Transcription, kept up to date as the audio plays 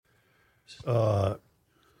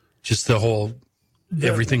Just the whole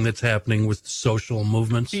everything that's happening with social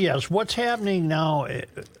movements. Yes, what's happening now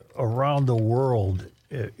around the world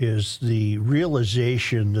is the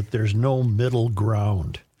realization that there's no middle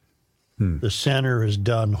ground. The center is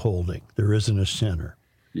done holding. There isn't a center.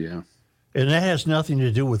 Yeah. And that has nothing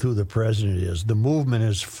to do with who the president is. The movement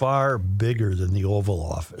is far bigger than the Oval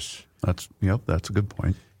Office. That's a good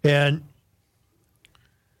point. And,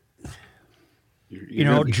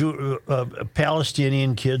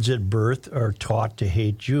 Palestinian kids at birth are taught to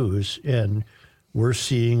hate Jews. And we're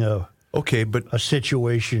seeing a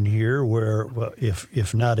situation here where, well,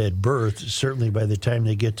 if not at birth, certainly by the time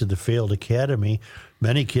they get to the failed academy,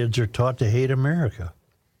 many kids are taught to hate America.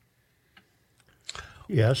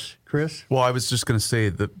 Yes, Chris? Well, I was just going to say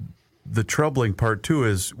that the troubling part, too,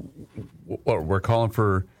 is we're calling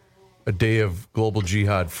for a day of Global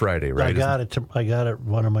Jihad Friday, right? I got it.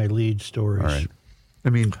 One of my lead stories. All right. I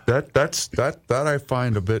mean, that I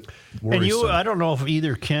find a bit worrisome. And I don't know if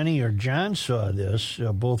either Kenny or John saw this.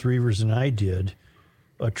 Both Reavers and I did.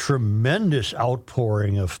 A tremendous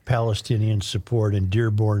outpouring of Palestinian support in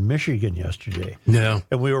Dearborn, Michigan yesterday. Yeah.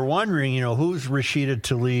 And we were wondering, who's Rashida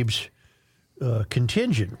Tlaib's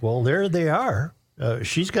contingent? Well, there they are.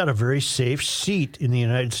 She's got a very safe seat in the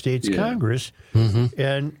United States Congress,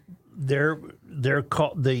 and they're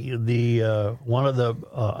called the one of the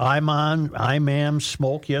Imam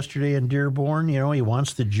spoke yesterday in Dearborn. He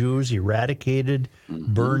wants the Jews eradicated,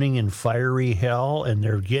 burning in fiery hell, and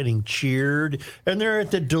they're getting cheered. And they're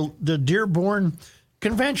at the Dearborn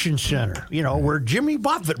Convention Center, where Jimmy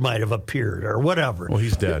Buffett might have appeared or whatever. Well,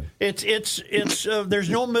 he's dead. It's there's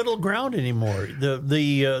no middle ground anymore.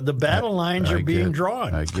 The battle lines are being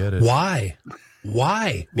drawn. I get it. Why?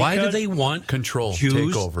 Why do they want control,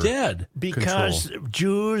 Jews takeover, dead? Because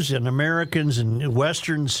Jews and Americans and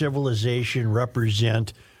Western civilization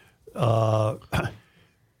represent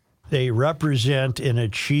they represent an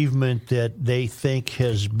achievement that they think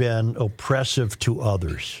has been oppressive to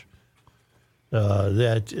others.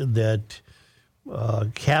 That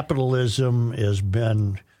capitalism has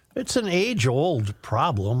been. It's an age-old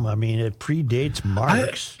problem. I mean, it predates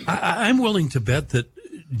Marx. I'm willing to bet that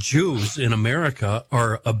Jews in America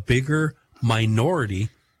are a bigger minority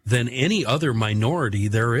than any other minority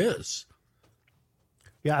there is.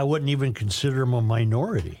 Yeah, I wouldn't even consider them a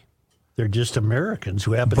minority. They're just Americans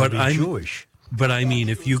who happen to be Jewish. But I mean,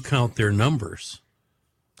 if you count their numbers.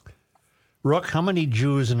 Rook, how many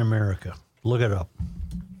Jews in America? Look it up.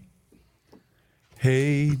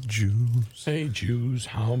 Hey, Jews. Hey, Jews,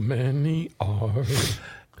 how many are?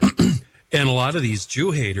 And a lot of these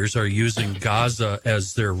Jew haters are using Gaza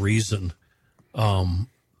as their reason. And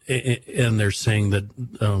they're saying that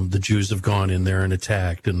the Jews have gone in there and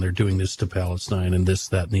attacked, and they're doing this to Palestine and this,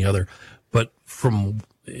 that, and the other. But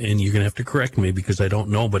and you're going to have to correct me because I don't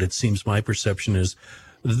know, but it seems my perception is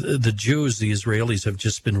the Jews, the Israelis, have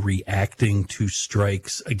just been reacting to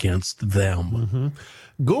strikes against them. Mm-hmm.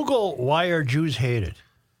 Google, why are Jews hated?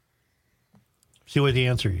 See what the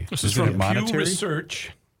answer is. This is from Pew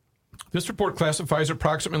Research. This report classifies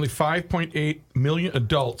approximately 5.8 million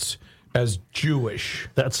adults as Jewish.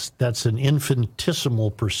 That's an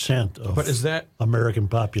infinitesimal percent of American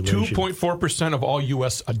population. 2.4% of all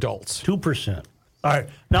U.S. adults. 2%. All right.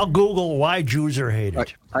 Now Google why Jews are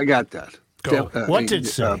hated. I got that. Go. What did it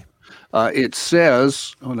say? It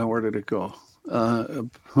says, now where did it go?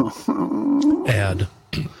 Add.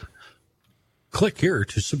 Click here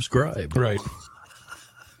to subscribe. Right.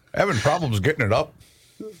 Having problems getting it up.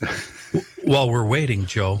 While we're waiting,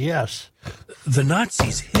 Joe. Yes. The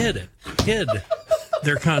Nazis hid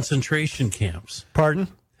their concentration camps. Pardon?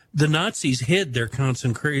 The Nazis hid their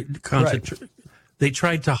concentration. Right. They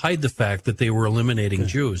tried to hide the fact that they were eliminating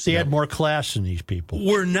Jews. They had more class than these people.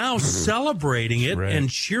 We're now celebrating it and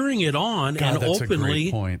cheering it on and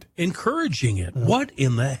openly encouraging it. What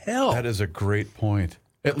in the hell? That is a great point.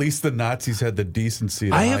 At least the Nazis had the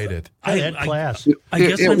decency to hide it. I had class. I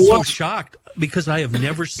guess I'm so shocked because I have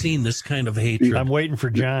never seen this kind of hatred. I'm waiting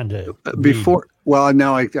for John to Well,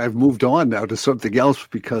 now I've moved on now to something else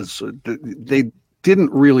because they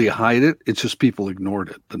didn't really hide it. It's just people ignored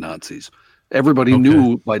it, the Nazis. Everybody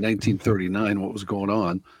knew by 1939 what was going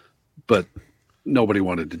on, but nobody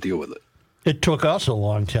wanted to deal with it. It took us a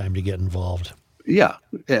long time to get involved. Yeah,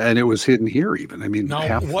 and it was hidden here even. I mean,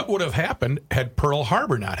 now, what would have happened had Pearl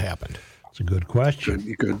Harbor not happened? That's a good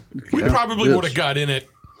question. We probably would have got in it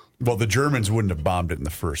Well, the Germans wouldn't have bombed it in the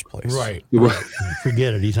first place. Right.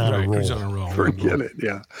 Forget it. He's on a roll. He's on a roll. Forget it.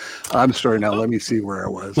 Yeah. I'm sorry. Now let me see where I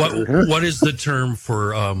was. What is the term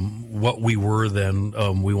for what we were then?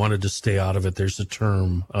 We wanted to stay out of it. There's a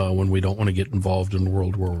term when we don't want to get involved in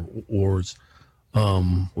world wars.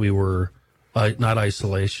 We were not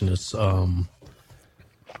isolationists.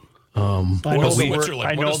 I know the word, Switzerland?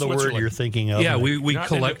 I What know is the word Switzerland? you're thinking of. Yeah, we Not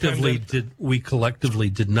collectively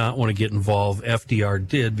independent. did not want to get involved. FDR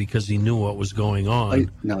did because he knew what was going on.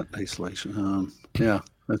 Not isolation. Yeah,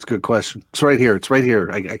 that's a good question. It's right here. It's right here.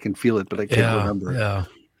 I can feel it, but I can't remember it. Yeah.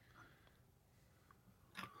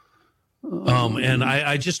 And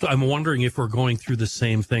I'm wondering if we're going through the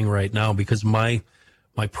same thing right now, because my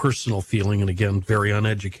personal feeling, and again, very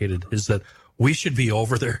uneducated, is that we should be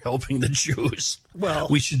over there helping the Jews. Well,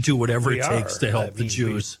 we should do whatever we it takes are. to help I the mean,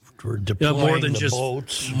 Jews. We're deploying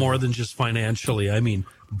boats. More than just financially. I mean,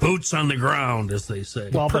 boots on the ground, as they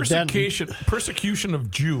say. Well, but then, Persecution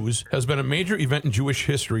of Jews has been a major event in Jewish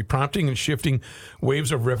history, prompting and shifting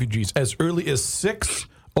waves of refugees as early as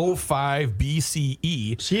 605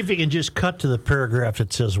 BCE. see if you can just cut to the paragraph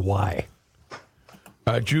that says why.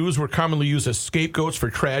 Jews were commonly used as scapegoats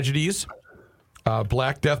for tragedies,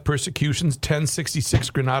 Black Death persecutions, 1066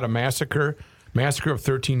 Grenada massacre of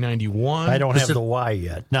 1391. I don't have the why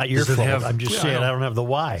yet. Not your Does it fault. have- I'm just Yeah, saying I I don't have the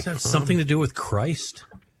why. Does that have something to do with Christ?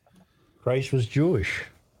 Christ was Jewish.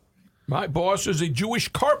 My boss is a Jewish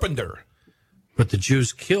carpenter. But the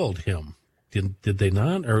Jews killed him. Did they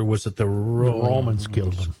not? Or was it the The Romans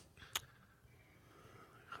killed him.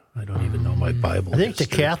 I don't even know my Bible. I think the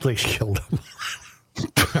history. Catholics killed him.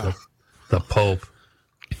 The Pope.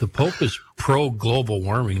 The Pope is pro global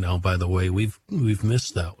warming now, by the way. We've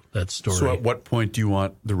missed that story. So at what point do you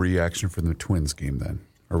want the reaction from the Twins game then?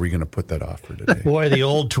 Are we going to put that off for today? Boy, the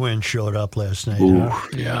old twins showed up last night. Ooh, huh?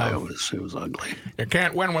 yeah, it was ugly. You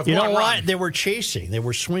can't win with You one know what? run. They were chasing. They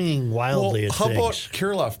were swinging wildly at how things. about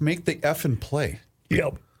Kirilloff? Make the effing play.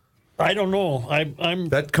 Yep. I don't know. I'm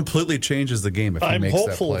That completely changes the game if he I'm makes that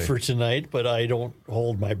hopeful play. for tonight, but I don't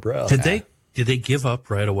hold my breath. Did they give up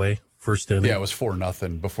right away? First inning? Yeah, it was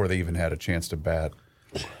 4-0 before they even had a chance to bat.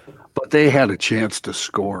 But they had a chance to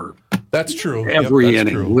score That's true. every Yep, that's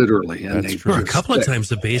inning, true. literally. And That's they true. For a just- couple of times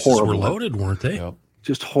the bases were horrible. loaded, weren't they? Yep.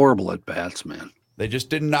 Just horrible at bats, man. They just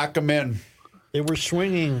didn't knock him in. They were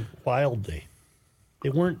swinging wildly. They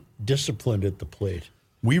weren't disciplined at the plate.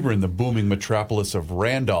 We were in the booming metropolis of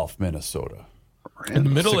Randolph, Minnesota. In the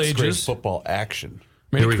Middle Sixth grade Ages, football action.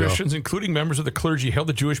 many Here we go. Christians, including members of the clergy, held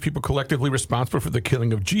the Jewish people collectively responsible for the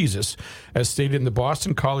killing of Jesus. As stated in the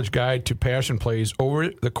Boston College Guide to Passion Plays, over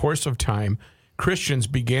the course of time, Christians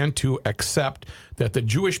began to accept that the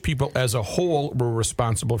Jewish people as a whole were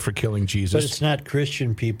responsible for killing But Jesus. it's not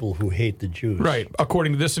Christian people who hate the Jews. Right.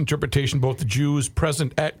 According to this interpretation, both the Jews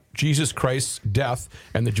present at Jesus Christ's death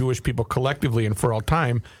and the Jewish people collectively and for all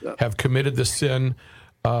time have committed the sin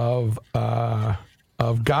of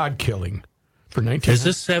God killing. For 19 Does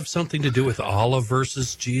this have something to do with Allah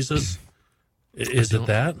versus Jesus? Is it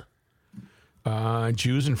that?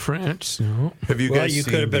 Jews in France. No. Have you Well, guys you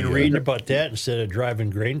seen could have been the, reading about that instead of driving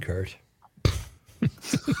grain cart.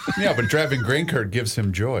 Yeah, but driving grain cart gives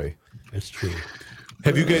him joy. That's true.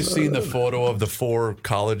 Have you guys seen the photo of the 4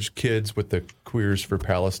 college kids with the Queers for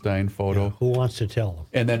Palestine photo? Who wants to tell them?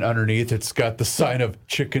 And then underneath it's got the sign of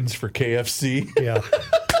chickens for KFC. Yeah.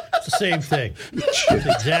 It's the same thing. It's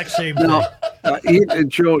the exact same thing. Now,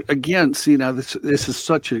 Joe, again, see, now this is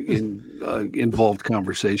such an involved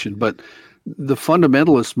conversation, but the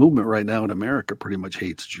fundamentalist movement right now in America pretty much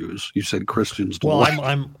hates Jews. You said Christians don't. Well,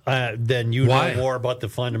 like then you Why? know more about the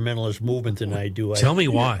fundamentalist movement than I do. Tell me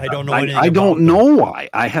why. I don't know I anything I about don't know why.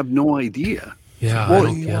 I have no idea. Yeah, Well, I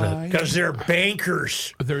don't get it. because they're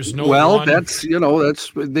bankers. There's no Well, one. that's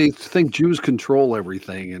they think Jews control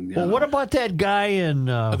everything, and Well, what about that guy in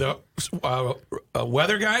the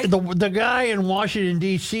weather guy. the guy in Washington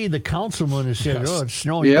D.C. The councilman who said, "Oh, it's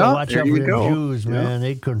snowing. You Yeah, gotta watch there out for you them go. Jews, man.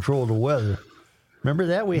 They control the weather." Remember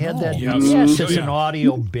that we had that? Yes. Yes, Oh, it's an yeah.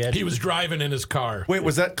 audio bit. He was driving in his car. Wait,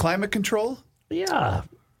 was that climate control? Yeah.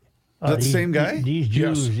 Is that the same guy? These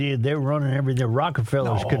Jews, they're running everything.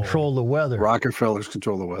 Rockefellers control the weather. Rockefellers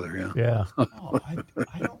control the weather? Yeah. Yeah.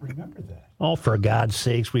 I don't remember that. Oh, for God's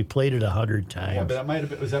sakes, we played it 100 times. Yeah, but that might have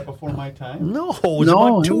been, was that before my time? No, it was No,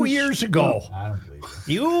 about it 2 was- years ago. I don't believe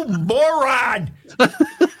it. You moron!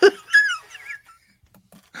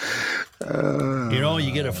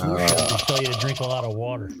 You get a flu shot, they tell you to drink a lot of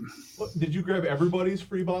water. Did you grab everybody's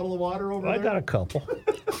free bottle of water over I got a couple.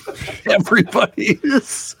 Everybody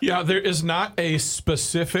is. Yeah, there is not a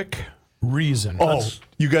specific reason. Oh,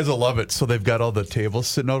 you guys will love it. So they've got all the tables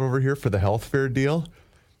sitting out over here for the health fair deal.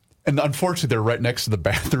 And unfortunately, they're right next to the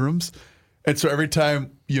bathrooms. And so every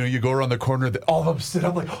time, you go around the corner, all of them sit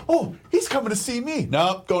up like, oh, he's coming to see me.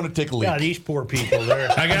 No, going to take a leak. Yeah, these poor people there.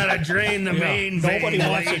 I gotta drain the main vein. Nobody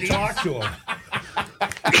wants to talk to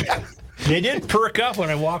them. They did perk up when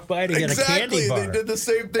I walked by to get a candy bar. They did the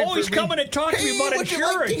same thing. Oh, he's coming to talk to me about would insurance.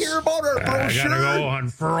 you like to hear about our brochure? I gotta go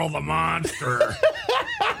unfurl the monster.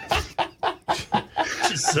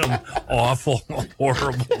 Just some awful,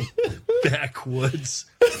 horrible backwoods.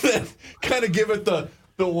 Kind of give it the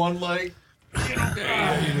one like.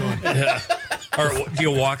 Yeah. Or do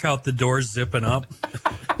you walk out the door zipping up?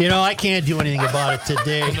 I can't do anything about it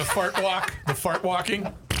today. The fart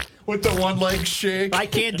walking. With the one leg shake. I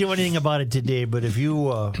can't do anything about it today, but if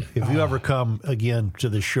you ever come again to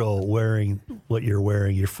the show wearing what you're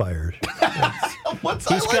wearing, you're fired.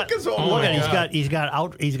 Look at his Look at he's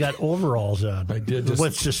got overalls on. I did just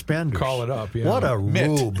with suspenders. call it up. Yeah. What a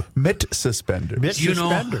rube. Mitt suspenders. Mitt Do you know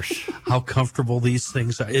suspenders. how comfortable these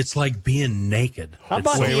things are? It's like being naked. How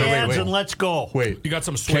about It's the like- ads and let's go? Wait, You got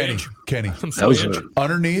some Kenny. swage. Kenny. Some That was swage.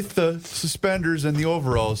 Underneath the suspenders and the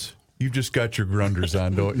overalls, you've just got your grunders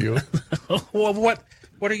on, don't you? Well,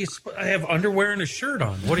 what are you? I have underwear and a shirt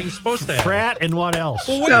on. What are you supposed to have? Frat and what else?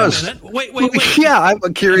 Well, wait Yes. a minute. Wait. Yeah, I'm Am I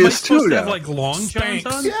curious supposed too to have now. like long johns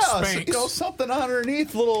Spanx. on? Yeah, Spanx. something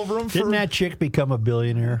underneath, a little room for. Didn't that chick become a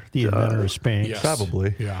billionaire? The inventor of Spanx. Yes.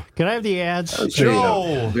 Probably. Yeah. Can I have the ads? It's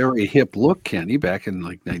Joe. a very hip look, Kenny. Back in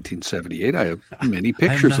like 1978, I have many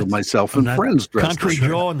pictures of myself and not- friends dressed Country like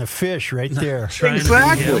Joe and the fish right there. Trying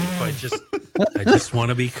Exactly. To be hip. I just want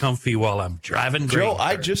to be comfy while I'm driving. Joe, grain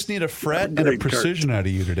I cars. just need a fret and a precision out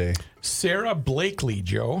of you today. Sarah Blakely,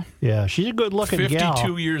 Joe. Yeah, she's a good-looking 52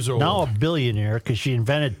 gal. years old. Now a billionaire because she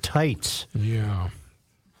invented tights. Yeah.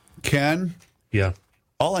 Ken, Yeah.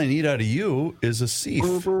 all I need out of you is a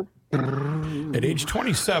Seif. At age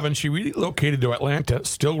 27, she relocated to Atlanta,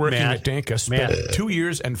 still working Matt, at Danka. Spent Matt. 2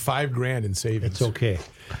 years and $5,000 in savings. It's okay.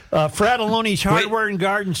 Fratelloni's Hardware and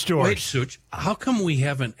Garden Wait, Stores. Such. How come we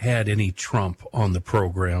haven't had any Trump on the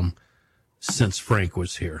program since Frank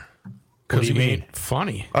was here? Because What do he you ain't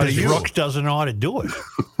funny. Because Brooks doesn't know how to do it.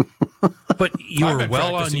 But you I've were been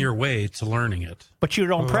well practicing. on your way to learning it. But you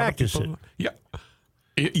don't practice it. Yeah.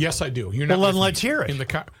 Yes, I do. You're Well, not then with me let's hear it. in the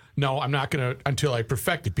car. No, I'm not going to until I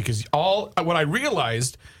perfect it because what I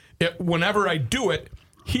realized, whenever I do it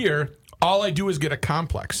here, all I do is get a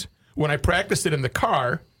complex. When I practice it in the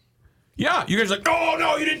car, yeah, you guys are like,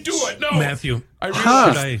 no, you didn't do it. No, Matthew, I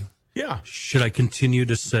realized, should should I continue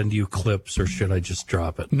to send you clips or should I just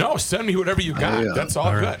drop it? No, send me whatever you got. yeah. That's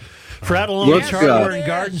all good. Fratelloni's Hardware and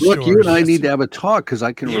Garden Stores. Look, you and I need to have a talk because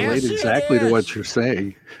I can relate Yes, it exactly to is. what you're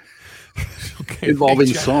saying Okay, involving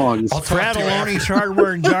thanks, Jeff. songs. I'll talk to you after. Fratelloni's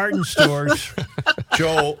Hardware and Garden Stores.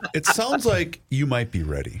 Joe, it sounds like you might be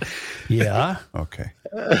ready. Yeah. Okay.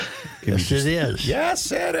 Yes, it is.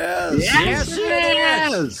 Yes, it is. Yes,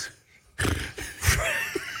 it is.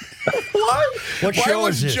 What Why show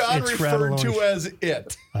was is this? John It's referred Fratelloni's. to as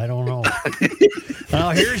it? I don't know.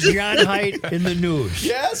 Now here's John Height in the news.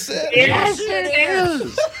 Yes, it Yes, is. it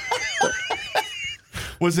is.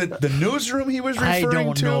 Was it the newsroom he was I referring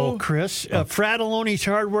don't to? know, Chris. Fratelloni's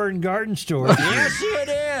Hardware and Garden Stores. Yes, it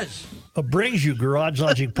is. Brings you Garage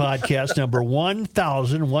Logic Podcast number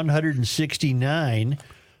 1169,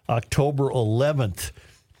 October 11th,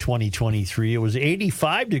 2023. It was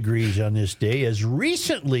 85 degrees on this day as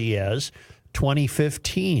recently as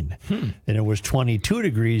 2015. And it was 22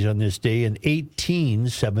 degrees on this day in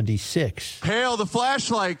 1876. Hail the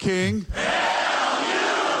flashlight king.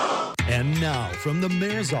 And now, from the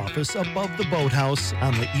mayor's office above the boathouse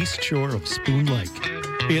on the east shore of Spoon Lake,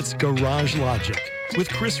 it's Garage Logic with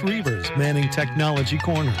Chris Reavers manning Technology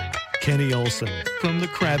Corner, Kenny Olson from the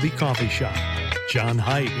Krabby Coffee Shop, John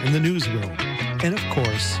Height in the newsroom, and of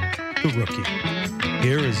course, the Rookie.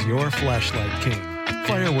 Here is your Flashlight King,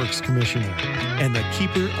 Fireworks Commissioner, and the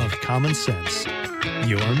Keeper of Common Sense,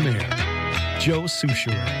 your Mayor, Joe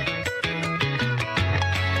Soucheray.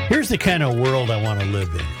 Here's the kind of world I want to live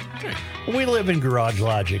in. We live in Garage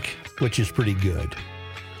Logic, which is pretty good.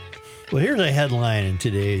 Well, here's a headline in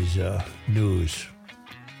today's news.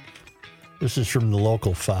 This is from the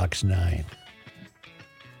local Fox 9.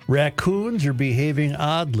 Raccoons are behaving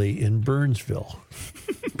oddly in Burnsville.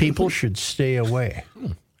 People should stay away,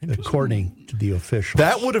 according to the officials.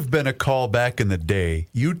 That would have been a call back in the day.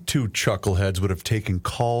 You two chuckleheads would have taken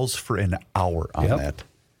calls for an hour on Yep. that.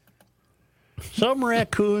 Some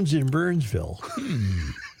raccoons in Burnsville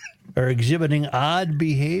are exhibiting odd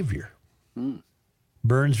behavior.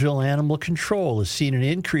 Burnsville Animal Control has seen an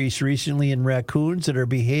increase recently in raccoons that are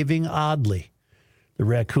behaving oddly. The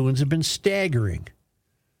raccoons have been staggering,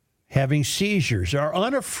 having seizures, are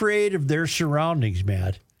unafraid of their surroundings,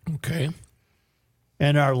 Matt, Okay.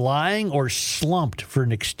 and are lying or slumped for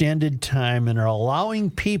an extended time and are allowing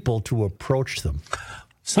people to approach them.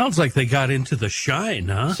 Sounds like they got into the shine,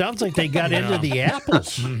 huh? Sounds like they got into the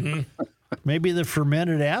apples. Maybe the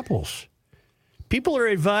fermented apples. People are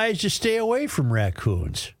advised to stay away from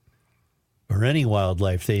raccoons or any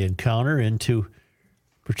wildlife they encounter and to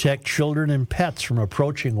protect children and pets from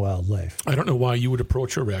approaching wildlife. I don't know why you would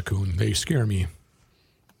approach a raccoon. They scare me.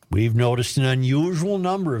 We've noticed an unusual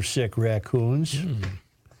number of sick raccoons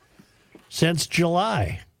since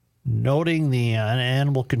July. Noting the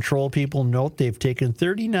animal control people note they've taken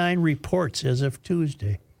 39 reports as of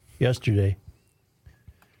yesterday.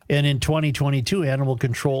 And in 2022, animal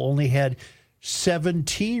control only had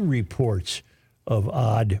 17 reports of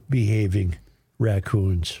odd behaving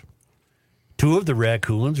raccoons. 2 of the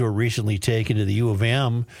raccoons were recently taken to the U of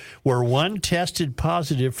M, where one tested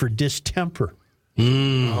positive for distemper.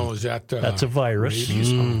 Oh, is that... That's a virus.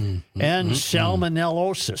 rabies? And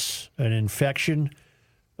salmonellosis, an infection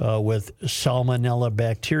with salmonella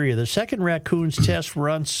bacteria. The second raccoon's tests were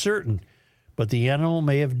uncertain, but the animal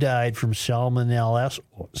may have died from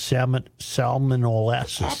salmonellosis.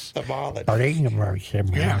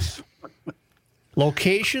 Yes.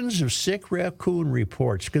 Locations of sick raccoon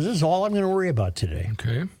reports, because this is all I'm going to worry about today.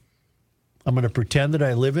 Okay. I'm going to pretend that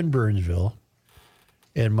I live in Burnsville,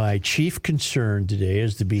 and my chief concern today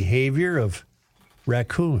is the behavior of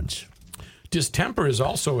raccoons. Distemper is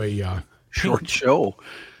also a Short show.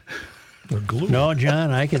 glue. No,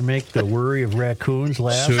 John, I can make the worry of raccoons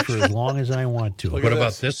last for as long as I want to. What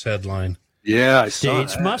about this headline? Yeah, I saw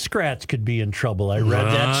States that. muskrats could be in trouble. I read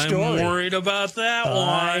that story. I'm worried about that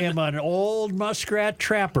I one. am an old muskrat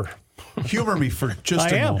trapper. Humor me for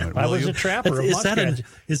just I a am. moment, I will was you? a trapper of muskrats.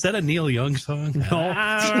 Is that a Neil Young song? No.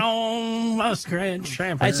 Oh, muskrat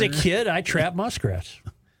tramper. As a kid, I trapped muskrats.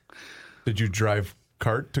 Did you drive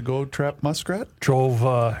cart to go trap muskrat?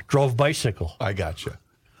 Drove bicycle. I gotcha.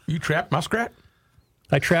 You trap muskrat?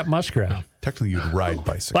 I trapped muskrat. Technically, you'd ride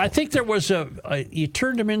bicycle. But I think there was you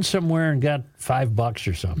turned them in somewhere and got $5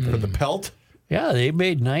 or something. For the pelt? Yeah, they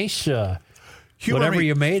made nice Humor whatever me-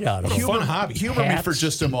 you made out of them. Fun hobby. Humor me for Hats.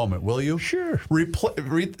 just a moment, will you? Sure.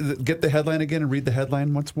 Get the headline again and read the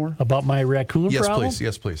headline once more. About my raccoon Yes, problem? please.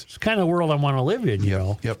 Yes, please. It's the kind of world I want to live in, you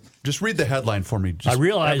know. Yep. Just read the headline for me. I Just ever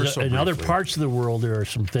realize so in other briefly. parts of the world there are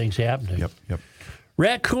some things happening. Yep.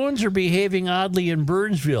 Raccoons are behaving oddly in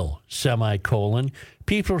Burnsville, semicolon.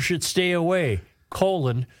 People should stay away,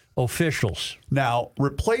 colon, officials. Now,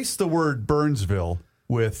 replace the word Burnsville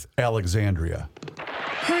with Alexandria.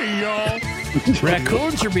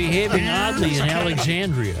 Raccoons are behaving oddly in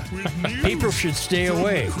Alexandria. People should stay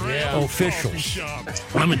away, officials.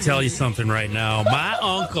 I'm going to tell you something right now. My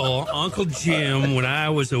Uncle Jim, when I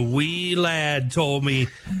was a wee lad, told me,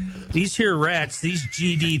 these here rats, these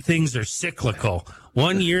GD things are cyclical.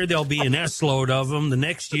 One year there'll be an S-load of them. The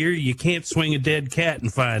next year you can't swing a dead cat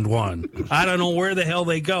and find one. I don't know where the hell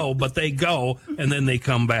they go, but they go, and then they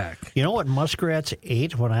come back. You know what muskrats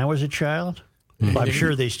ate when I was a child? Well, I'm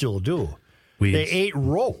sure they still do. Weeds. They ate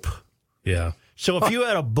rope. Yeah. So if you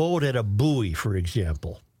had a boat at a buoy, for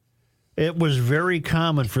example, it was very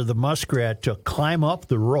common for the muskrat to climb up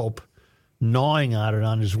the rope, gnawing on it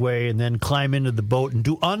on his way, and then climb into the boat and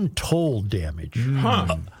do untold damage.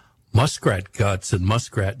 Muskrat guts and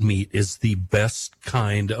muskrat meat is the best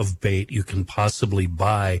kind of bait you can possibly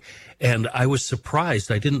buy. And I was surprised.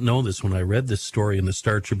 I didn't know this when I read this story in the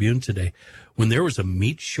Star Tribune today. When there was a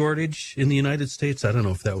meat shortage in the United States, I don't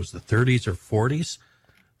know if that was the 30s or 40s,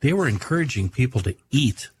 they were encouraging people to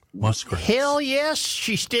eat muskrats. Hell yes,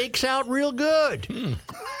 she stakes out real good.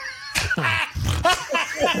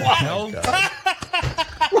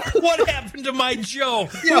 What happened to my Joe?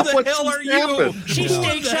 Yeah, Who the what hell just are you? happened? She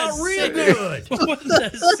stakes out real good. What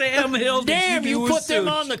the Sam Hill? did Damn, you use put them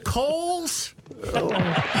to- on the coals?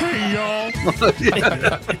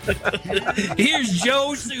 Here's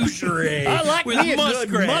Joe Souchere. I like with me a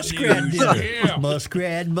good muskrat news. dinner. Yeah.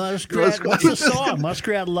 Muskrat. What's the song?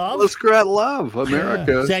 Muskrat Love? Muskrat Love,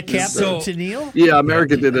 America. Is that Captain So- Tennille? Yeah,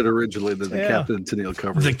 America did it originally. Then the Yeah. Captain and Tennille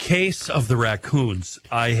covered The it. case of the raccoons,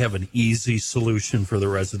 I have an easy solution for the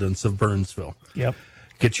residents of Burnsville. Yep.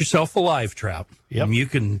 Get yourself a live trap. Yep. And you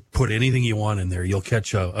can put anything you want in there. You'll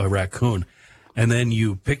catch a raccoon. And then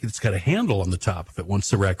you pick, it's got a handle on the top of it. Once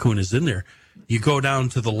the raccoon is in there, you go down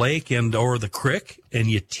to the lake or the creek and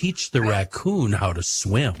you teach the raccoon how to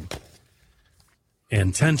swim.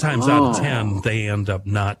 And 10 times out of 10, they end up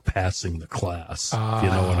not passing the class. If you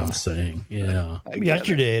know what I'm saying. Yeah.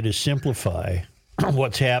 Yesterday, to simplify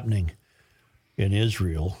what's happening in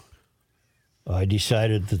Israel, I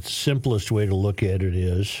decided that the simplest way to look at it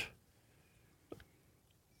is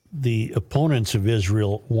the opponents of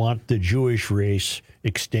Israel want the Jewish race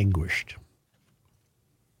extinguished.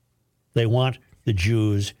 They want the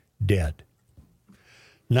Jews dead.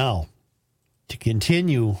 Now, to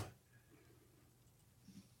continue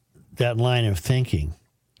that line of thinking,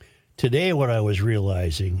 today what I was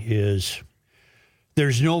realizing is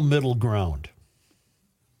there's no middle ground.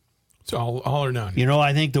 It's all or none. You know,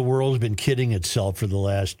 I think the world's been kidding itself for the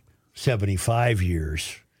last 75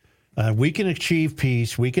 years. We can achieve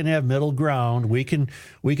peace. We can have middle ground. We can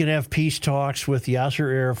have peace talks with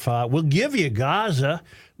Yasser Arafat. We'll give you Gaza,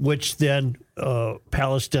 which then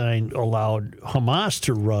Palestine allowed Hamas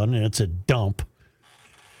to run, and it's a dump.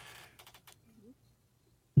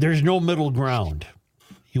 There's no middle ground.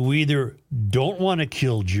 You either don't want to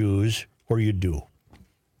kill Jews or you do.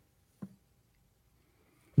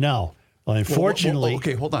 Now, unfortunately...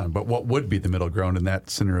 okay, hold on. But what would be the middle ground in that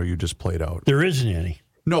scenario you just played out? There isn't any.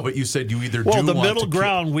 No, but you said you either Well, do the want middle to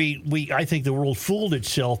ground, I think the world fooled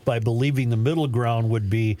itself by believing the middle ground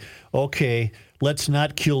would be, okay, let's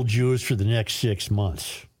not kill Jews for the next 6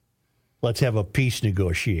 months. Let's have a peace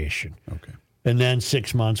negotiation. Okay. And then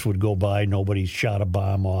 6 months would go by, nobody shot a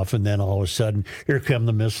bomb off, and then all of a sudden, here come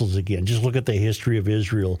the missiles again. Just look at the history of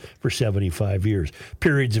Israel for 75 years.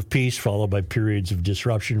 Periods of peace, followed by periods of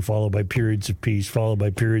disruption, followed by periods of peace, followed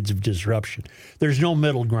by periods of disruption. There's no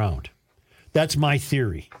middle ground. That's my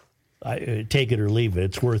theory. Take it or leave it.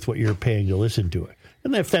 It's worth what you're paying to listen to it.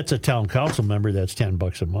 And if that's a town council member, that's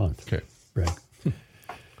 $10 a month. Okay. Right.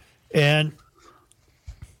 And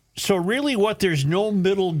so really what there's no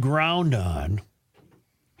middle ground on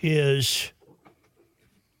is,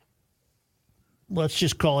 let's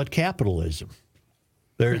just call it capitalism.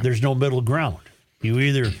 There's no middle ground. You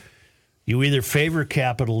either favor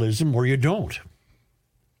capitalism or you don't.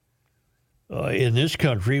 In this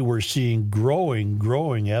country, we're seeing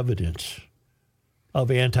growing evidence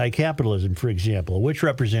of anti-capitalism, for example, which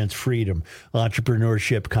represents freedom,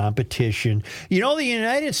 entrepreneurship, competition. You know, the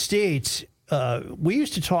United States, we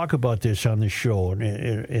used to talk about this on the show, and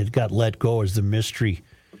it got let go as the mystery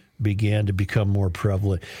began to become more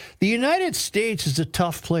prevalent. The United States is a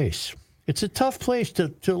tough place. It's a tough place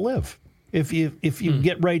to live if you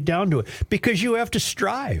get right down to it, because you have to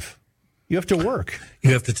strive. You have to work.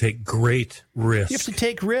 You have to take great risks. You have to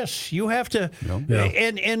take risks. You have to,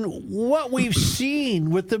 and what we've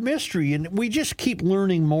seen with the mystery, and we just keep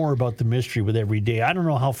learning more about the mystery with every day. I don't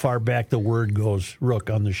know how far back the word goes, Rook,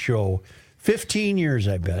 on the show. 15 years,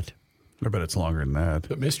 I bet. I bet it's longer than that.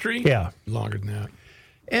 The mystery? Yeah. Longer than that.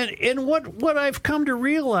 And what I've come to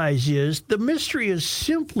realize is the mystery is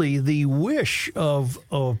simply the wish of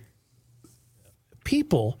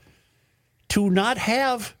people to not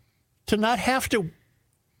have to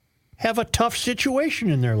have a tough situation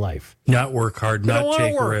in their life. Not work hard, not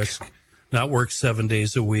take work. risk, not work 7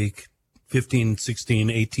 days a week, 15, 16,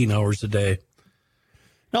 18 hours a day.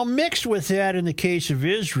 Now, mixed with that in the case of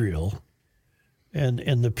Israel and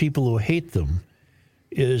the people who hate them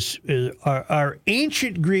are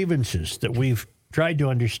ancient grievances that we've tried to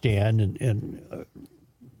understand and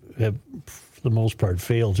have, for the most part,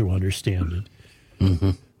 failed to understand it.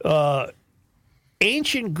 Mm-hmm.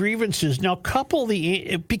 Ancient grievances. Now,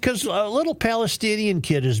 because a little Palestinian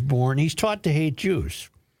kid is born, he's taught to hate Jews.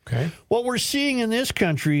 Okay. What we're seeing in this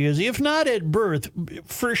country is, if not at birth,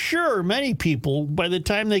 for sure, many people, by the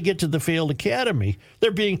time they get to the failed academy,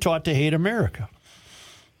 they're being taught to hate America.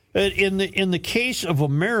 In the case of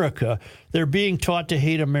America, they're being taught to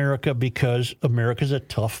hate America because America's a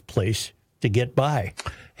tough place to get by.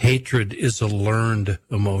 Hatred is a learned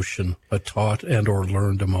emotion, a taught and or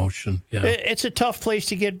learned emotion. Yeah. It's a tough place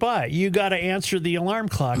to get by. You got to answer the alarm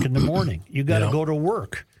clock in the morning. You got to go to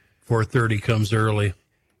work. 4:30 comes early.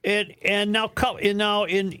 And now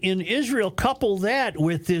in Israel, couple that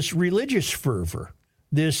with this religious fervor,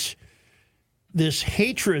 this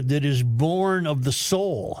hatred that is born of the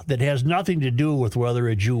soul, that has nothing to do with whether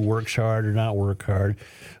a Jew works hard or not work hard.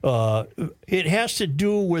 It has to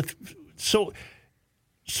do with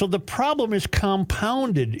so the problem is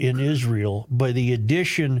compounded in Israel by the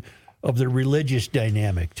addition of the religious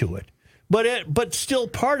dynamic to it. But still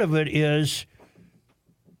part of it is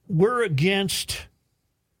we're against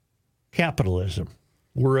capitalism.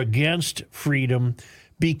 We're against freedom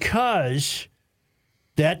because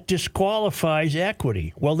that disqualifies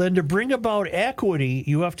equity. Well, then to bring about equity,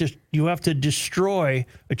 you have to destroy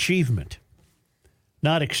achievement.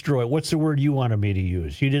 Not extroy. What's the word you wanted me to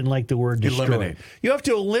use? You didn't like the word destroy. Eliminate. You have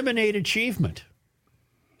to eliminate achievement.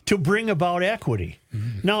 to bring about equity.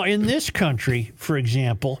 Now, in this country, for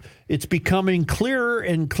example, it's becoming clearer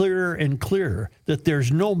and clearer and clearer that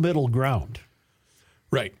there's no middle ground.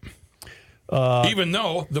 Right. Even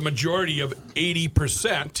though the majority of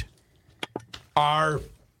 80% are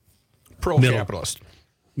pro-capitalist.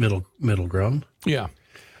 Middle ground. Yeah.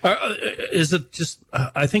 Is it just?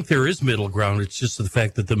 I think there is middle ground. It's just the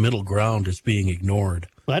fact that the middle ground is being ignored.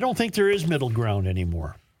 I don't think there is middle ground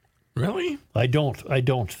anymore. Really? I don't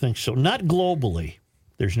think so. Not globally.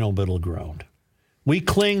 There's no middle ground. We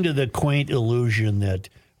cling to the quaint illusion that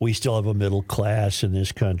we still have a middle class in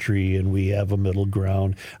this country and we have a middle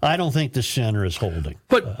ground. I don't think the center is holding.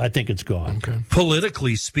 But I think it's gone. Okay.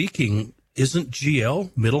 Politically speaking, isn't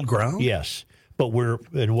GL middle ground? Yes. But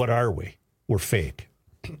what are we? We're fake.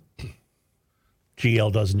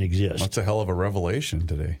 GL doesn't exist. That's a hell of a revelation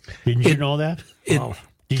today. Didn't you know that? It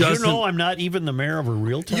Did you doesn't- know I'm not even the mayor of a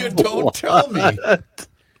real town? You don't tell me.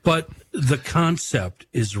 But the concept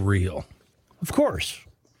is real. Of course.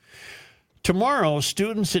 Tomorrow,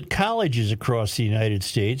 students at colleges across the United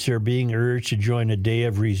States are being urged to join a day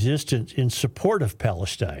of resistance in support of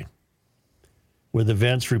Palestine, with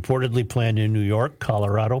events reportedly planned in New York,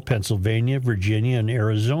 Colorado, Pennsylvania, Virginia, and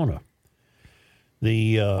Arizona.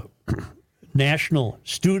 The National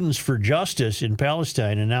Students for Justice in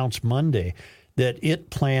Palestine announced Monday that it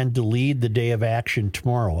planned to lead the day of action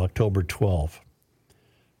tomorrow, October 12.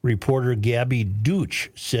 Reporter Gabby Deutsch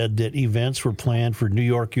said that events were planned for New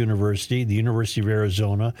York University, the University of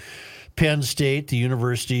Arizona, Penn State, the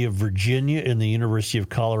University of Virginia, and the University of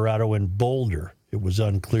Colorado in Boulder. It was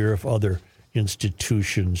unclear if other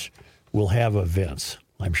institutions will have events.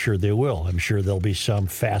 I'm sure they will. I'm sure there'll be some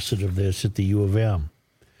facet of this at the U of M.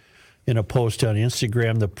 In a post on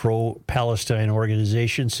Instagram, the pro-Palestine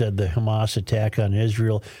organization said the Hamas attack on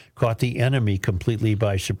Israel caught the enemy completely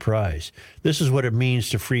by surprise. This is what it means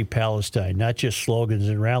to free Palestine, not just slogans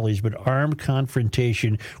and rallies, but armed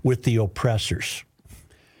confrontation with the oppressors.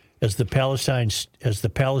 As the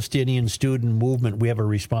Palestinian student movement, we have a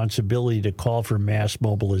responsibility to call for mass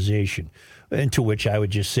mobilization, and to which I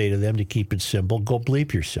would just say to them, to keep it simple, go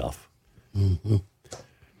bleep yourself. Mm-hmm.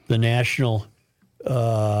 The National...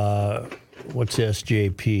 what's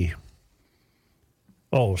SJP?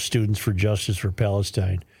 Oh, Students for Justice for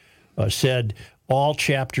Palestine, said all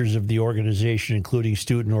chapters of the organization, including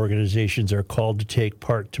student organizations, are called to take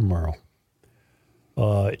part tomorrow.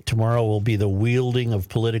 Tomorrow will be the wielding of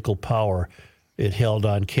political power it held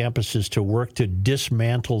on campuses to work to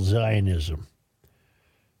dismantle Zionism.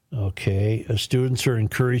 Okay, students are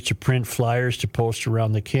encouraged to print flyers to post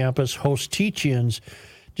around the campus, host teach-ins,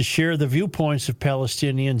 to share the viewpoints of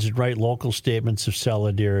Palestinians and write local statements of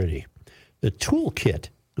solidarity. The toolkit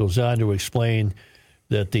goes on to explain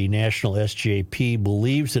that the National SJP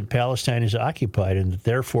believes that Palestine is occupied and that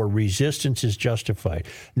therefore resistance is justified.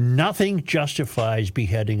 Nothing justifies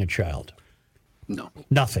beheading a child. No.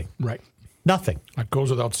 Nothing. Right. Nothing. That goes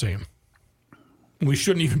without saying. We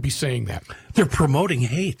shouldn't even be saying that. They're promoting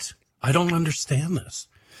hate. I don't understand this.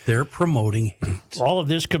 They're promoting hate. All of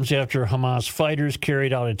this comes after Hamas fighters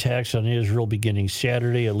carried out attacks on Israel beginning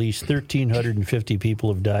Saturday. At least 1,350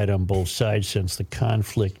 people have died on both sides since the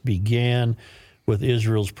conflict began, with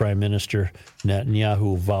Israel's Prime Minister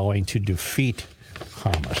Netanyahu vowing to defeat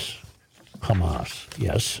Hamas.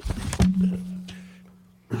 Yes.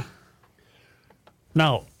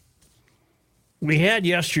 Now, we had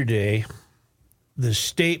yesterday the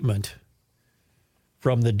statement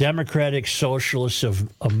from the Democratic Socialists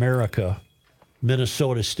of America,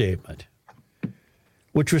 Minnesota statement,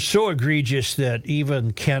 which was so egregious that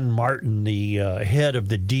even Ken Martin, the head of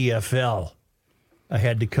the DFL,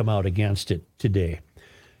 had to come out against it today,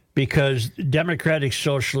 because Democratic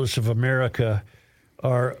Socialists of America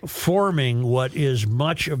are forming what is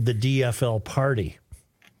much of the DFL party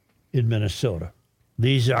in Minnesota.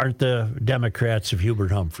 These aren't the Democrats of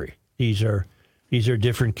Hubert Humphrey. These are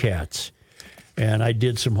different cats. And I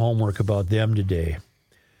did some homework about them today.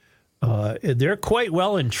 They're quite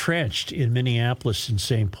well entrenched in Minneapolis and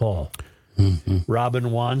St. Paul. Mm-hmm. Robin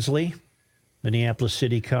Wansley, Minneapolis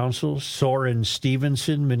City Council. Soren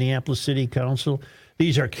Stevenson, Minneapolis City Council.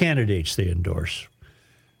 These are candidates they endorse.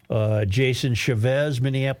 Jason Chavez,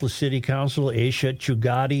 Minneapolis City Council. Aisha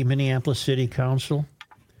Chugati, Minneapolis City Council.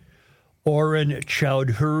 Oren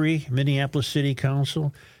Chowdhury, Minneapolis City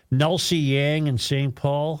Council. Nelsie Yang in St.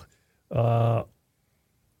 Paul. Hwa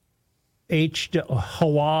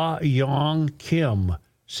Yong Kim,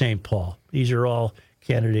 St. Paul. These are all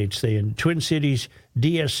candidates. They in Twin Cities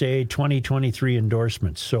DSA 2023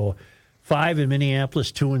 endorsements. So 5 in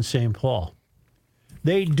Minneapolis, 2 in St. Paul.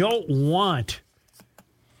 They don't want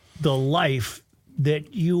the life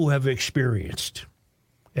that you have experienced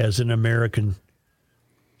as an American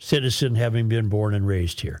citizen having been born and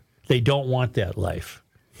raised here. They don't want that life.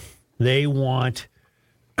 They want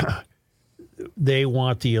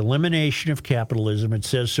the elimination of capitalism. It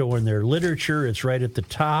says so in their literature. It's right at the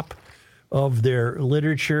top of their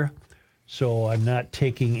literature. So I'm not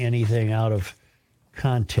taking anything out of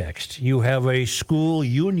context. You have a school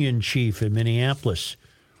union chief in Minneapolis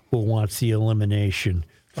who wants the elimination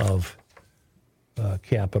of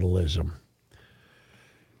capitalism.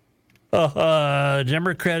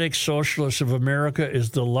 Democratic Socialists of America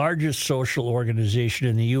is the largest social organization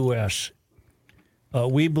in the U.S.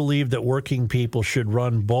 We believe that working people should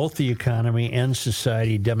run both the economy and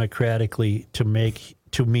society democratically to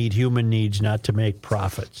meet human needs, not to make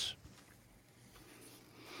profits.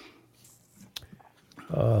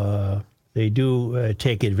 They do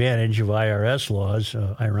take advantage of IRS laws.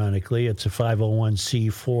 Ironically, it's a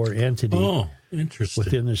 501c4 entity. Oh, interesting.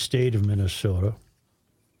 Within the state of Minnesota.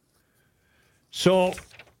 So,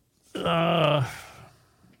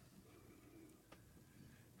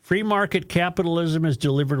 free market capitalism has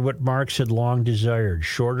delivered what Marx had long desired: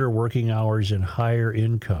 shorter working hours and higher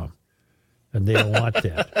income. And they don't want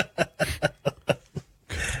that.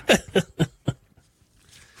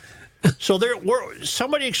 So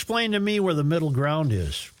somebody explain to me where the middle ground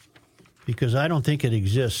is, because I don't think it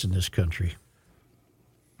exists in this country.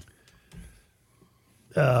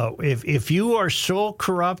 If you are so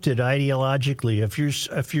corrupted ideologically,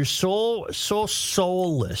 if you're so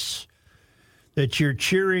soulless that you're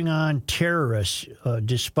cheering on terrorists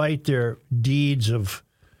despite their deeds of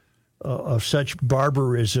such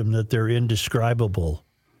barbarism that they're indescribable,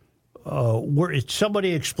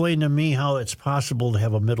 somebody explain to me how it's possible to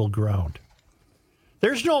have a middle ground.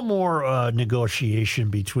 There's no more negotiation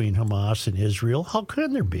between Hamas and Israel. How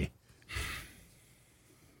can there be?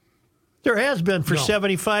 There has been for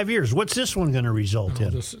 75 years. What's this one going to result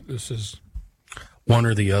in? This is one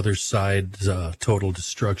or the other side's total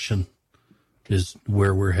destruction is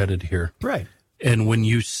where we're headed here. Right. And when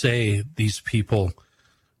you say these people,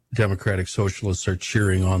 Democratic Socialists, are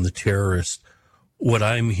cheering on the terrorists, what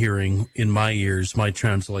I'm hearing in my ears, my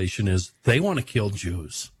translation is they want to kill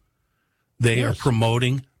Jews. They are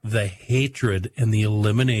promoting the hatred and the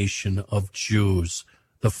elimination of Jews,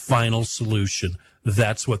 the final solution.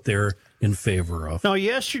 That's what they're in favor of. Now,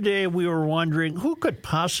 yesterday we were wondering who could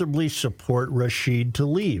possibly support Rashid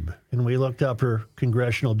Tlaib, and we looked up her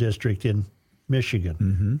congressional district in Michigan.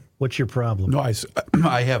 Mm-hmm. What's your problem? No, I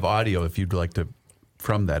have audio if you'd like to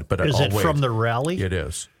from that, but is it from the rally? It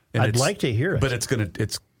is. And I'd like to hear it, but it's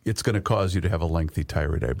gonna cause you to have a lengthy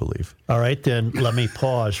tirade, I believe. All right, then let me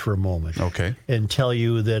pause for a moment. Okay. And tell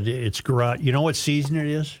you that it's garage. You know what season it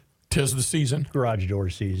is? 'Tis the season. Garage door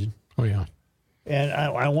season. Oh yeah. And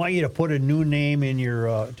I want you to put a new name in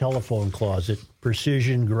your telephone closet,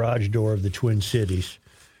 Precision Garage Door of the Twin Cities.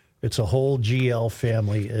 It's a whole GL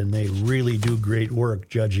family, and they really do great work,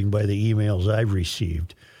 judging by the emails I've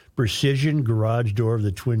received. Precision Garage Door of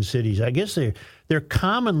the Twin Cities. I guess they're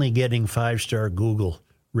commonly getting 5-star Google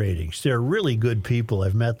ratings. They're really good people.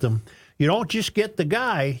 I've met them. You don't just get the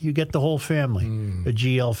guy, you get the whole family, the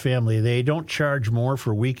GL family. They don't charge more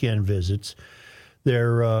for weekend visits.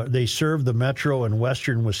 They serve the metro and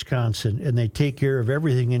western Wisconsin, and they take care of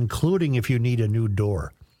everything, including if you need a new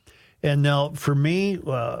door. And now, for me,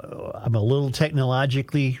 I'm a little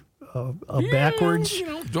technologically backwards.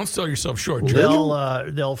 Don't sell yourself short,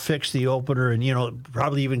 George. They'll fix the opener and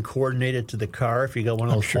probably even coordinate it to the car if you got one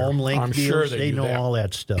of those home link deals. Sure they know all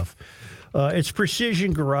that stuff. It's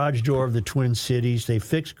Precision Garage Door of the Twin Cities. They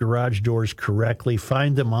fix garage doors correctly.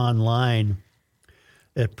 Find them online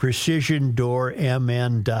at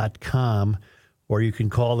precisiondoormn.com, or you can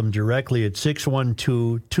call them directly at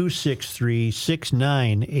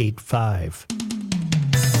 612-263-6985.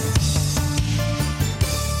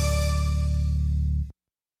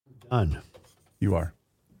 Done. You are.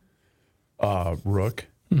 Rook,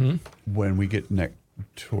 when we get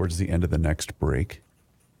towards the end of the next break,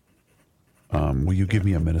 will you give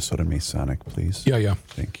me a Minnesota Masonic, please? Yeah.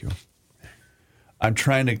 Thank you. I'm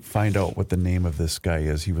trying to find out what the name of this guy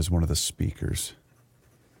is. He was one of the speakers.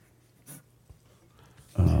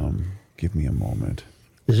 Give me a moment.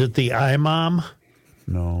 Is it the Imam?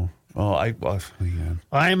 No. Oh, yeah.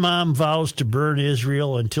 Imam vows to burn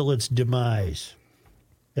Israel until its demise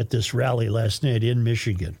at this rally last night in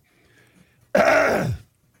Michigan.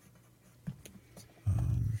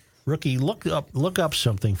 Rookie, look up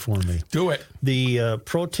something for me. Do it. The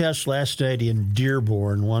protest last night in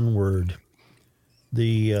Dearborn, one word.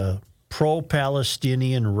 The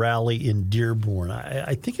pro-Palestinian rally in Dearborn.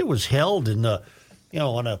 I think it was held in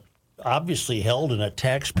on a obviously held in a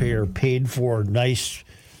taxpayer paid for nice,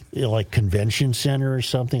 like convention center or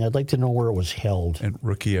something. I'd like to know where it was held. And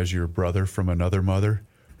Rookie, as your brother from another mother,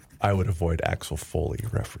 I would avoid Axel Foley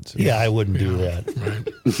references. Yeah, I wouldn't do that.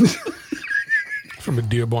 From a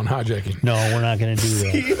Dearborn hijacking. No, we're not going to do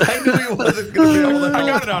that. I knew he wasn't going to be able to. I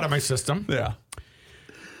got it out of my system. Yeah.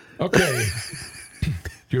 Okay.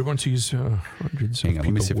 Dearborn sees hundreds Hang of on,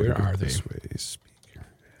 let me people. see if Where I can are go they? this way. Speaker at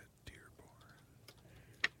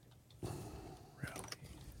Dearborn.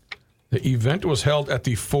 The event was held at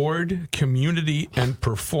the Ford Community and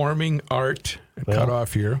Performing Art. Cut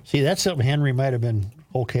off here. See, that's something Henry might have been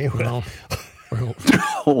okay with. Well,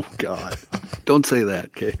 Oh, God. Don't say that,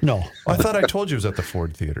 okay? No. I thought I told you it was at the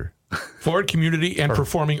Ford Theater. Ford Community and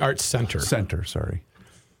Performing Arts Center. Sorry.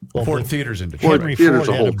 Well, Ford but Theater's in Detroit. Henry Theater's Ford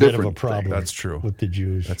a had whole a bit of a different thing. problem. That's true. With the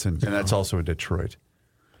Jews. And that's also in Detroit.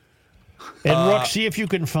 And Rook, see if you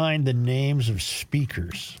can find the names of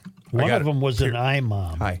speakers. One got of them was an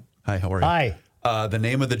imam. Hi, how are you? Hi. The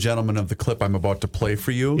name of the gentleman of the clip I'm about to play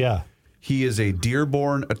for you. Yeah. He is a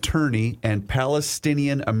Dearborn attorney and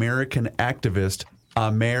Palestinian American activist,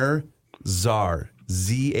 Amer Zahr,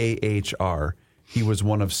 Z-A-H-R. He was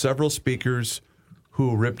one of several speakers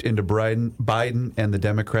who ripped into Biden and the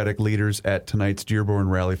Democratic leaders at tonight's Dearborn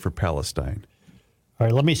rally for Palestine. All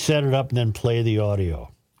right, let me set it up and then play the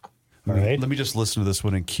audio. All right. Let me just listen to this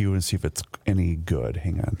one in cue and see if it's any good.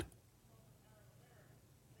 Hang on.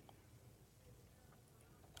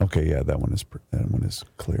 Okay, yeah, that one is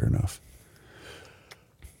clear enough.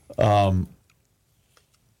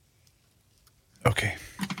 Okay.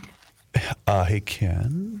 Hey,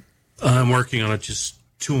 Ken. I'm working on it. Just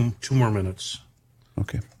two more minutes.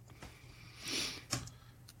 Okay.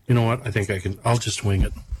 You know what? I think I can. I'll just wing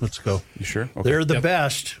it. Let's go. You sure? Okay. They're the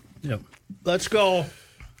best. Yep. Let's go.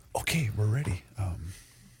 Okay, we're ready.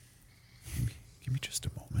 Give me just a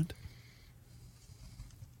moment.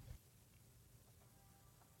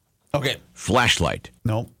 Okay. Flashlight.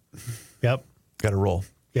 No, Yep. got to roll.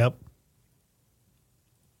 Yep.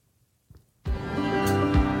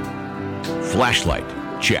 Flashlight.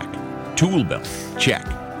 Check. Tool belt. Check.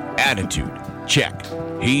 Attitude. Check.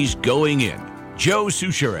 He's going in. Joe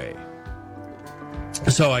Souchere.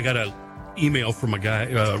 So I got an email from a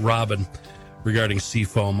guy, Robin, regarding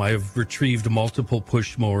Seafoam. I have retrieved multiple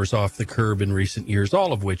push mowers off the curb in recent years,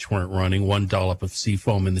 all of which weren't running. One dollop of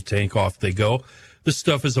Seafoam in the tank, off they go. This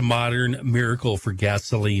stuff is a modern miracle for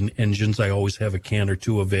gasoline engines. I always have a can or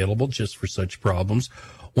two available just for such problems.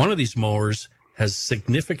 One of these mowers has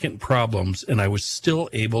significant problems, and I was still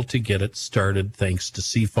able to get it started thanks to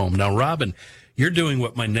Seafoam. Now, Robin, you're doing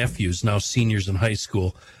what my nephews, now seniors in high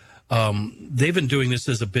school, they've been doing this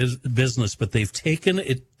as a business, but they've taken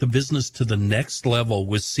the business to the next level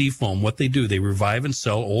with Seafoam. What they do, they revive and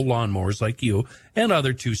sell old lawnmowers like you and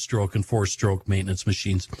other 2-stroke and 4-stroke maintenance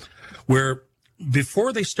machines, where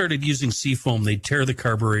before they started using Seafoam, they'd tear the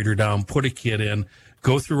carburetor down, put a kit in,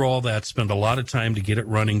 go through all that, spend a lot of time to get it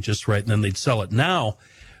running just right, and then they'd sell it. Now,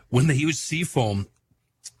 when they use Seafoam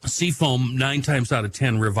 9 times out of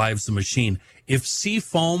 10 revives the machine. If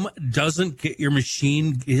Seafoam doesn't get their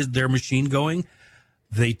machine going,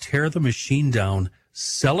 they tear the machine down,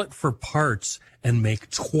 sell it for parts, and make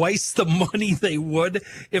twice the money they would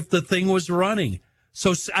if the thing was running.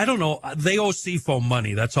 So I don't know. They owe Seafoam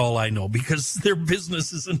money. That's all I know, because their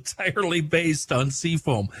business is entirely based on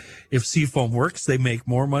Seafoam. If Seafoam works, they make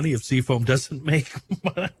more money. If Seafoam doesn't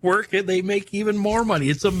work, they make even more money.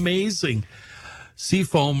 It's amazing.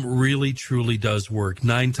 Seafoam really, truly does work.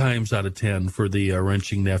 9 times out of 10 for the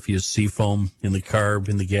wrenching nephews. Seafoam in the carb,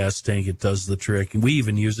 in the gas tank, it does the trick. And we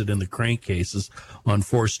even use it in the crankcases on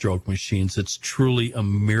 4-stroke machines. It's truly a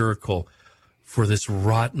miracle for this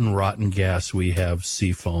rotten gas we have,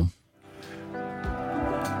 Seafoam.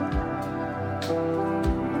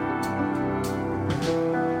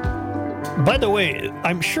 By the way,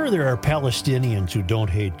 I'm sure there are Palestinians who don't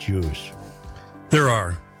hate Jews. There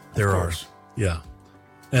are. Yeah.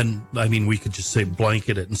 And, I mean, we could just say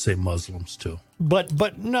blanket it and say Muslims, too.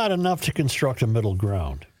 But not enough to construct a middle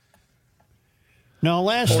ground. Now,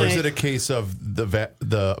 last Or night... is it a case of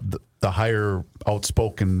the higher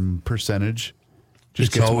outspoken percentage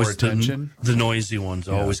just gets more attention? The noisy ones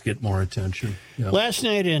always get more attention. Yeah. Last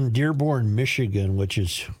night in Dearborn, Michigan, which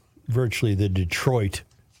is virtually the Detroit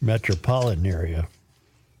metropolitan area,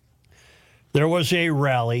 there was a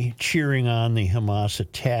rally cheering on the Hamas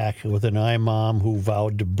attack with an imam who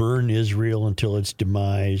vowed to burn Israel until its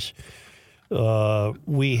demise.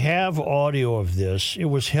 We have audio of this. It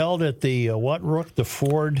was held at the, Rook? The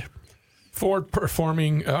Ford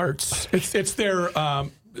Performing Arts. It's their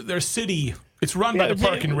city It's run by the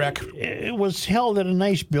Park and Rec. It was held at a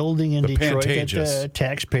nice building in The Detroit Pantages. that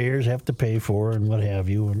taxpayers have to pay for and what have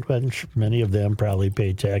you. And many of them probably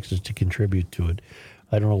pay taxes to contribute to it.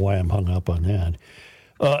 I don't know why I'm hung up on that.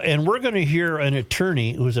 And we're going to hear an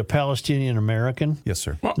attorney who's a Palestinian American. Yes,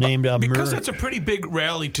 sir. Named because that's a pretty big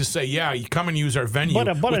rally to say, yeah, you come and use our venue.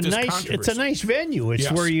 But with a this nice, controversy. it's a nice venue. It's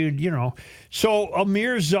Yes. where you know. So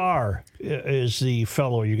Amir Zar is the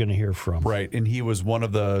fellow you're going to hear from. Right, and he was one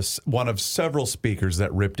of several speakers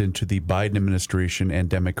that ripped into the Biden administration and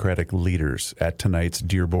Democratic leaders at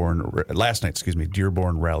last night's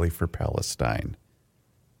Dearborn Rally for Palestine.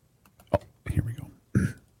 Oh, here we go.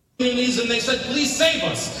 And they said, please save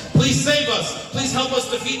us. Please save us. Please help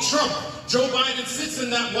us defeat Trump. Joe Biden sits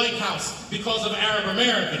in that White House because of Arab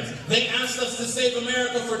Americans. They asked us to save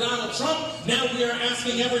America for Donald Trump. Now we are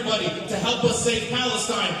asking everybody to help us save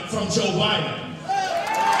Palestine from Joe Biden.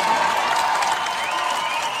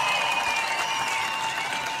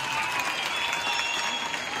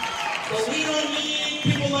 But we don't need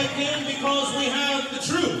people like him because we have the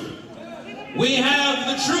truth. We have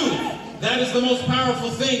the truth. That is the most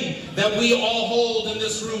powerful thing that we all hold in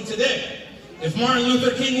this room today. If Martin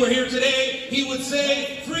Luther King were here today, he would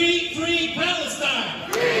say, free, free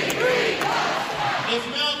Palestine. Free, free Palestine. If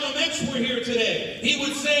Malcolm X were here today, he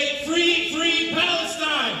would say, free, free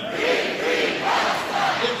Palestine. Free, free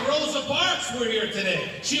Palestine. If Rosa Parks were here today,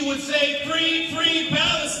 she would say, free, free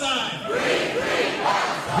Palestine. Free, free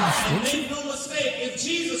Palestine. And make no mistake, if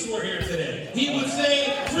Jesus were here today, he would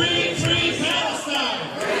say, free, free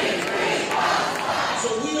Palestine. Free, free Palestine. So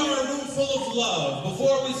we are a room full of love.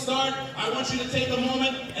 Before we start, I want you to take a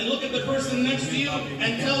moment and look at the person next to you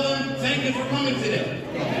and tell them, thank you for coming today.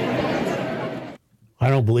 I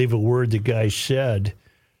don't believe a word the guy said,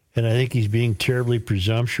 and I think he's being terribly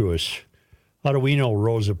presumptuous. How do we know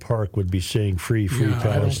Rosa Parks would be saying free, free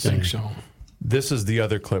Palestine? I don't think so. This is the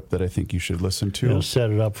other clip that I think you should listen to. He'll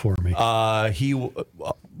set it up for me.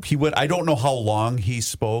 He went. I don't know how long he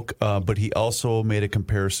spoke, but he also made a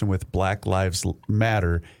comparison with Black Lives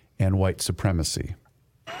Matter and white supremacy.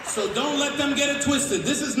 So don't let them get it twisted.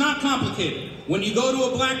 This is not complicated. When you go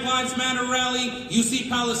to a Black Lives Matter rally, you see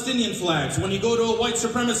Palestinian flags. When you go to a white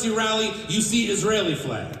supremacy rally, you see Israeli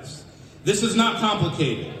flags. This is not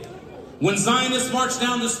complicated. When Zionists march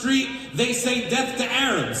down the street, they say death to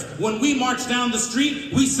Arabs. When we march down the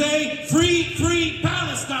street, we say free, free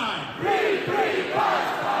Palestine. Free, free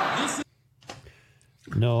Palestine.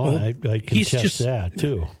 No, I contest that,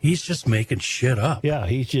 too. He's just making shit up. Yeah,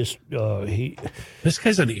 he's just, This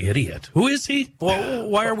guy's an idiot. Who is he? Well,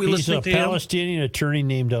 why are we listening to He's a him? Palestinian attorney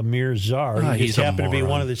named Amir Zar. He he's just a happened to be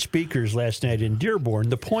moron. one of the speakers last night in Dearborn.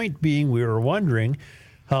 The point being, we were wondering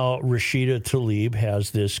how Rashida Tlaib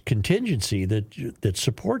has this contingency that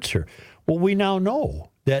supports her. Well, we now know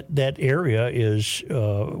that that area is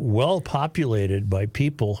well populated by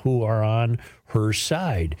people who are on her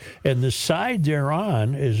side. And the side they're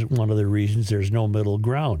on is one of the reasons there's no middle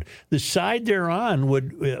ground. The side they're on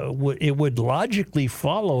would logically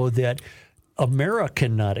follow that America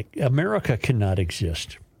cannot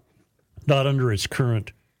exist, not under its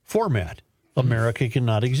current format. America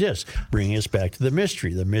cannot exist. Bringing us back to the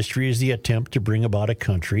mystery. The mystery is the attempt to bring about a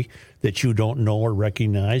country that you don't know or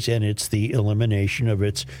recognize, and it's the elimination of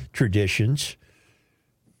its traditions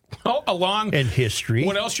Along and history.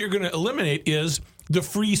 What else you're going to eliminate is the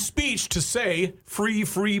free speech to say free,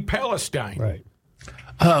 free Palestine. Right.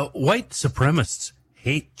 White supremacists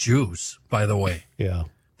hate Jews, by the way. Yeah.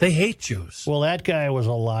 They hate Jews. Well, that guy was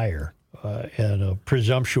a liar and a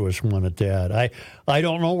presumptuous one at that. I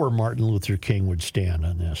don't know where Martin Luther King would stand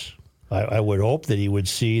on this. I would hope that he would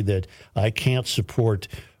see that I can't support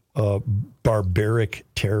barbaric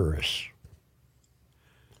terrorists.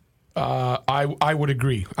 I would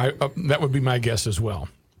agree. That would be my guess as well.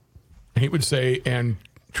 He would say, and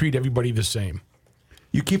treat everybody the same.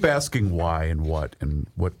 You keep asking why and what.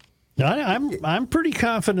 I'm pretty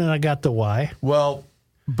confident I got the why. Well,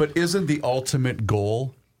 but isn't the ultimate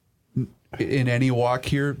goal in any walk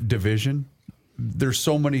here division? There's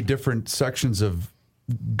so many different sections of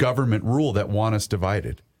government rule that want us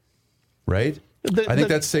divided, right? I think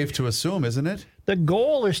that's safe to assume, isn't it? The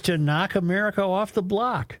goal is to knock America off the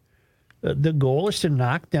block. The goal is to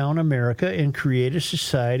knock down America and create a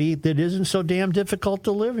society that isn't so damn difficult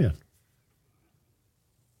to live in.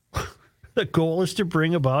 The goal is to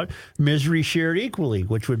bring about misery shared equally,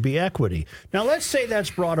 which would be equity. Now, let's say that's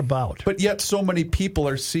brought about. But yet so many people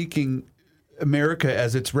are seeking America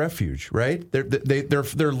as its refuge, right?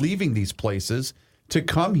 They're leaving these places to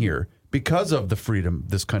come here because of the freedom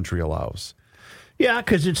this country allows. Yeah,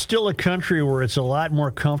 because it's still a country where it's a lot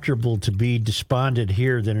more comfortable to be despondent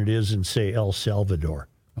here than it is in, say, El Salvador.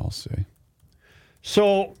 I'll see.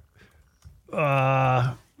 So,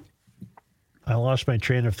 I lost my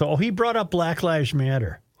train of thought. Oh, he brought up Black Lives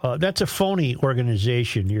Matter. That's a phony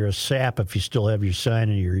organization. You're a sap if you still have your sign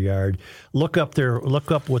in your yard. Look up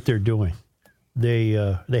what they're doing. They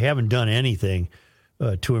haven't done anything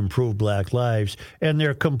to improve Black lives, and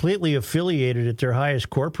they're completely affiliated at their highest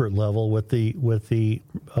corporate level with the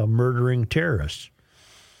murdering terrorists.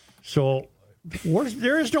 So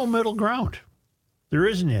there is no middle ground. There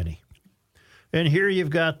isn't any. And here you've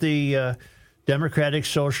got the Democratic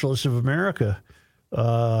Socialists of America,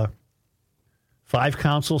 5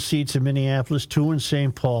 council seats in Minneapolis, 2 in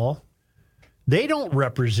St. Paul. They don't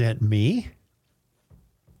represent me.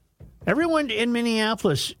 Everyone in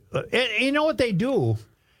Minneapolis, you know what they do?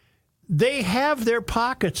 They have their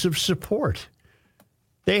pockets of support.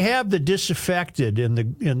 They have the disaffected and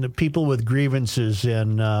the people with grievances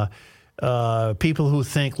and people who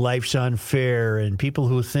think life's unfair and people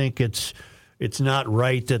who think it's not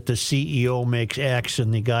right that the CEO makes X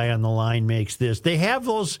and the guy on the line makes this. They have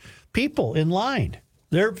those people in line.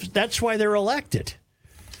 That's why they're elected.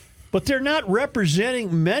 But they're not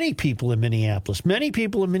representing many people in Minneapolis. Many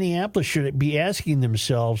people in Minneapolis should be asking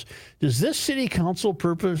themselves, does this city council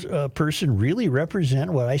person really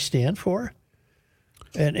represent what I stand for?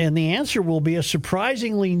 And the answer will be a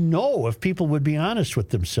surprisingly no if people would be honest with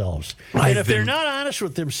themselves. And if they're not honest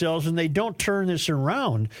with themselves and they don't turn this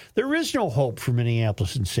around, there is no hope for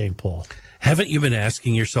Minneapolis and St. Paul. Haven't you been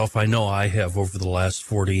asking yourself, I know I have over the last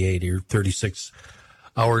 48 or 36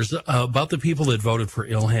 hours, about the people that voted for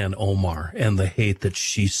Ilhan Omar and the hate that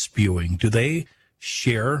she's spewing? Do they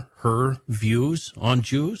share her views on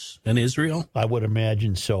Jews and Israel? I would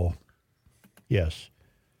imagine so. Yes.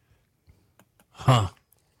 Huh.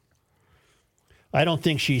 I don't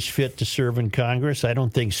think she's fit to serve in Congress. I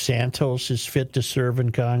don't think Santos is fit to serve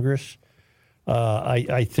in Congress.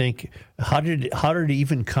 I think how did it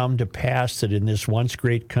even come to pass that in this once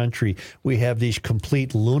great country we have these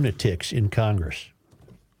complete lunatics in Congress?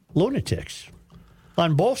 Lunatics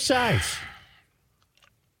on both sides.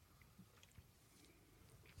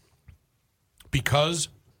 Because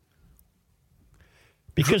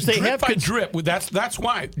they drip have by drip. That's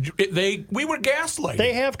why we were gaslighted.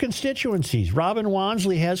 They have constituencies. Robin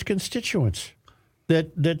Wansley has constituents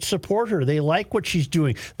that support her. They like what she's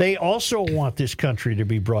doing. They also want this country to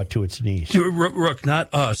be brought to its knees. Rook,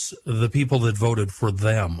 not us. The people that voted for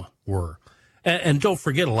them were. And don't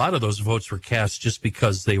forget, a lot of those votes were cast just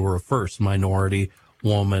because they were a first minority,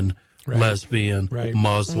 woman, lesbian,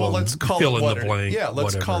 Muslim. Well, let's call fill it in what the blank.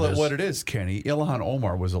 let's call it what it is, Kenny. Ilhan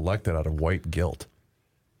Omar was elected out of white guilt.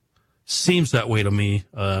 Seems that way to me.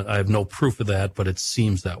 I have no proof of that, but it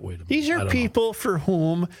seems that way to me. These are people for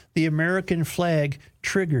whom the American flag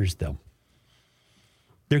triggers them.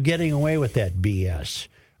 They're getting away with that BS.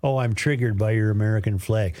 Oh, I'm triggered by your American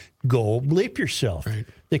flag. Go bleep yourself. Right.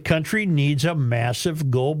 The country needs a massive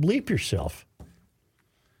go bleep yourself.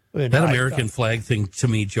 That American flag thing, to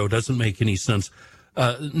me, Joe, doesn't make any sense.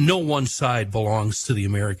 No one side belongs to the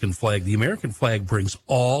American flag. The American flag brings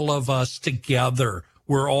all of us together.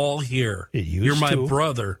 We're all here. You're my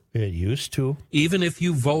brother. It used to. Even if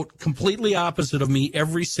you vote completely opposite of me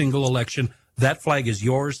every single election, that flag is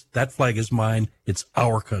yours. That flag is mine. It's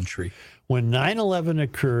our country. When 9/11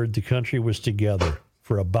 occurred, the country was together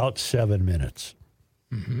for about 7 minutes.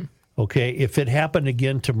 Mm-hmm. Okay, if it happened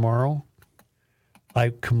again tomorrow, I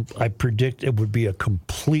predict it would be a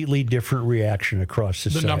completely different reaction across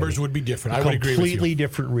society. The numbers would be different. I would agree with you. Completely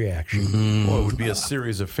different reaction. Mm-hmm. Well, it would be a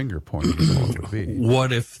series of finger pointing. Is all it would be.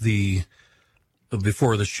 What if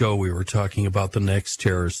before the show we were talking about the next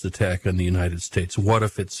terrorist attack on the United States? What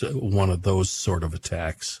if it's one of those sort of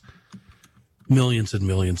attacks? Millions and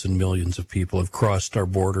millions and millions of people have crossed our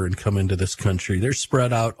border and come into this country. They're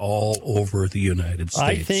spread out all over the United States.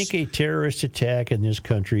 I think a terrorist attack in this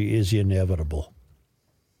country is inevitable.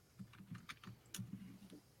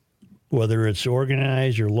 Whether it's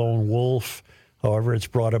organized or lone wolf, however it's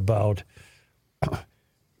brought about,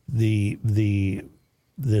 the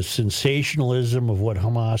sensationalism of what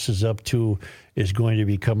Hamas is up to is going to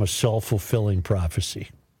become a self-fulfilling prophecy.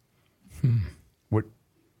 What?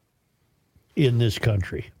 In this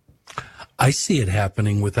country. I see it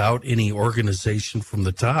happening without any organization from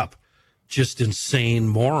the top. Just insane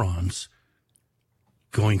morons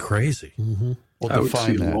going crazy. Mm-hmm. Well, I would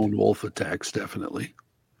see lone wolf attacks, definitely.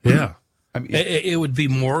 Yeah. I mean, it would be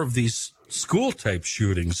more of these school-type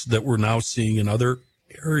shootings that we're now seeing in other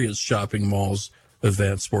areas, shopping malls,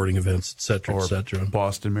 events, sporting events, et cetera, et cetera.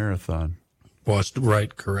 Boston Marathon. Boston,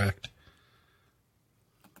 right, correct.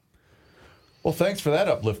 Well, thanks for that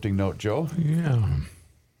uplifting note, Joe. Yeah.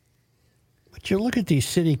 But you look at these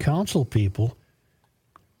city council people,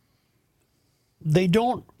 they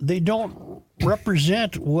don't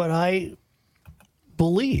represent what I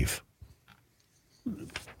believe.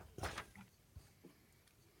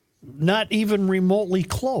 Not even remotely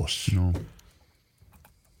close. No.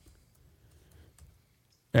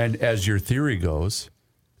 And as your theory goes,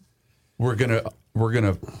 we're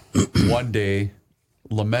gonna one day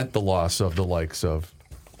lament the loss of the likes of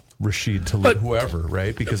Rashid Tlaib, whoever,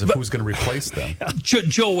 right? Because of who's going to replace them.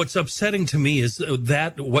 Joe, what's upsetting to me is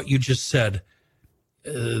that what you just said.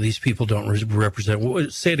 These people don't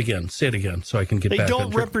represent. Say it again, so I can get back. They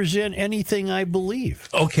don't represent anything I believe.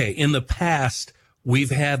 Okay, in the past,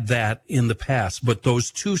 we've had that in the past, but those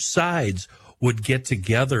two sides would get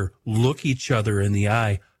together, look each other in the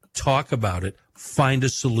eye, talk about it, find a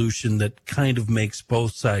solution that kind of makes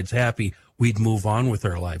both sides happy. We'd move on with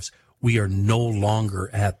our lives. We are no longer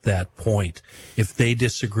at that point. If they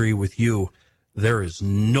disagree with you, there is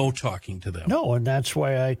no talking to them. No, and that's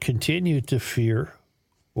why I continue to fear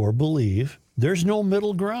or believe there's no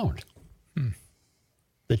middle ground.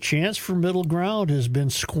 The chance for middle ground has been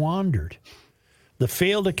squandered. The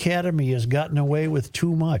failed academy has gotten away with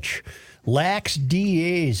too much. Lax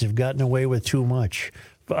DAs have gotten away with too much.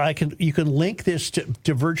 You can link this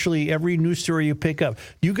to virtually every news story you pick up.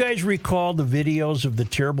 Do you guys recall the videos of the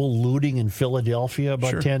terrible looting in Philadelphia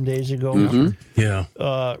about 10 days ago? Mm-hmm.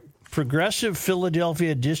 Yeah. Progressive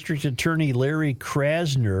Philadelphia District Attorney Larry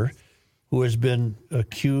Krasner, who has been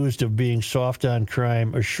accused of being soft on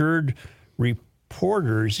crime, assured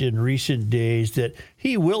reporters in recent days that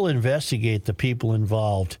he will investigate the people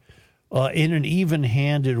involved in an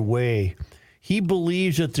even-handed way. He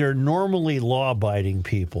believes that they're normally law-abiding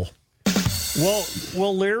people.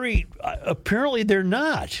 Well, Larry, apparently they're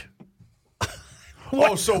not.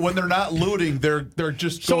 Oh, so when they're not looting, they're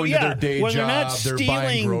just going to their day when job. They're not they're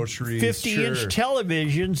buying groceries. 50-inch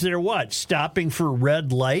televisions. They're what? Stopping for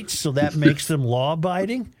red lights, so that makes them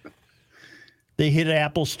law-abiding? They hit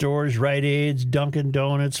Apple stores, Rite Aids, Dunkin'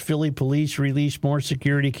 Donuts. Philly police released more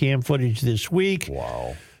security cam footage this week.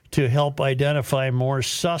 Wow. To help identify more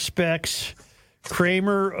suspects.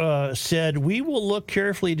 Kramer said, "We will look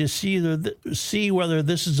carefully to see whether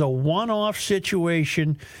this is a one-off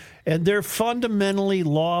situation, and they're fundamentally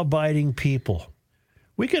law-abiding people.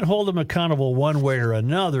 We can hold them accountable one way or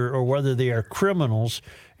another, or whether they are criminals,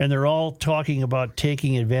 and they're all talking about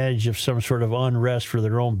taking advantage of some sort of unrest for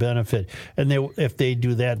their own benefit. And if they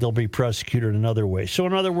do that, they'll be prosecuted another way." So,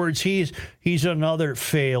 in other words, he's another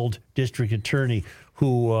failed district attorney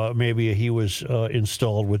who maybe he was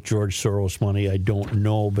installed with George Soros money. I don't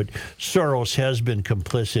know, but Soros has been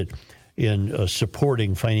complicit in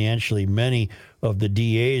supporting financially many of the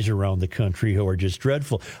DAs around the country who are just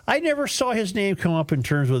dreadful. I never saw his name come up in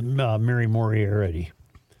terms with Mary Moriarty.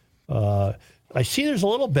 I see there's a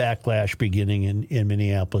little backlash beginning in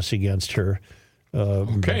Minneapolis against her.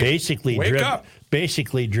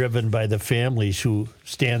 Basically driven by the families who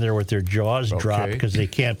stand there with their jaws dropped because they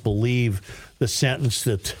can't believe the sentence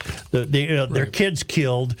that their kids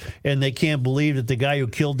killed, and they can't believe that the guy who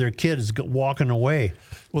killed their kid is walking away.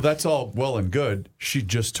 Well, that's all well and good. She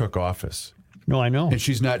just took office. No, I know. And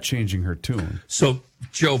she's not changing her tune. So,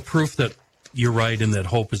 Joe, proof that you're right and that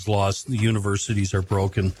hope is lost, the universities are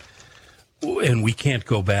broken, and we can't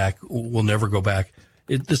go back. We'll never go back.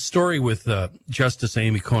 The story with Justice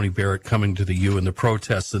Amy Coney Barrett coming to the U and the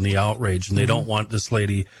protests and the outrage, and they don't want this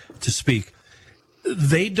lady to speak.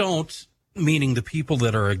 They don't, meaning the people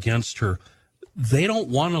that are against her, they don't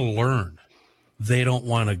want to learn. They don't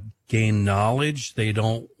want to gain knowledge. They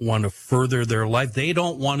don't want to further their life. They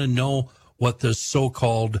don't want to know what the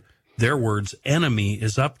so-called, their words, enemy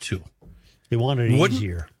is up to. They want it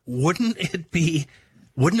easier. Wouldn't it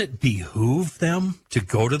behoove them to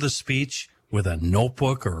go to the speech with a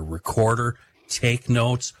notebook or a recorder, take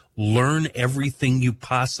notes, learn everything you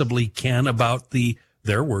possibly can about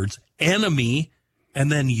their words, enemy,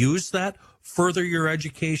 and then use that, further your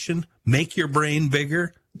education, make your brain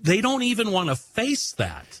bigger? They don't even want to face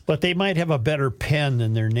that. But they might have a better pen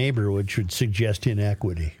than their neighbor, which would suggest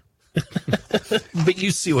inequity. But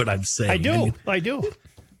you see what I'm saying. I do.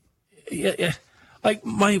 Yeah. Like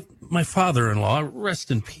my father-in-law, rest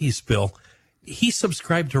in peace, Bill, he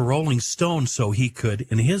subscribed to Rolling Stone so he could,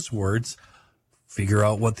 in his words, figure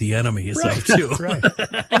out what the enemy is up to. Right.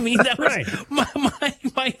 I mean, that was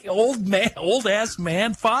my old ass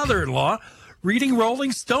man father-in-law reading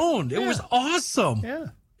Rolling Stone. It was awesome. Yeah.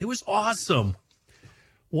 It was awesome.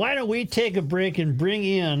 Why don't we take a break and bring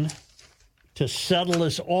in, to settle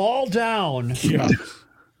us all down,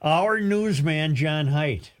 our newsman, John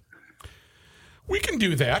Haidt. We can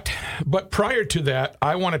do that. But prior to that,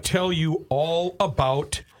 I want to tell you all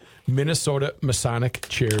about Minnesota Masonic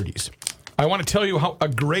Charities. I want to tell you how a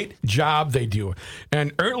great job they do.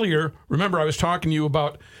 And earlier, remember, I was talking to you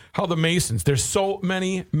about how the Masons, there's so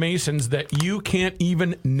many Masons that you can't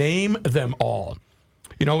even name them all.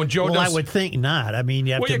 You know, when Joe Well, does... I would think not. I mean,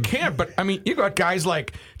 you have Well, to... you can't, but I mean, you got guys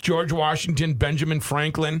like George Washington, Benjamin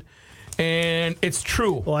Franklin, and it's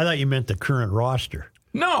true. Well, I thought you meant the current roster.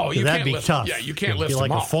 No, you that'd can't be list. tough. Yeah, you can't It'd list be them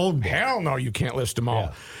like all. a phone book. Hell no, you can't list them all.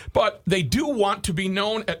 Yeah. But they do want to be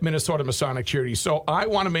known at Minnesota Masonic Charities, so I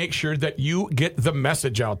want to make sure that you get the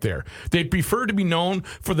message out there. They prefer to be known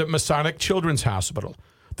for the Masonic Children's Hospital,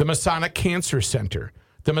 the Masonic Cancer Center,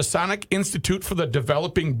 the Masonic Institute for the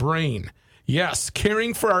Developing Brain. Yes,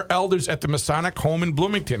 caring for our elders at the Masonic Home in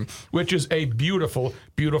Bloomington, which is a beautiful,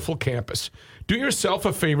 beautiful campus. Do yourself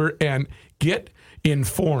a favor and get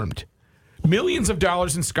informed. Millions of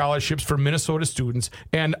dollars in scholarships for Minnesota students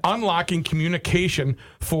and unlocking communication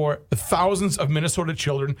for thousands of Minnesota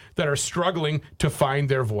children that are struggling to find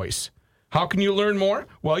their voice. How can you learn more?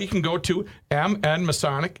 Well, you can go to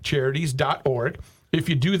mnmasoniccharities.org. If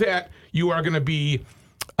you do that, you are going to be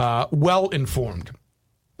well informed.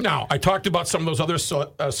 Now, I talked about some of those other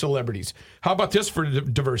celebrities. How about this for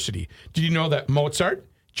diversity? Did you know that Mozart,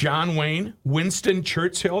 John Wayne, Winston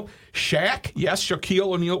Churchill, Shaq, yes,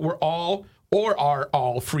 Shaquille O'Neal were all or are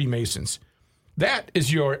all Freemasons? That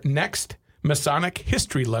is your next Masonic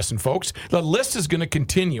history lesson, folks. The list is going to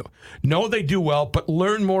continue. No, they do well, but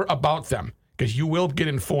learn more about them because you will get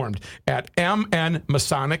informed at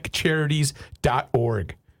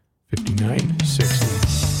mnmasoniccharities.org.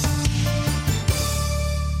 5960.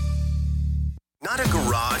 Not a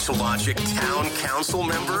Garage Logic town council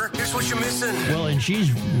member? Here's what you're missing. Well, and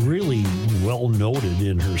she's really well noted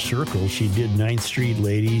in her circle. She did 9th Street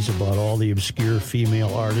Ladies about all the obscure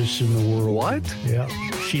female artists in the world. What? Yeah.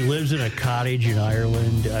 She lives in a cottage in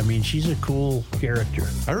Ireland. I mean, she's a cool character.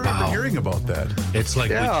 I remember hearing about that. It's like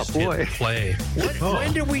Yeah, we just boy. hit play.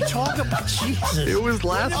 When did we talk about Jesus? It was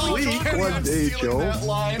last week one day, Joe.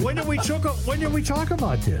 When did we talk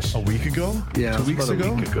about this? A week ago? Yeah, 2 weeks about a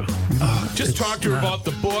ago? week ago. Just talk to her about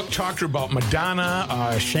the book, talk to her about Madonna.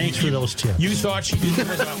 Thanks for those tips. You thought she was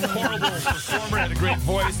a horrible performer, had a great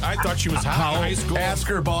voice. I thought she was hot in high school. Ask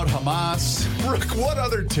her about Hamas. Brooke, what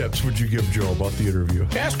other tips would you give Joe about the interview?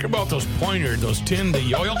 Ask her about those pointer,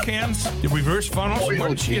 the oil cans, the reverse funnels. Where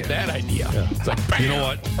did she get that idea? It's like, bam. You know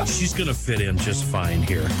what? She's going to fit in just fine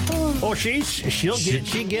here. Oh, she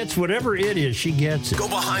gets whatever it is, she gets it. Go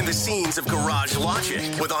behind the scenes of Garage Logic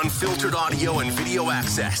with unfiltered audio and video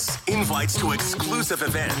access, invites to exclusive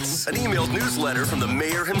events, an emailed newsletter from the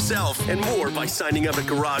mayor himself, and more by signing up at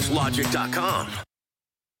garagelogic.com.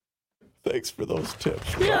 Thanks for those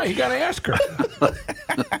tips. Yeah, you got to ask her.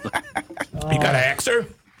 You got to ask her?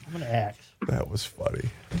 I'm going to ask. That was funny.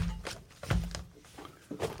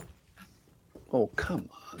 Oh, come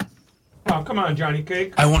on. Oh, come on, Johnny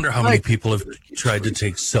Cake. I wonder how many people have tried to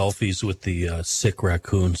take selfies with the sick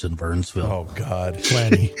raccoons in Burnsville. Oh, God.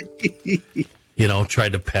 Plenty. You know,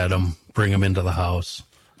 tried to pet them, bring them into the house.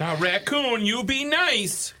 Now, raccoon, you be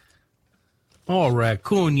nice. Oh,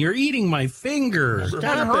 raccoon, you're eating my finger. Stop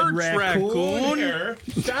That it, hurts, raccoon. Here.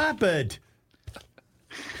 Stop it.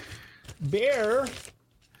 Bear.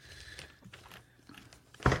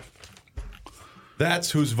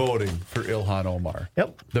 That's who's voting for Ilhan Omar.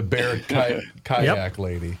 Yep. The bear kayak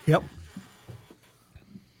lady. Yep.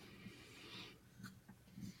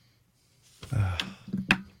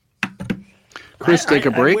 Chris, take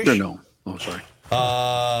a I break wish- or no? Oh, sorry.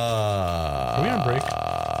 Are we on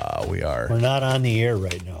break? We are. We're not on the air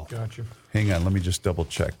right now. Gotcha. Hang on, let me just double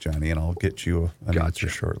check, Johnny, and I'll get you an answer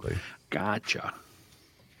shortly. Gotcha.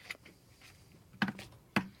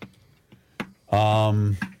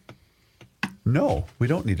 No, we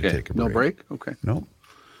don't need to Okay. take a break. No break? Okay. No,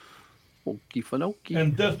 Okie fanoki.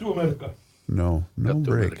 And death to America. no Up to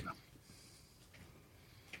break. America.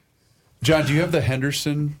 John, do you have the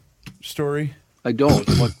Henderson story? I don't.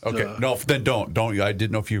 What, Okay, no, then don't. I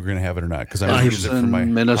didn't know if you were going to have it or not because I'm going to use it for my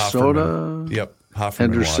Henderson, Minnesota. Hofferman. Yep, Hofferman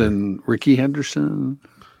Henderson, Ricky Henderson.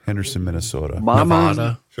 water. Henderson, Minnesota. Mama.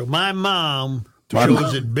 Nevada. So my mom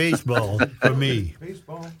chose it baseball for me.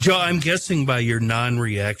 Joe, I'm guessing by your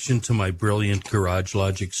non-reaction to my brilliant Garage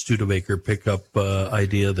Logic Studebaker pickup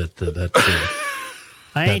idea that's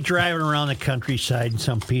I ain't driving around the countryside in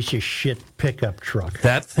some piece of shit pickup truck.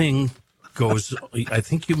 that thing goes. I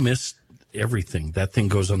think you missed everything. That thing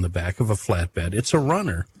goes on the back of a flatbed. It's a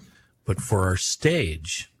runner, but for our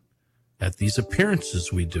stage, at these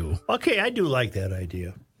appearances we do, Okay, I do like that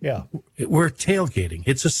idea. Yeah. We're tailgating.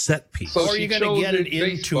 It's a set piece. How are you going to get it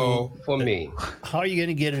into for me? How are you going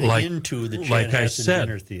to get it into the Chanhassen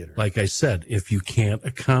Dinner Theater? Like I said, if you can't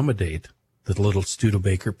accommodate the little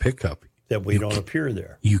Studebaker pickup, that we don't appear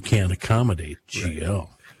there. You can't accommodate GL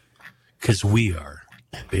because we are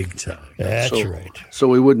big time. That's right. So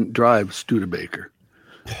we wouldn't drive Studebaker.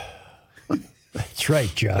 That's right,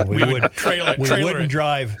 John. We wouldn't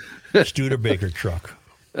drive Studebaker truck.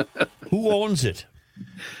 Who owns it?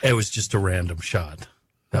 It was just a random shot.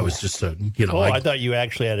 That was just a, I thought you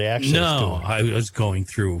actually had access to it. No, I was going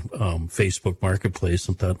through Facebook Marketplace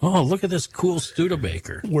and thought, oh, look at this cool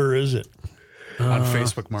Studebaker. Where is it? On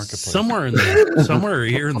Facebook Marketplace. Somewhere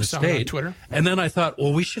here in the state. On Twitter. And then I thought,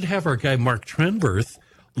 well, we should have our guy Mark Trenberth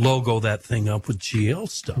logo that thing up with GL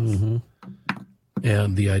stuff. Mm-hmm.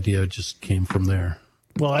 And the idea just came from there.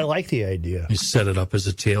 Well, I like the idea. We set it up as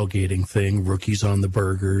a tailgating thing. Rookies on the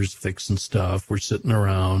burgers, fixing stuff. We're sitting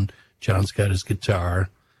around. John's got his guitar.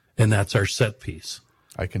 And that's our set piece.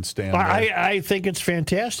 I can stand I think it's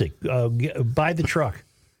fantastic. Buy the truck.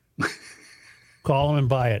 Call him and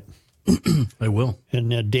buy it. I will.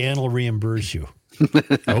 And Dan will reimburse you.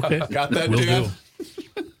 Okay. Got that, Dan?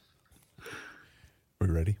 We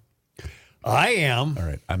ready? I am. All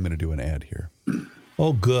right. I'm going to do an ad here.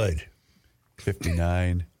 Oh, good.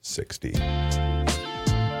 5960.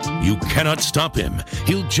 You cannot stop him.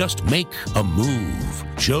 He'll just make a move.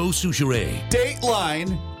 Joe Souchere.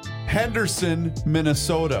 Dateline, Henderson,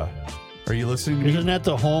 Minnesota. Are you listening to me? Isn't that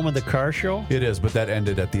the home of the car show? It is, but that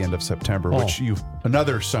ended at the end of September, which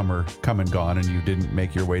another summer come and gone, and you didn't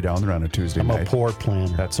make your way down there on a Tuesday night. I'm a poor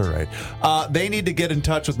planner. That's all right. They need to get in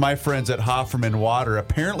touch with my friends at Hofferman Water.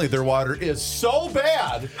 Apparently, their water is so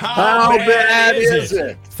bad. How bad is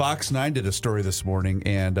it? Fox 9 did a story this morning,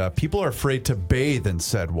 and people are afraid to bathe in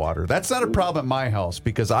said water. That's not a problem at my house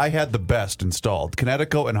because I had the best installed.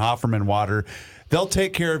 Connecticut and Hofferman Water. They'll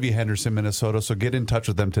take care of you, Henderson, Minnesota, so get in touch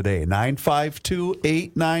with them today.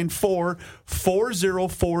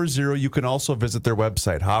 952-894-4040. You can also visit their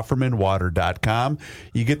website, HoffermanWater.com.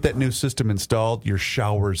 You get that new system installed, your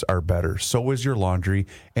showers are better. So is your laundry,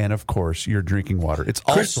 and, of course, your drinking water. It's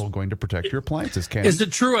also going to protect your appliances, Ken. Is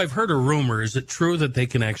it true? I've heard a rumor. Is it true that they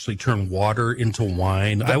can actually turn water into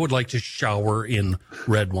wine? I would like to shower in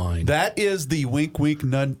red wine. That is the wink, wink,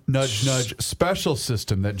 nudge, nudge special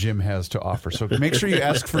system that Jim has to offer. So make sure you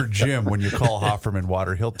ask for Jim when you call Hofferman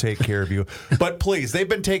Water. He'll take care of you. But please, they've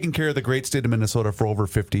been taking care of the great state of Minnesota for over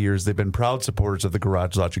 50 years. They've been proud supporters of the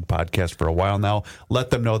Garage Logic podcast for a while now. Let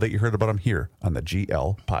them know that you heard about them here on the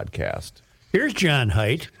GL podcast. Here's John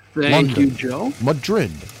Haidt. Thank you, Joe. Madrid.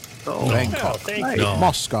 Bangkok. Thank you.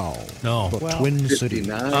 Moscow. No. The Twin Cities.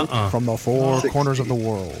 From the four corners of the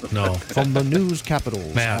world. No. From the news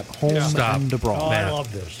capitals at home and abroad. I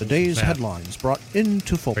love this. The day's headlines brought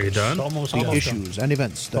into focus. Are you done? The issues and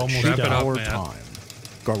events that shape our time.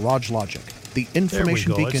 Garage Logic, the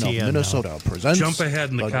information beacon of Minnesota, presents Jump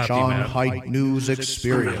ahead in the copy, John Matt. Haidt News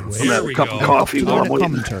Experience. There we go. Cup of coffee. Up-to-the-minute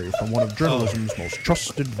commentary from one of journalism's most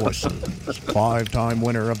trusted voices, 5-time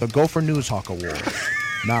winner of the Gopher News Hawk Award.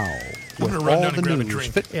 Now, with gonna run all down the and grab a news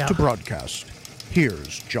drink. fit to broadcast,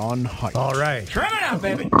 here's John Haidt. All right. Turn it out,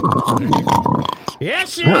 baby.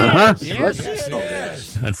 Yes, it is. Yes, it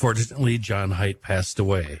is. Unfortunately, John Haidt passed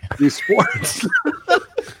away. These sports.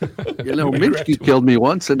 Minsky killed me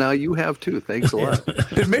once, and now you have too. Thanks a lot.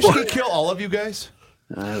 Did Michigan kill all of you guys?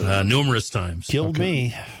 Numerous times. Killed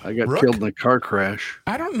me. I got Rook? killed in a car crash.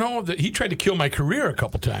 I don't know that he tried to kill my career a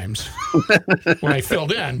couple times when I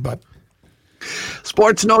filled in, but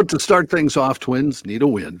Sports note to start things off, Twins need a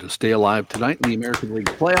win to stay alive tonight in the American League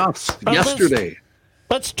playoffs. Yesterday.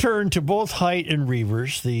 Let's turn to both Haidt and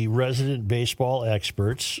Reavers, the resident baseball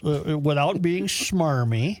experts, without being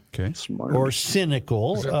smarmy or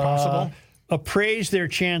cynical. Is that possible? Appraise their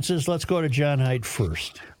chances. Let's go to John Haidt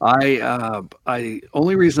first.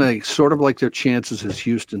 Only reason I sort of like their chances is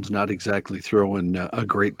Houston's not exactly throwing a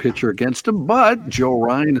great pitcher against them, but Joe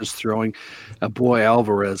Ryan is throwing. Boy,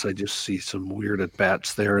 Alvarez, I just see some weird at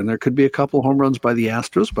bats there, and there could be a couple home runs by the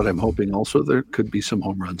Astros, but I'm hoping also there could be some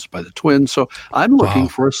home runs by the Twins. So I'm looking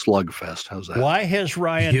for a slugfest. How's that? Why has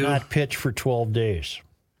Ryan not pitched for 12 days?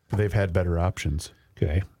 They've had better options.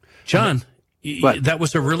 Okay, John, that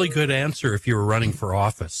was a really good answer if you were running for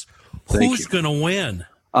office. Who's going to win?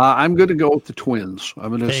 I'm going to go with the Twins. I'm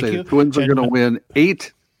going to say the Twins are going to win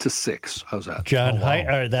 8-6. How's that? John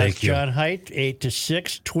Haidt. That's John Haidt.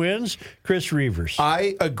 8-6 Twins. Chris Reavers.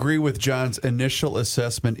 I agree with John's initial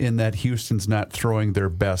assessment in that Houston's not throwing their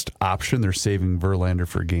best option. They're saving Verlander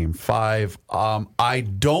for Game 5. I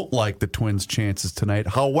don't like the Twins' chances tonight.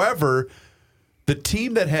 However, The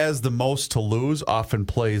team that has the most to lose often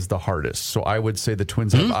plays the hardest. So I would say the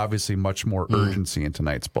Twins have obviously much more urgency in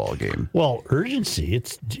tonight's ball game. Well, urgency,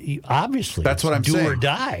 it's obviously. That's what I'm do saying. or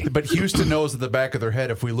die. But Houston knows at the back of their head,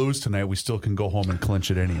 if we lose tonight, we still can go home and clinch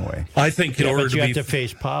it anyway. I think in order but to you be have to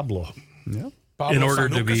face Pablo. Yeah. in order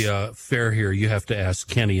to be fair here, you have to ask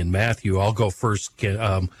Kenny and Matthew. I'll go first,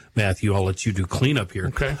 Matthew. I'll let you do cleanup here.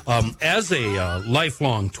 Okay. As a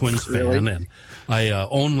lifelong Twins fan, and I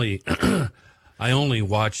only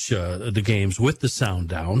watch the games with the sound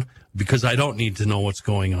down because I don't need to know what's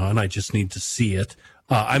going on. I just need to see it.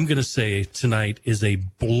 I'm going to say tonight is a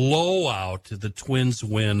blowout. The Twins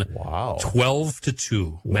win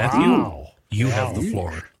 12-2. Matthew, you have the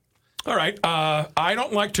floor. All right. I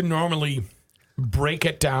don't like to normally break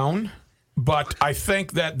it down, but I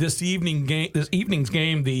think that this evening's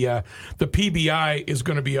game, the PBI is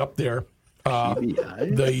going to be up there.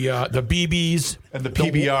 The BBs and the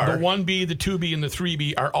PBR, the 1B, the 2B, and the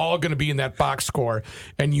 3B are all going to be in that box score,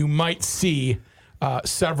 and you might see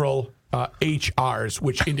several HRs,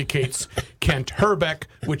 which indicates Kent Herbeck,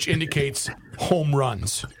 which indicates home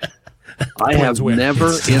runs. I have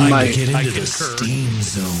never in my get into the steam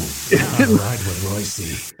zone. Ride with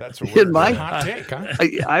Royce. That's in my hot take, huh?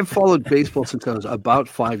 I've followed baseball since I was about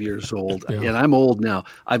 5 years old, and I'm old now.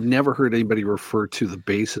 I've never heard anybody refer to the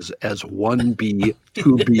bases as 1B,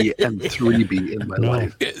 2B, and 3B in my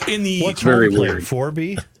life. In the What's very home plate? weird.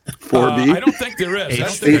 4B? 4B? I don't think there is.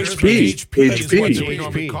 HP. is what we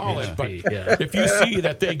normally call it. But if you see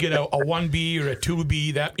that they get a 1B or a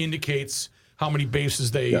 2B, that indicates how many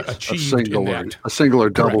bases they achieved in that. A single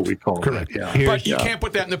or double, Correct. we call Correct. it. Yeah. But you can't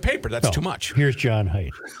put that in the paper. That's too much. Here's John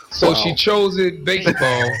Haidt. So she chose it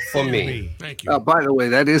baseball for me. Thank you. By the way,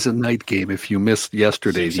 that is a night game. If you missed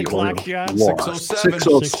yesterday, 6 the o'clock, John? Orioles lost.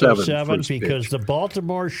 6:07 because the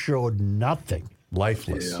Baltimore showed nothing.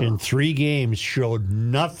 Lifeless. In 3 games, showed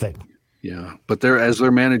nothing. Yeah, but they're, as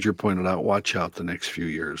their manager pointed out, watch out the next few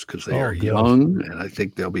years because they are young, and I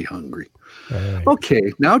think they'll be hungry. Right.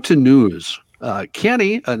 Okay, now to news.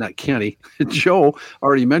 Joe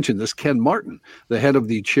already mentioned this. Ken Martin, the head of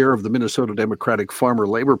the chair of the Minnesota Democratic Farmer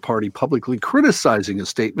Labor Party, publicly criticizing a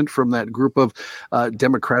statement from that group of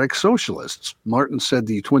Democratic Socialists. Martin said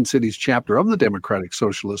the Twin Cities chapter of the Democratic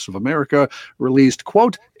Socialists of America released,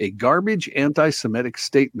 quote, a garbage anti-Semitic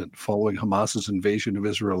statement following Hamas's invasion of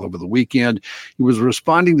Israel over the weekend. He was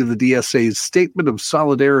responding to the DSA's statement of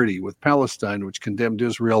solidarity with Palestine, which condemned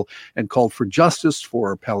Israel and called for justice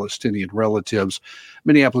for Palestinian relatives.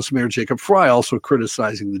 Minneapolis Mayor Jacob Frey also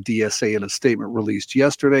criticizing the DSA in a statement released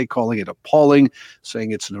yesterday, calling it appalling,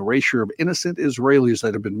 saying it's an erasure of innocent Israelis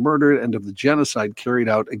that have been murdered and of the genocide carried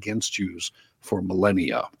out against Jews for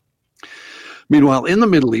millennia. Meanwhile, in the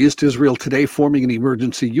Middle East, Israel today forming an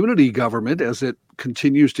emergency unity government as it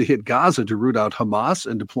continues to hit Gaza to root out Hamas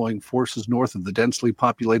and deploying forces north of the densely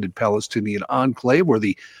populated Palestinian enclave where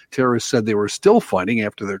the terrorists said they were still fighting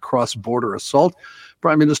after their cross-border assault.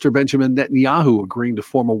 Prime Minister Benjamin Netanyahu agreeing to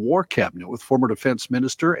form a war cabinet with former defense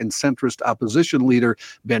minister and centrist opposition leader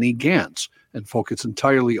Benny Gantz and focus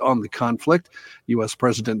entirely on the conflict. U.S.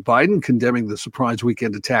 President Biden condemning the surprise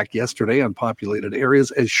weekend attack yesterday on populated areas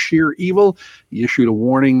as sheer evil. He issued a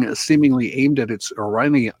warning seemingly aimed at its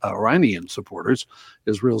Iranian supporters.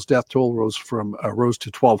 Israel's death toll rose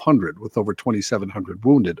to 1,200 with over 2,700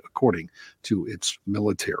 wounded, according to its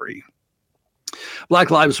military.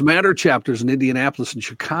 Black Lives Matter chapters in Indianapolis and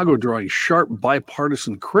Chicago drawing sharp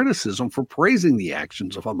bipartisan criticism for praising the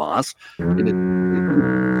actions of Hamas.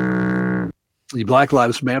 The Black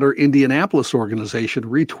Lives Matter Indianapolis organization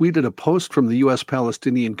retweeted a post from the U.S.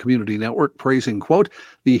 Palestinian Community Network praising, quote,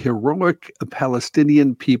 the heroic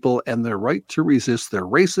Palestinian people and their right to resist their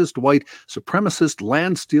racist, white, supremacist,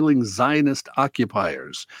 land-stealing Zionist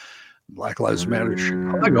occupiers. Black Lives Matter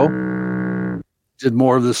Chicago did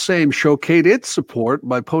more of the same, showcased its support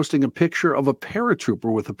by posting a picture of a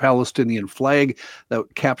paratrooper with a Palestinian flag that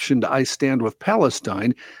captioned, I stand with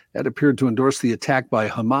Palestine. That appeared to endorse the attack by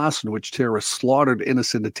Hamas in which terrorists slaughtered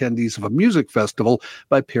innocent attendees of a music festival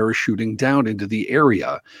by parachuting down into the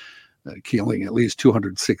area, killing at least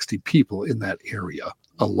 260 people in that area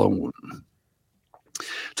alone.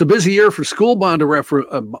 It's a busy year for school bond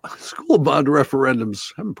referendums.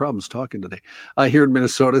 Having problems talking today. Here in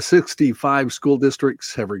Minnesota, 65 school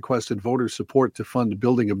districts have requested voter support to fund the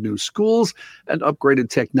building of new schools and upgraded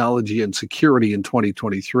technology and security in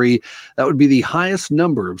 2023. That would be the highest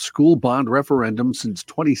number of school bond referendums since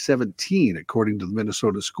 2017, according to the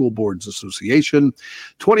Minnesota School Boards Association.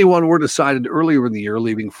 21 were decided earlier in the year,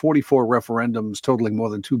 leaving 44 referendums totaling more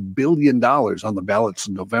than $2 billion on the ballots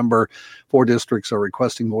in November. 4 districts are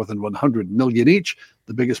requesting more than $100 million each.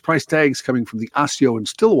 The biggest price tags coming from the Osseo and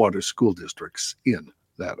Stillwater school districts in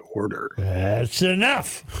that order. That's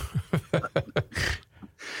enough.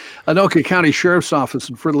 Anoka County Sheriff's Office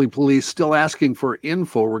and Fridley Police still asking for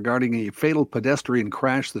info regarding a fatal pedestrian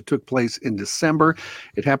crash that took place in December.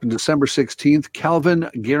 It happened December 16th. Calvin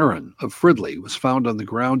Guerin of Fridley was found on the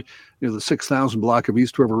ground near the 6,000 block of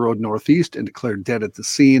East River Road Northeast and declared dead at the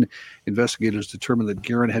scene. Investigators determined that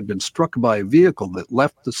Guerin had been struck by a vehicle that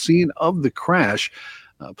left the scene of the crash.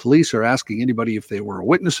 Police are asking anybody if they were a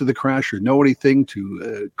witness to the crash or know anything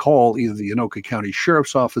to call either the Anoka County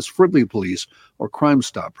Sheriff's Office, Fridley Police, or Crime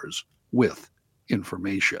Stoppers with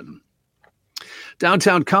information.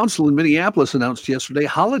 Downtown Council in Minneapolis announced yesterday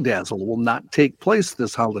Holidazzle will not take place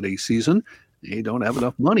this holiday season. They don't have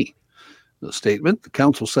enough money. The statement, the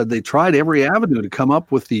council said they tried every avenue to come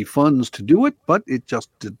up with the funds to do it, but it just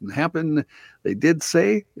didn't happen. They did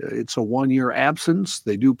say it's a one-year absence.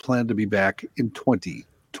 They do plan to be back in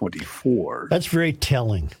 2024. That's very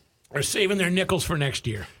telling. They're saving their nickels for next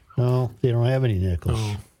year. No, they don't have any nickels.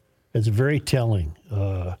 Oh. It's very telling.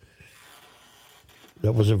 That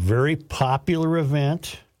was a very popular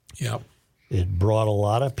event. Yep. It brought a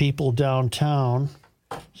lot of people downtown.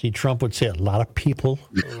 See, Trump would say a lot of people.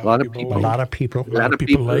 A lot of people. A lot of people. A lot of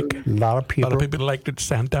people like. A lot of people. A lot of people liked it,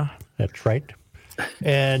 Santa. That's right.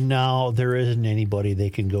 And now there isn't anybody they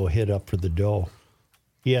can go hit up for the dough.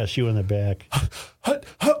 Yes, you in the back. I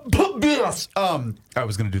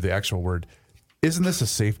was going to do the actual word. Isn't this a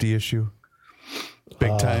safety issue?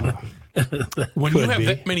 Big time. When you have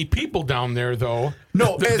that many people down there, though.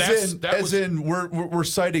 No, as in we're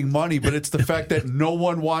citing money, but it's the fact that no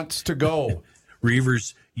one wants to go.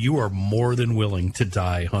 Reavers, you are more than willing to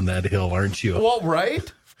die on that hill, aren't you? Well,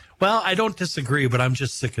 right? Well, I don't disagree, but I'm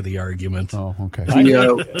just sick of the argument. Oh, okay. I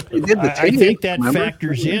think that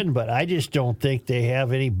factors in, but I just don't think they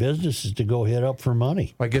have any businesses to go hit up for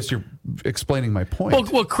money. I guess you're explaining my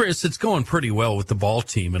point. Well, Chris, it's going pretty well with the ball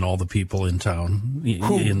team and all the people in town.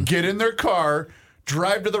 Who get in their car,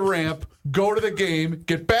 drive to the ramp, go to the game,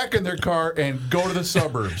 get back in their car, and go to the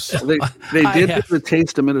suburbs. They did do the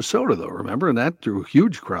Taste of Minnesota, though, remember? And that drew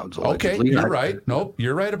huge crowds. Okay, you're right. Nope,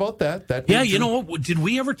 you're right about that. Yeah, you know what? Did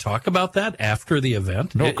we ever talk about that after the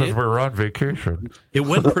event? No, because we were on vacation. It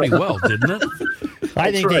went pretty well, didn't it?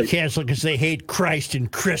 I think they canceled because they hate Christ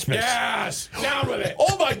and Christmas. Yes, down with it.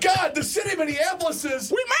 Oh, my God, the city of Minneapolis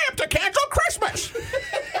is... We may have to cancel Christmas.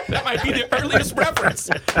 That might be the earliest reference.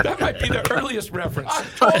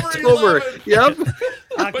 October. Yep.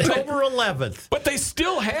 October 11th. But they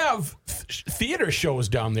still have theater shows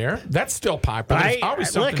down there. That's still popular. There's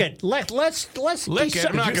always something. Lick it. Let's lick it.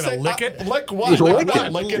 I'm not going to lick it. Lick what?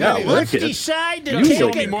 Let's decide to take show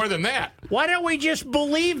it. me more than that. Why don't we just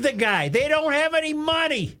believe the guy? They don't have any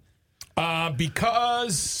money.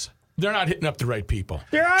 Because they're not hitting up the right people.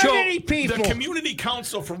 There aren't any people. The community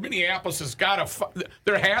council for Minneapolis has got to.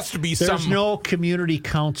 There has to be There's no community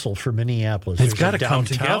council for Minneapolis. They've got to come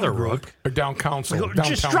together, Rook. Or down council.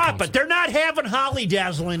 Just drop it. They're not having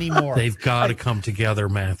Holidazzle anymore. They've got to come together,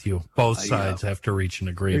 Matthew. Both sides have to reach an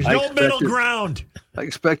agreement. There's no middle ground. I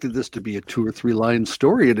expected this to be a 2 or 3 line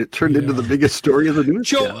story, and it turned into the biggest story of the news.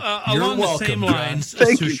 Joe, along the same lines,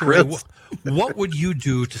 Thank you, Chris. What would you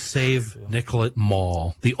do to save Nicollet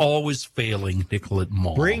Mall, the always failing Nicollet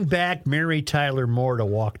Mall? Bring back Mary Tyler Moore to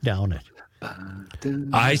walk down it.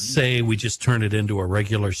 I say we just turn it into a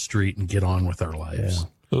regular street and get on with our lives.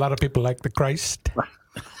 A lot of people like the Christ.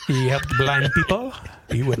 He helped blind people.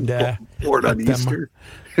 He would Lord on Easter.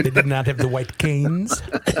 They did not have the white canes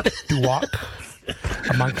to walk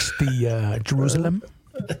amongst the Jerusalem.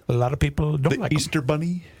 A lot of people don't like Easter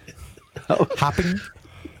Bunny hopping.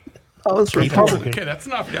 Republican. Okay, that's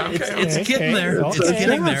enough. Yeah, It's getting there. It's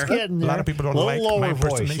getting there. A lot of people don't like my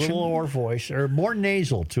impersonation. Little lower voice, or more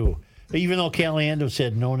nasal too. Even though Caliendo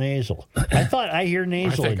said no nasal, I hear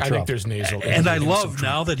nasal. I think there's nasal. And I love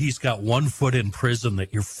now that he's got 1 foot in prison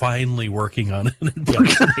that you're finally working on an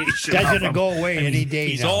impersonation. Guy's going to go away any day.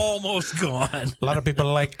 He's now. almost gone. A lot of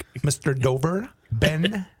people like Mr. Dover,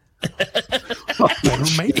 Ben, my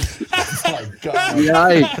roommate. Oh my God!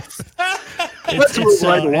 Yikes!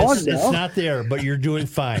 It's not there, but you're doing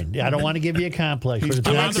fine. I don't want to give you a complex, but it's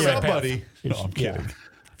not there. Somebody. No, I'm kidding.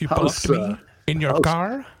 If you pull up to me in your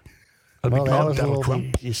car. Well, that was a little.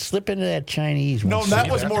 You slip into that Chinese. No, that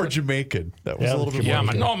was more Jamaican. That was a little bit. Yeah,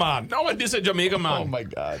 man. No, man. No, this is Jamaica, man. Oh my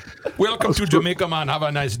God. Welcome to Jamaica, man. Have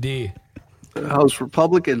a nice day. House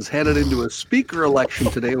Republicans headed into a speaker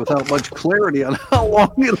election today without much clarity on how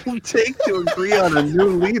long it'll take to agree on a new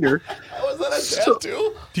leader. Was that a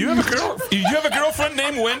tattoo? Do you have a girlfriend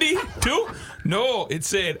named Wendy too? No, it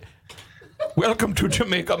said Welcome to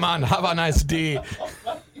Jamaica, man. Have a nice day.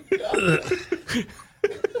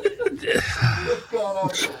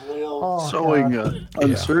 Sowing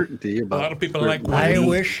uncertainty about. A lot of people like I Wendy.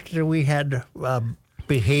 wish that we had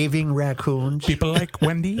behaving raccoons. People like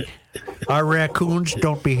Wendy. Our raccoons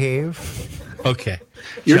don't behave. Okay.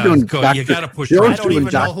 You're John, doing go, Dr. you got to push Joe's I don't doing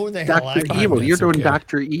even know who the hell Dr. I am. Evil. You're That's doing okay.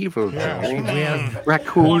 Dr. Evil. We have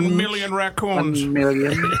Raccoons. 1 million raccoons. 1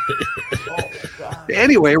 million.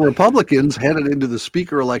 Anyway, Republicans headed into the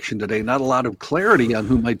speaker election today. Not a lot of clarity on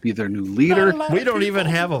who might be their new leader. We don't even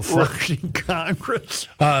have a functioning Congress.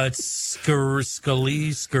 It's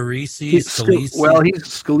Scalise. Well,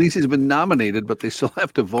 Scalise's been nominated, but they still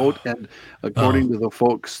have to vote. And according to the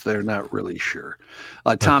folks, they're not really sure.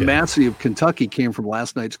 Tom Massey of Kentucky came from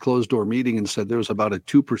last night's closed-door meeting and said there was about a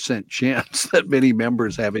 2% chance that many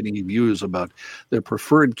members have any views about their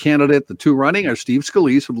preferred candidate. The two running are Steve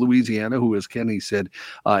Scalise of Louisiana, who, as Kenny said,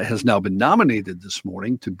 has now been nominated this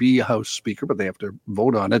morning to be House Speaker, but they have to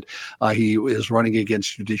vote on it. He is running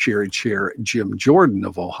against Judiciary Chair Jim Jordan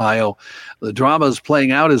of Ohio. The drama is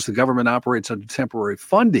playing out as the government operates under temporary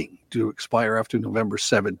funding to expire after November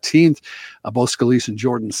 17th. Both Scalise and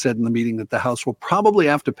Jordan said in the meeting that the House will probably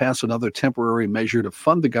have to pass another temporary measure to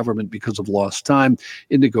fund the government because of lost time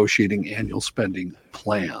in negotiating annual spending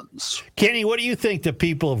plans. Kenny, what do you think the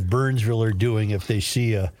people of Burnsville are doing if they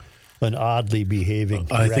see an oddly behaving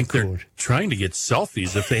I think raccoon? they're trying to get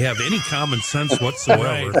selfies. If they have any common sense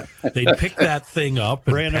whatsoever, they'd pick that thing up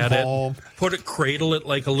and Bring pet it it, home. Put it, cradle it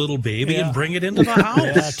like a little baby, Yeah. and bring it into the house.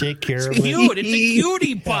 Yeah, take care of It's it. cute. It's a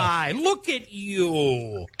cutie pie. Look at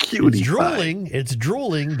you. Cutie It's pie. drooling. It's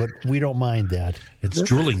drooling, but we don't mind that. It's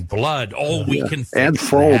drooling blood. Oh, we can fix And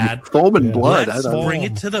foam. that. Foam and blood. Let's I don't bring know.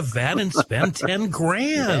 it to the vet and spend 10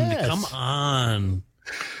 grand. Yes. Come on.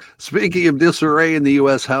 Speaking of disarray in the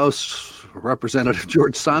U.S. House, Representative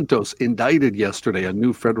George Santos indicted yesterday on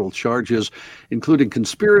new federal charges, including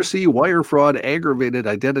conspiracy, wire fraud, aggravated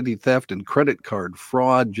identity theft, and credit card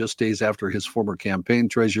fraud, just days after his former campaign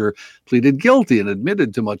treasurer pleaded guilty and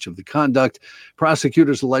admitted to much of the conduct.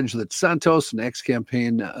 Prosecutors allege that Santos and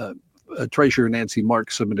ex-campaign Treasurer Nancy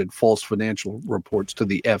Marks submitted false financial reports to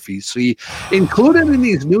the FEC. Included in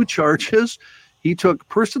these new charges, he took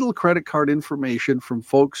personal credit card information from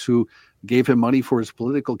folks who gave him money for his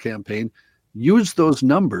political campaign, used those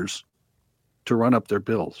numbers to run up their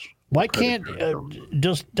bills. Why can't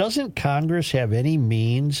doesn't Congress have any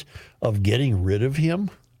means of getting rid of him?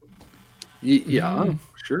 Yeah,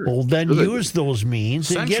 sure. Well, then Sure they use those means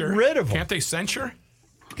and get Censure. rid of him. Can't they censure?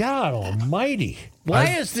 God Almighty! Why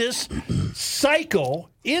is this psycho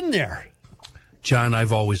in there? John,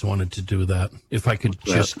 I've always wanted to do that. If I could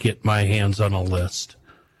just get my hands on a list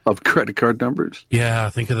of credit card numbers. Yeah,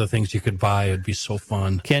 think of the things you could buy. It'd be so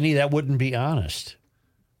fun. Kenny, that wouldn't be honest.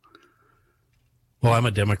 Well, I'm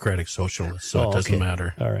a Democratic socialist, so it doesn't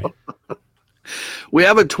matter. All right. We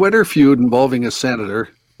have a Twitter feud involving a senator.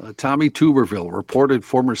 Tommy Tuberville reported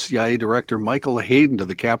former CIA Director Michael Hayden to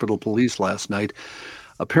the Capitol Police last night.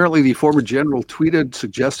 Apparently, the former general tweeted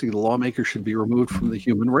suggesting the lawmaker should be removed from the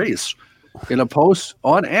human race. In a post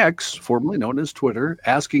on X, formerly known as Twitter,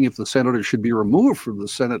 asking if the senator should be removed from the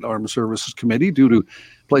Senate Armed Services Committee due to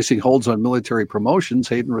placing holds on military promotions,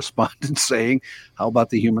 Hayden responded saying, "How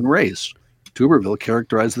about the human race?" Tuberville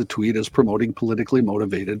characterized the tweet as promoting politically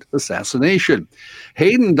motivated assassination.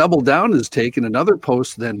 Hayden doubled down his take in another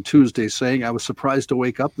post then Tuesday, saying, "I was surprised to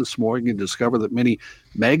wake up this morning and discover that many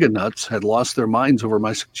MAGA nuts had lost their minds over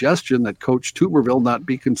my suggestion that Coach Tuberville not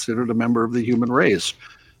be considered a member of the human race.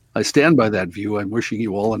 I stand by that view. I'm wishing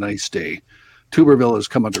you all a nice day." Tuberville has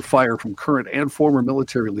come under fire from current and former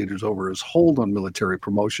military leaders over his hold on military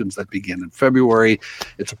promotions that began in February.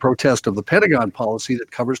 It's a protest of the Pentagon policy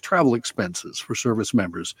that covers travel expenses for service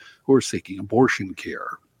members who are seeking abortion care.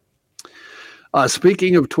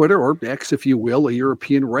 Speaking of Twitter, or X, if you will, a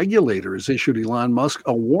European regulator has issued Elon Musk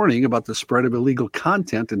a warning about the spread of illegal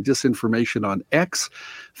content and disinformation on X.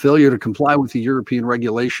 Failure to comply with the European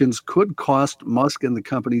regulations could cost Musk and the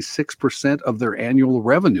company 6% of their annual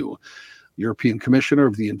revenue. European Commissioner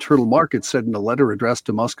of the Internal Market said in a letter addressed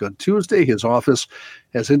to Musk on Tuesday, his office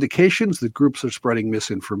has indications that groups are spreading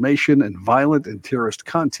misinformation and violent and terrorist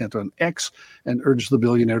content on X and urged the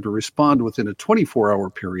billionaire to respond within a 24-hour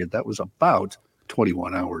period. That was about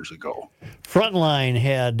 21 hours ago. Frontline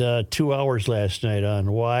had 2 hours last night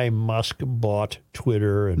on why Musk bought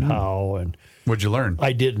Twitter and how. And what'd you learn?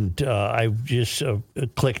 I didn't. I just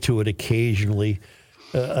click to it occasionally.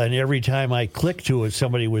 And every time I click to it,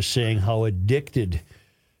 somebody was saying how addicted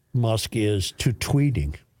Musk is to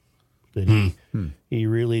tweeting. That he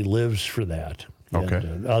really lives for that. Okay.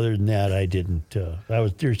 And, other than that, I didn't.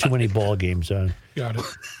 There's too many ball games on. Got it.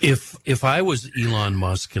 If I was Elon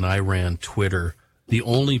Musk and I ran Twitter, the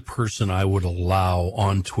only person I would allow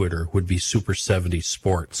on Twitter would be Super 70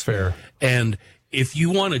 Sports. Fair. And if you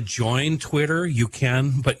want to join Twitter, you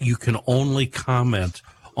can, but you can only comment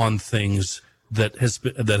on things that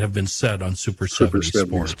have been said on Super 70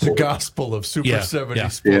 Sports. The gospel of Super 70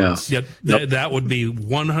 Sports. Yeah, that would be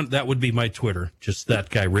 100. That would be my Twitter. Just that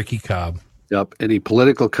guy, Ricky Cobb. Yep. Any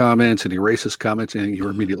political comments, any racist comments, and you're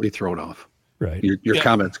immediately thrown off. Right. Your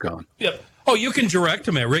comment's gone. Yep. Oh, you can direct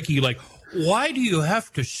him at Ricky, like, why do you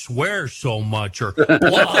have to swear so much? Or what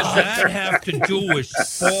does that have to do with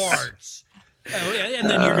sports? And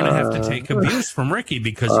then you're going to have to take abuse from Ricky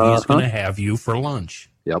because he's going to have you for lunch.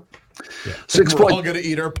 Yep. Yeah. We're all going to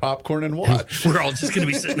eat our popcorn and watch. We're all just going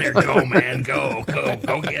to be sitting there, go, man, go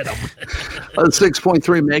get them. A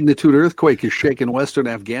 6.3 magnitude earthquake is shaking western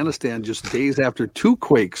Afghanistan just days after two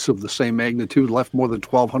quakes of the same magnitude left more than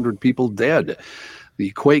 1,200 people dead.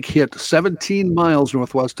 The quake hit 17 miles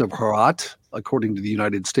northwest of Herat, according to the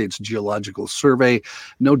United States Geological Survey.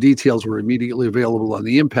 No details were immediately available on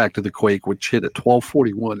the impact of the quake, which hit at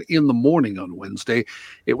 12:41 in the morning on Wednesday.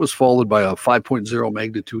 It was followed by a 5.0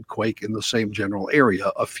 magnitude quake in the same general area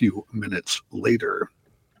a few minutes later.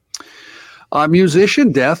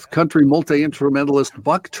 Musician death, country multi-instrumentalist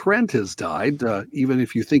Buck Trent has died. Even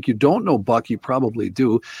if you think you don't know Buck, you probably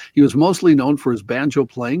do. He was mostly known for his banjo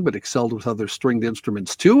playing, but excelled with other stringed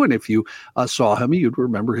instruments too. And if you saw him, you'd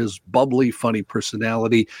remember his bubbly, funny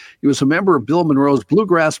personality. He was a member of Bill Monroe's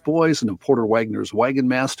Bluegrass Boys and of Porter Wagoner's Wagon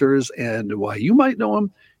Masters. And why you might know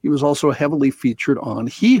him, he was also heavily featured on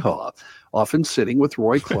Hee Haw, often sitting with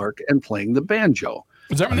Roy Clark and playing the banjo.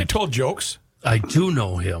 Is that when they told jokes? I do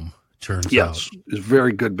know him. Turns out. Yes, he's a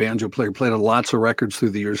very good banjo player. Played on lots of records through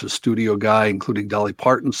the years, a studio guy, including Dolly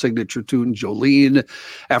Parton's signature tune, Jolene.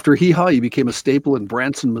 After Hee Haw, he became a staple in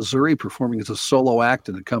Branson, Missouri, performing as a solo act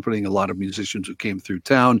and accompanying a lot of musicians who came through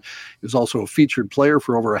town. He was also a featured player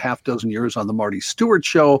for over a half dozen years on The Marty Stewart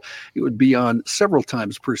Show. He would be on several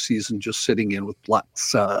times per season, just sitting in with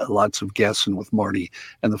lots of guests and with Marty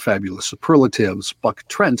and the Fabulous Superlatives. Buck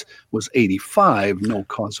Trent was 85. No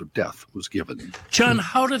cause of death was given. John,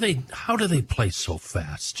 how do they play so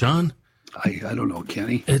fast, John? I don't know,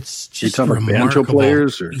 Kenny. It's just talking about banjo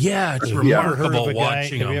players? Or? Yeah, it's remarkable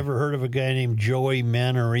watching them. Have you ever heard of a guy named Joey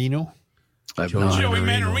Manarino? Joey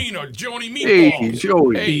Manarino, Joni Hey, Meatballs.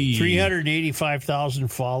 Joey. Hey. 385,000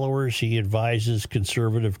 followers. He advises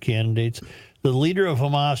conservative candidates. The leader of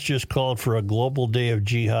Hamas just called for a global day of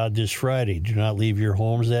jihad this Friday. Do not leave your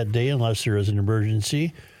homes that day unless there is an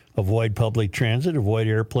emergency. Avoid public transit, avoid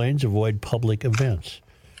airplanes, avoid public events.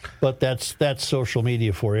 But that's social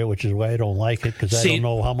media for you, which is why I don't like it, because I don't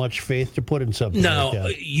know how much faith to put in something like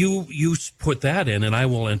that. You put that in, and I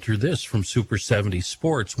will enter this from Super 70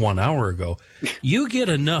 Sports 1 hour ago. You get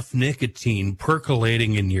enough nicotine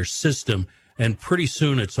percolating in your system, and pretty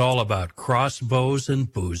soon it's all about crossbows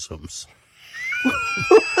and bosoms.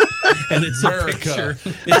 And it's America.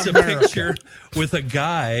 It's a picture with a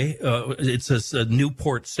guy. It's a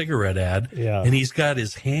Newport cigarette ad, and he's got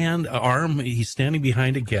his arm. He's standing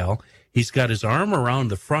behind a gal. He's got his arm around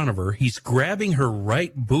the front of her. He's grabbing her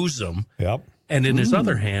right bosom. Yep. And in his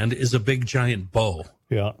other hand is a big giant bow.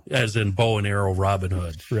 Yeah. As in bow and arrow Robin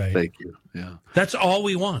Hood. Right. Thank you. Yeah. That's all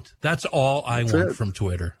we want. That's all I want from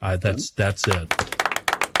Twitter. That's it.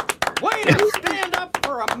 Way to stand up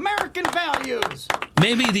for American values.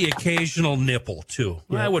 Maybe the occasional nipple, too.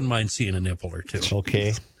 I wouldn't mind seeing a nipple or two.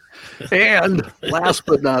 Okay. And last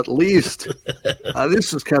but not least,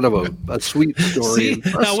 this is kind of a sweet story. See?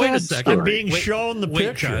 Now, wait a second. I'm being shown the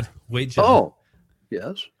picture. John. Oh,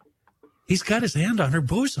 yes. He's got his hand on her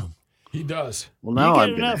bosom. He does. Well, now you I'm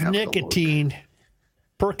get gonna enough have nicotine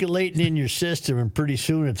percolating in your system, and pretty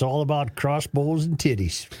soon it's all about crossbows and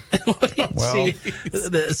titties.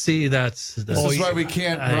 See, that's this is why we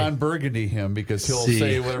can't Ron Burgundy him, because he'll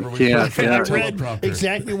say whatever we can't. put in I the read teleprompter.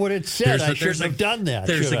 exactly what it said. I shouldn't have done that.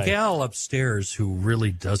 There's a gal upstairs who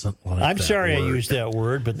really doesn't like I'm that sorry word. I used that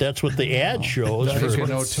word, but that's what the ad shows. That's a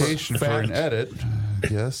notation for an edit.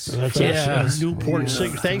 Yes. That's a Newport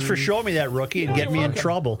cigarette. Thanks for showing me that, rookie, and getting me in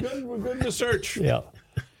trouble. We're good in the search. Yeah.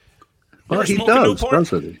 Well, he smoking does, Newport?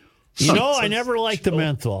 doesn't he? You know, I never liked the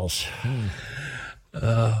menthols.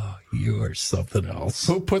 Oh, you are something else.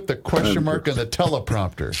 Who put the question mark on the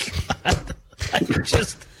teleprompter?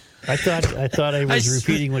 I thought I was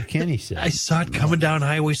repeating what Kenny said. I saw it coming down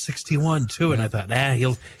Highway 61 too, and I thought,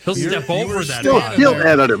 he'll step over that. He'll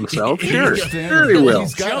edit himself. Sure, he will.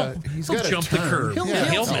 He's got to jump the curb.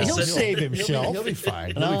 He'll save himself. He'll be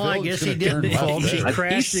fine. No, I guess he didn't, folks. He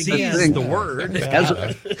crashed again. Sees the word.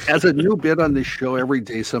 As a new bit on this show, every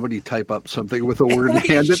day somebody type up something with a word and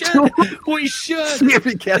hand it to him. We should. See if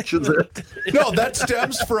he catches it. No, that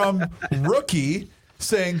stems from Rookie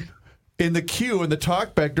saying in the queue in the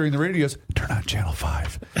talkback during the radio, turn on Channel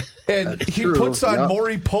 5. And he puts on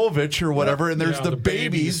Maury Povich or whatever, and there's the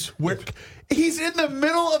babies. Where he's in the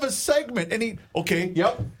middle of a segment, and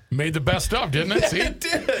made the best of, didn't it? See? It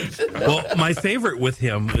did. Well, my favorite with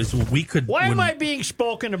him is we could. Why am I being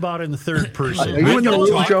spoken about in the third person? Are you in the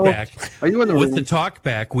room, Joe? Are you in the room? With the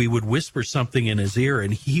talkback, we would whisper something in his ear,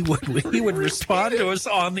 and he would respond to us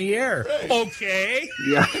on the air. Okay.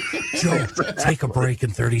 Yeah. Joe, take a break in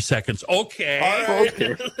 30 seconds. Okay. All right.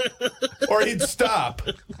 Okay. Or he'd stop.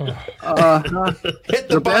 Hit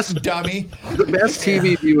the button, best dummy. The best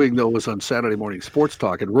TV viewing, though, was on Saturday morning sports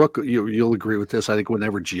talk. And Rook, you'll agree with this. I think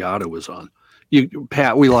whenever Giada was on,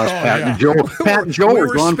 Pat, we lost Pat and Joe. Pat and Joe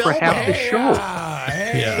were gone for half the show.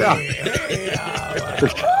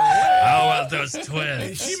 How about those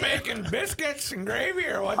twins? Is she making biscuits and gravy,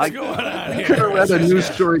 or what's going on here? I read a news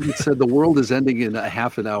story that said the world is ending in a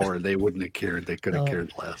half an hour. They wouldn't have cared. They could have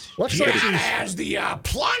cared less. Looks like she's has the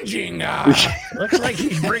plunging. Looks like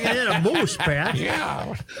he's bringing in a moose, Pat.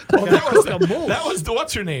 Yeah. Well, That was the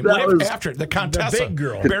what's her name? After the Contessa, the big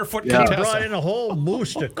girl, barefoot He Contessa. brought in a whole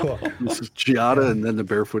moose to cook. This is Giada and then the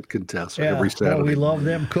Barefoot Contessa every Saturday. Well, we love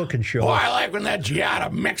them cooking shows. Boy, I like when that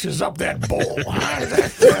Giada mixes up that bowl.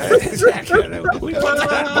 We put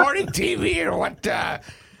that on morning TV or what?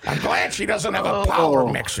 I'm glad she doesn't have a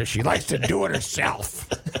power mixer. She likes to do it herself.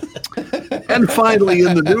 And finally,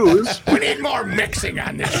 in the news, we need more mixing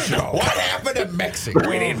on this show. What happened to mixing?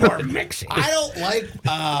 We need more mixing. I don't like.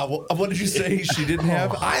 What did you say she didn't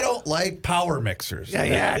have? I don't like power mixers.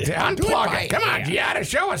 Yeah. Unplug it. Come on, Giada,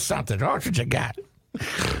 show us something. What you got?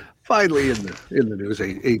 finally in the news,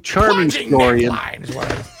 a charming story,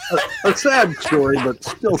 a sad story, but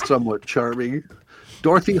still somewhat charming.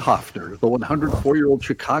 Dorothy Hoffner, the 104-year-old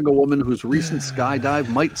Chicago woman whose recent skydive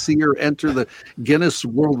might see her enter the Guinness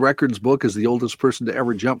World Records book as the oldest person to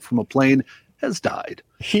ever jump from a plane, has died.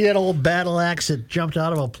 She that old battle axe that jumped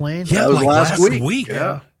out of a plane? Yeah, that was last week.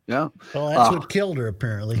 Yeah. Well, that's what killed her,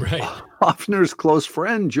 apparently. Right. Hoffner's close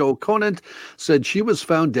friend, Joe Conant, said she was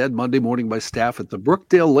found dead Monday morning by staff at the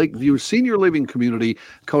Brookdale Lakeview Senior Living Community.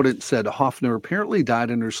 Conant said Hoffner apparently died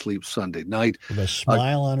in her sleep Sunday night. With a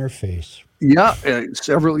smile on her face. Yeah,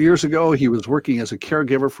 several years ago, he was working as a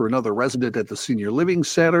caregiver for another resident at the Senior Living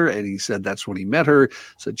Center, and he said that's when he met her,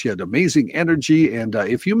 said she had amazing energy, and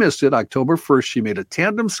if you missed it, October 1st, she made a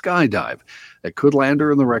tandem skydive that could land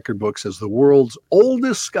her in the record books as the world's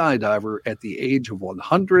oldest skydiver at the age of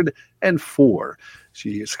 104.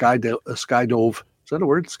 She skydove. Is that a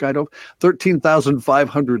word? Skydove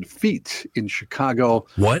 13,500 feet in Chicago.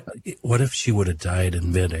 What if she would have died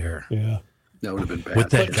in midair? Yeah. That would have been bad.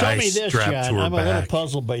 With that But guy tell me this, strapped John, to her I'm a little back.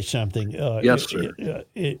 puzzled by something. Yes, sir.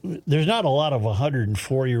 There's not a lot of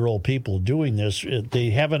 104-year-old people doing this.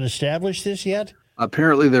 They haven't established this yet?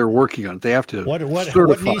 Apparently, they're working on it. They have to What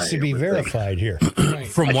certify needs to be everything. verified here?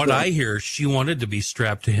 From what I hear, she wanted to be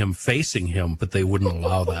strapped to him, facing him, but they wouldn't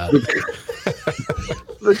allow that.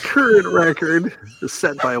 The current record is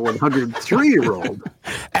set by a 103-year-old.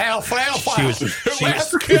 Alfalfa. She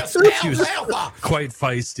was Alfalfa. quite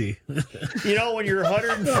feisty. You know, when you're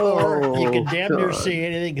 104, you can damn near say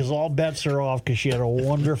anything because all bets are off because she had a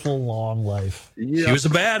wonderful long life. Yep. She was a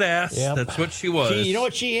badass. Yep. That's what she was. You know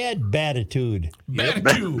what she had? Batitude.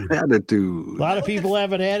 Attitude. Attitude. A lot of people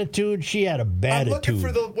have an attitude. She had a I'm batitude.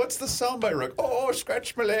 looking for what's the soundbite, Rick? Oh,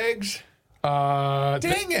 scratch my legs.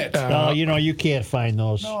 Dang it. No, you can't find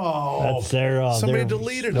those. No. That's their. Somebody they're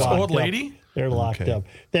deleted it. locked Old up. lady? They're locked Okay. up.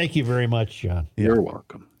 Thank you very much, John. You're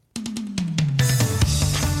welcome.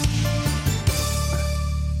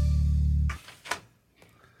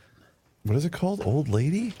 What is it called? Old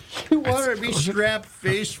lady? You want to be strapped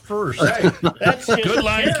face first. That's just Good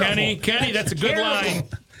line, terrible. Kenny. Kenny, that's a good line.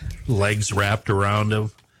 Legs wrapped around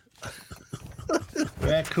him.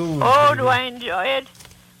 Raccoon. Oh, do I enjoy it?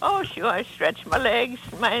 Oh, sure. I stretch my legs,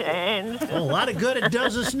 my hands, Well, a lot of good it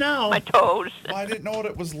does us now. my toes. Well, I didn't know what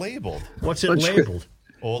it was labeled. What's it labeled?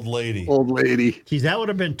 Old lady. Old lady. Geez, that would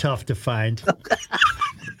have been tough to find.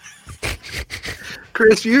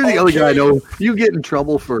 Chris, you're the only guy I know. You get in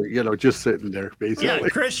trouble for, just sitting there, basically. Yeah,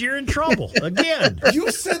 Chris, you're in trouble again. You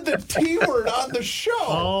said the T word on the show.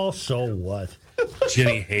 Oh, so what?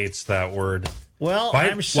 Jenny hates that word. Well, Why,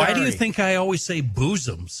 I'm sorry. why do you think I always say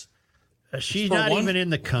bosoms? She's for not one- even in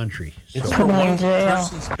the country? It's for one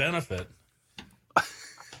person's benefit.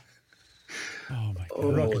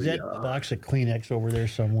 Brooke, is that box of Kleenex over there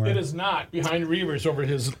somewhere? It is not behind Reavers over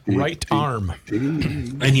his right arm.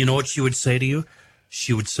 And you know what she would say to you?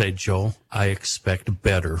 She would say, Joe, I expect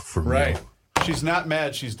better from Right. you. She's not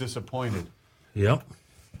mad. She's disappointed. Yep.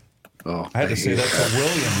 Oh, I had to say that to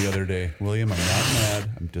William the other day. William, I'm not mad.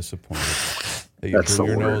 I'm disappointed that you That's drew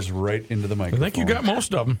the your worst. nose right into the I microphone. think you got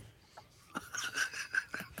most of them.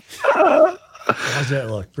 How's that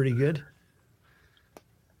look? Pretty good?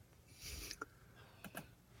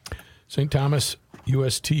 St. Thomas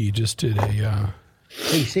UST just did a.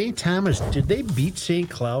 Hey, St. Thomas, did they beat St.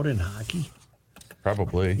 Cloud in hockey?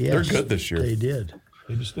 Probably. Yes, They're good this year. They did.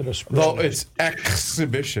 They just did a Though it's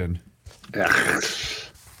exhibition.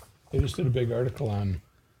 They just did a big article on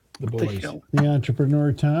the boys. The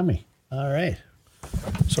entrepreneur Tommy. All right.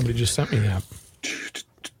 Somebody just sent me that.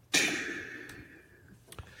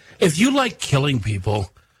 If you like killing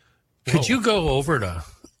people, could you go over to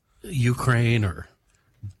Ukraine or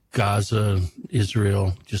Gaza,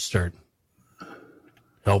 Israel, just start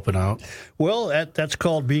helping out? Well, that's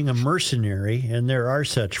called being a mercenary, and there are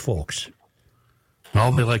such folks.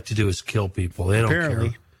 All they like to do is kill people. They don't Apparently.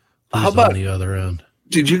 care who's How about- on the other end.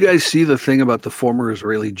 Did you guys see the thing about the former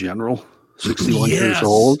Israeli general, 61 years Yes.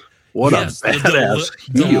 old? What Yes, a badass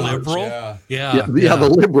the he was. liberal. Yeah. Yeah. The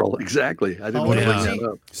liberal, exactly. I didn't Oh, want to yeah. bring that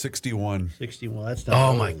up. 61. 61. That's not Oh,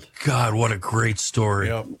 old. my God. What a great story.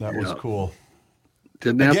 Yep, that was cool.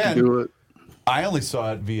 Didn't have Again, to do it. I only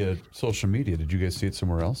saw it via social media. Did you guys see it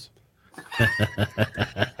somewhere else?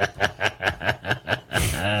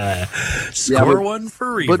 Score but- one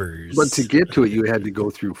for But, Reavers. but to get to it, you had to go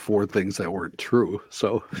through 4 things that weren't true.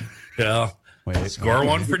 So yeah. Wait, Score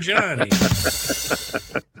one for Johnny.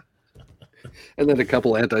 and then a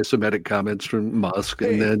couple anti-Semitic comments from Musk,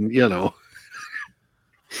 and then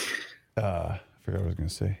I forgot what I was going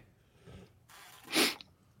to say.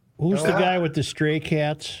 Who's the guy with the stray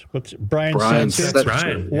cats? What's Brian Brian Setzer? Setzer.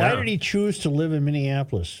 Brian, Why yeah. did he choose to live in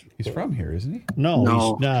Minneapolis? He's from here, isn't he? No,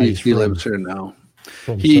 no, he's not. he, He's he from, lives here now.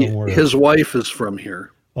 from somewhere. His wife is from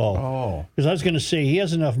here. Oh, Oh. because I was going to say he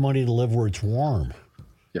has enough money to live where it's warm.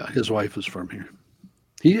 Yeah, his wife is from here.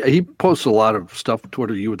 He posts a lot of stuff on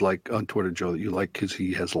Twitter you would like on Twitter, Joe, that you like because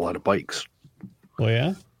he has a lot of bikes. Oh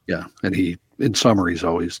yeah. Yeah, and he in summer he's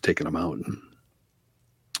always taking them out. And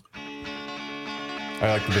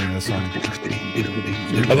I like the beginning of the song.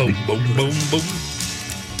 Boom, boom, boom, boom.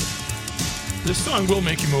 This song will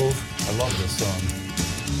make you move. I love this song.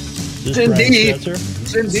 This Indeed. Brian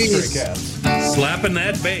Setzer? Indeed. Stray Cats. Slapping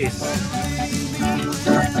that bass.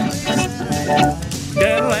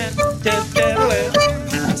 Daddle-land,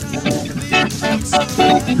 daddle-land.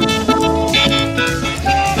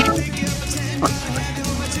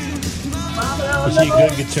 Is he a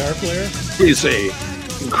good guitar player? he's a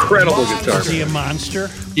incredible guitar Is he player. a monster?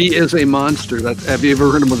 He is a monster. Have you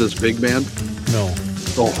ever heard him with his big band? No.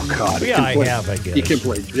 Oh God! he Yeah, can I play- have, I guess. He can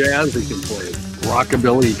play jazz. He can play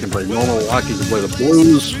rockabilly. He can play normal rock. He can play the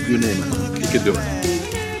blues. You name it, he can do it.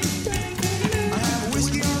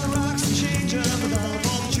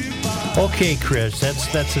 Okay, Chris,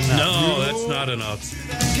 that's enough. No, that's not enough.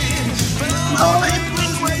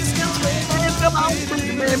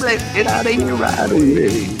 Get out of here right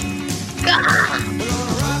away.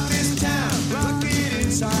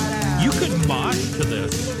 You could mosh to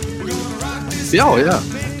this. Yeah, oh yeah.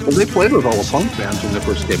 Well, they played with all the punk bands when they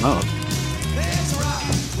first came out.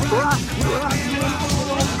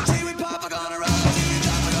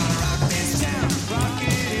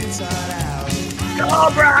 Go,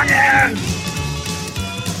 Brian!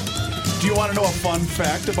 Do you want to know a fun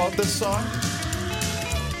fact about this song?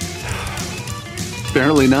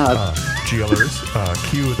 Apparently not. GLers,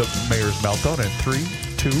 cue the mayor's meltdown in 3,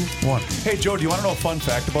 2, 1. Hey, Joe, do you want to know a fun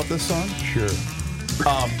fact about this song? Sure.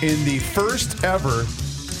 In the first ever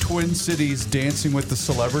Twin Cities Dancing with the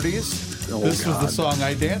Celebrities, Oh, this was God. the song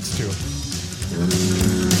I danced to.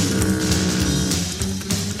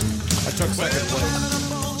 I took second place.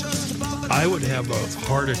 I would have a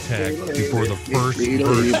heart attack before the first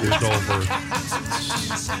verse was over.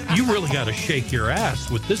 You really got to shake your ass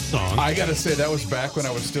with this song. I got to say, that was back when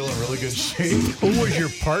I was still in really good shape. Who was your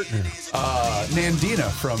partner? Nandina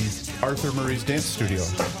from Arthur Murray's Dance Studio.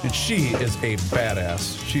 And she is a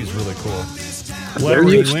badass. She's really cool. Why were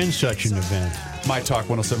you in such an event? My Talk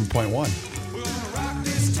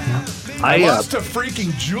 107.1. I lost to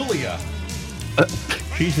freaking Julia.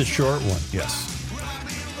 She's the short one. Yes.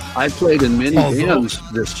 I played in many bands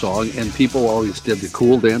this song, and people always did the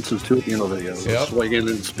cool dances to it. You know, the swinging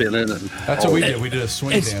and spinning. And that's what we did. We did a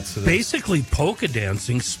swing dance to this. Basically, polka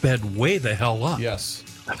dancing sped way the hell up. Yes.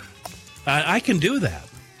 I can do that.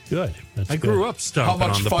 Good. I grew up stomping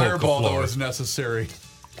on the polka floor. How much fireball was necessary?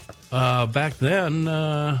 Back then,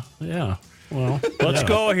 yeah. Well, let's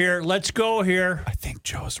go here. Let's go here. I think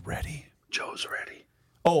Joe's ready. Joe's ready.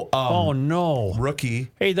 Oh no,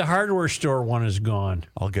 rookie. Hey, the hardware store one is gone.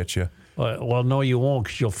 I'll get you. Well, no, you won't,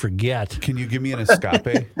 because you'll forget. Can you give me an escape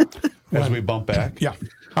as we bump back? Yeah.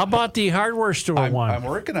 How about the hardware store one? I'm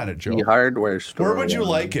working on it, Joe. The hardware store. Where would you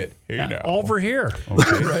like it? Over here.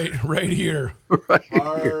 Okay. right here.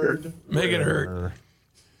 Hard. Make it hurt.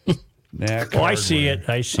 I see it.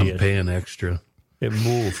 I see it. I'm paying extra. It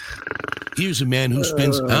moved. Here's a man who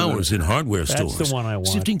spends hours in hardware stores, That's the one I want.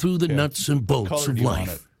 sifting through the nuts and bolts of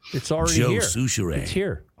life. It's already Joe here. Souchere. It's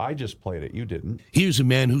here. I just played it. You didn't. Here's a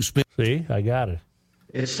man who spent. See, I got it.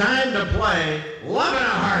 It's time to play Love in a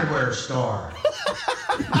Hardware Store.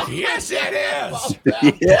 Yes, it is.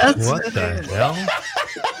 Yes. What the hell?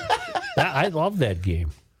 I love that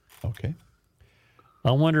game. Okay.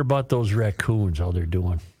 I wonder about those raccoons, how they're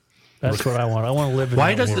doing. That's what I want. I want to live in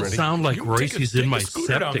Why that does world. it sound like Royce's in my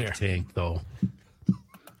scooter down there. septic tank, though?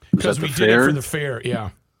 Because we did it for the fair, yeah.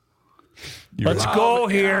 Let's go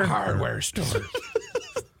here. Hardware store.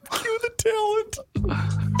 Cue the talent.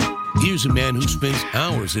 Here's a man who spends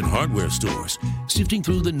hours in hardware stores, sifting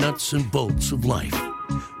through the nuts and bolts of life.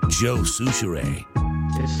 Joe Souchere.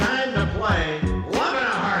 It's time to play Love in a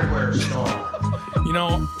Hardware Store. You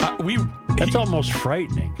know, That's almost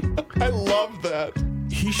frightening. I love that.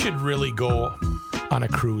 He should really go on a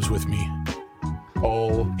cruise with me.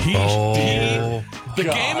 The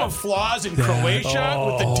game of flaws in Croatia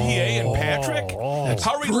with the DA and Patrick.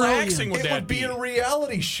 How relaxing would that be? It would be a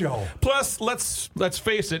reality show. Plus, let's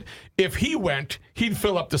face it, if he went, he'd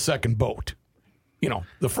fill up the second boat. You know,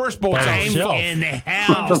 the first boat's on himself. In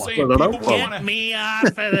hell. Get me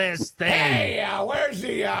off of this thing. Hey, where's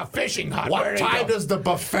the fishing hut? What time does the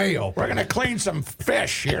buffet open? We're going to clean some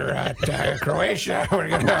fish here at Croatia.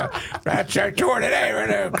 That's our tour today. We're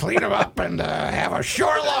going to clean them up and have a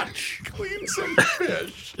shore lunch. Clean some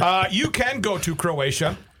fish. You can go to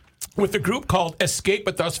Croatia with a group called Escape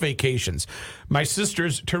With Us Vacations. My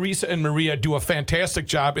sisters, Teresa and Maria, do a fantastic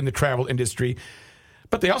job in the travel industry.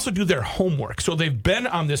 But they also do their homework. So they've been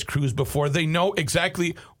on this cruise before. They know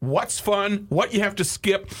exactly what's fun, what you have to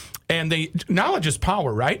skip, and knowledge is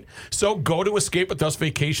power, right? So go to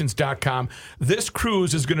escapewithusvacations.com. This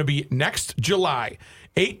cruise is going to be next July.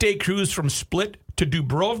 8-day cruise from Split to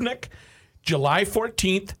Dubrovnik, July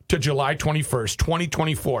 14th to July 21st,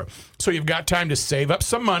 2024. So you've got time to save up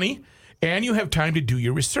some money, and you have time to do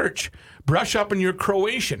your research. Brush up on your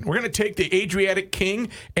Croatian. We're going to take the Adriatic King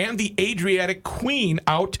and the Adriatic Queen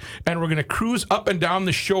out, and we're going to cruise up and down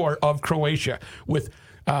the shore of Croatia with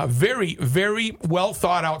very, very well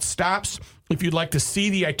thought out stops. If you'd like to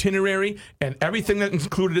see the itinerary and everything that's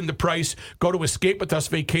included in the price, go to Escape With Us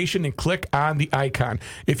Vacation and click on the icon.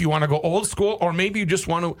 If you want to go old school, or maybe you just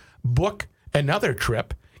want to book another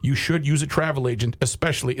trip, you should use a travel agent,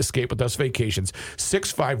 especially Escape With Us Vacations.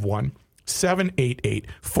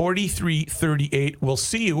 651-788-4338. We'll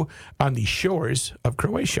see you on the shores of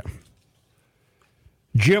Croatia.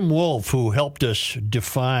 Jim Wolf, who helped us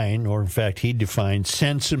define, or in fact, he defined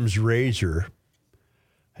Sensem's razor,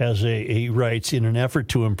 he writes, in an effort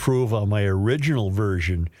to improve on my original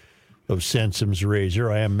version of Sensem's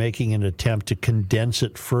razor, I am making an attempt to condense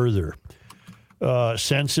it further.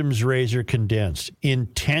 Sensem's razor condensed,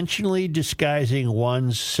 intentionally disguising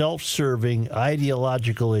one's self-serving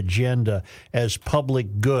ideological agenda as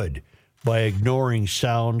public good by ignoring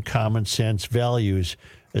sound common sense values,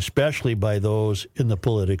 especially by those in the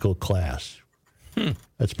political class.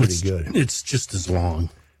 That's pretty good. It's just as long.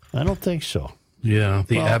 I don't think so. Yeah,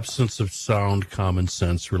 the absence of sound common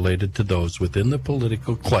sense related to those within the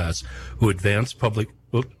political class who advance public...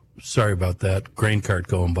 Oops, sorry about that. Grain cart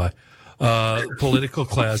going by. Political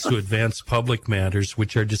class who advance public matters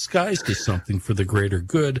which are disguised as something for the greater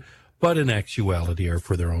good, but in actuality are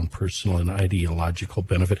for their own personal and ideological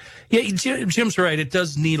benefit. Yeah, Jim's right. It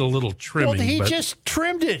does need a little trimming. Well, he just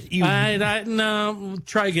trimmed it. No,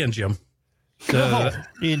 try again, Jim.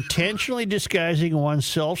 Intentionally disguising one's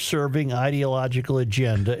self-serving ideological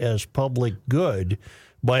agenda as public good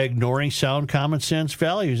by ignoring sound common sense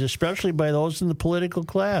values, especially by those in the political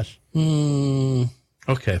class.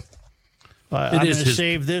 Okay. I'm going to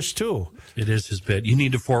save this, too. It is his bit. You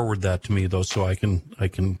need to forward that to me, though, so I can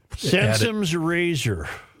Sensem's razor.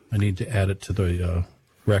 I need to add it to the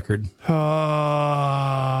record.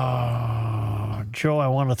 Joe, I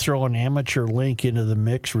want to throw an amateur link into the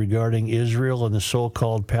mix regarding Israel and the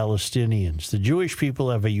so-called Palestinians. The Jewish people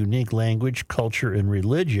have a unique language, culture, and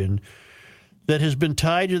religion that has been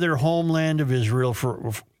tied to their homeland of Israel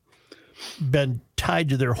for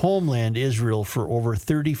over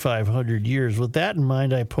 3,500 years. With that in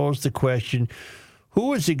mind, I pose the question,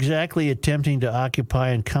 who is exactly attempting to occupy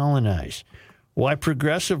and colonize? Why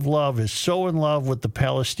progressive love is so in love with the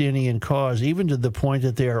Palestinian cause, even to the point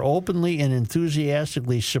that they are openly and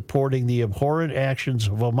enthusiastically supporting the abhorrent actions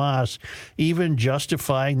of Hamas, even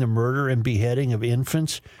justifying the murder and beheading of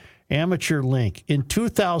infants? Amateur link. In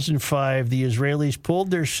 2005, the Israelis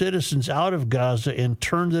pulled their citizens out of Gaza and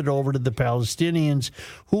turned it over to the Palestinians,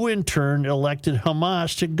 who in turn elected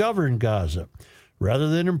Hamas to govern Gaza. Rather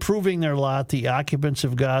than improving their lot, the occupants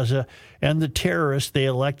of Gaza and the terrorists they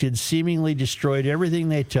elected seemingly destroyed everything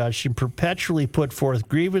they touched and perpetually put forth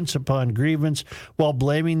grievance upon grievance while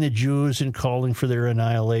blaming the Jews and calling for their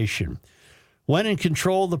annihilation. When in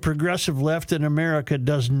control, the progressive left in America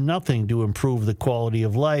does nothing to improve the quality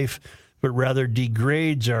of life, but rather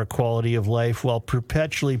degrades our quality of life while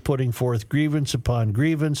perpetually putting forth grievance upon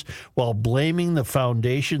grievance, while blaming the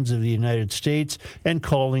foundations of the United States and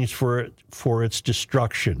calling for its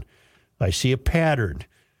destruction. I see a pattern.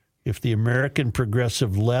 If the American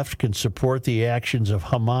progressive left can support the actions of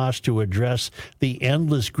Hamas to address the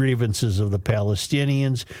endless grievances of the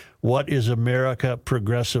Palestinians, what is America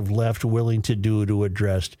progressive left willing to do to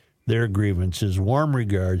address their grievances? Warm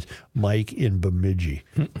regards, Mike in Bemidji.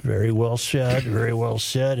 Very well said, very well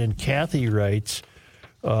said. And Kathy writes,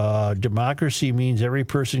 democracy means every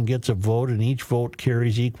person gets a vote and each vote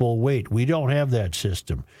carries equal weight. We don't have that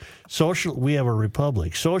system. We have a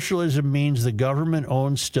republic. Socialism means the government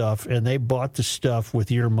owns stuff and they bought the stuff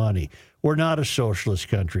with your money. We're not a socialist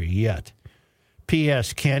country yet.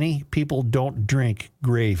 P.S. Kenny, people don't drink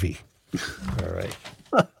gravy. All right.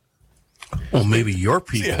 Well, maybe your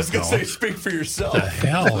people. Yeah, I was going to say, speak for yourself. The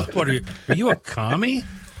hell? What are you a commie?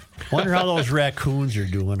 Wonder how those raccoons are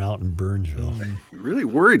doing out in Burnsville. You're really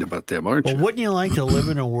worried about them, aren't you? Well, wouldn't you like to live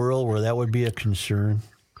in a world where that would be a concern?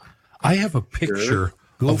 I have a picture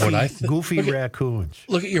of what I think. Goofy raccoons.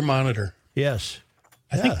 Look at your monitor. Yes.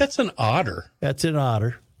 I think that's an otter. That's an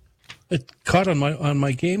otter. It caught on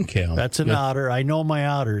my game cam. That's an otter. I know my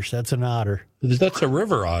otters. That's an otter. That's a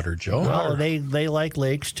river otter, Joe. Well, they like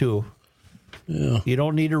lakes too. Yeah. You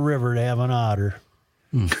don't need a river to have an otter.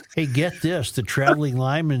 Hey, get this. The traveling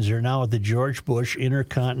Lymans are now at the George Bush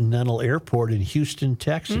Intercontinental Airport in Houston,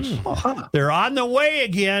 Texas. They're on the way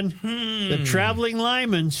again. The traveling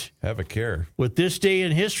Lymans. Have a care. With this day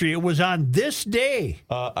in history, it was on this day.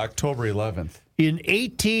 October 11th. In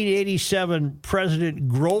 1887, President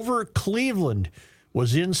Grover Cleveland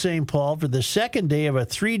was in St. Paul for the second day of a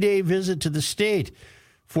 3-day visit to the state.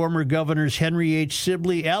 Former governors Henry H.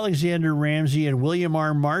 Sibley, Alexander Ramsey, and William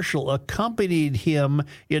R. Marshall accompanied him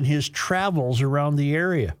in his travels around the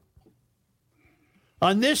area.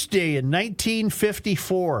 On this day in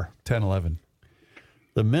 1954, 10/11,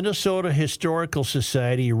 the Minnesota Historical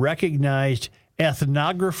Society recognized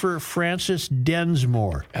ethnographer Francis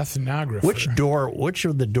Densmore. Ethnographer. Which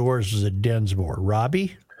of the doors is a Densmore?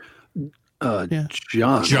 Robbie? John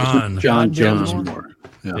Densmore.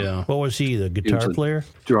 Yeah. What was he, the guitar player?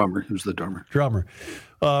 Drummer. He was the drummer.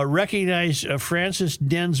 Recognized Francis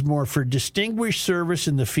Densmore for distinguished service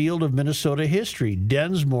in the field of Minnesota history.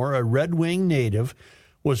 Densmore, a Red Wing native,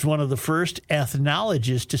 was one of the first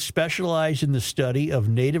ethnologists to specialize in the study of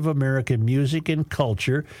Native American music and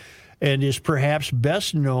culture, and is perhaps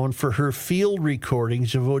best known for her field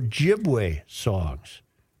recordings of Ojibwe songs.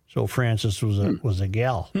 So Francis was a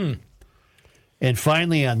gal. And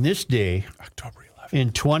finally, on this day, October 11th,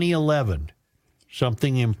 in 2011,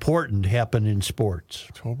 something important happened in sports.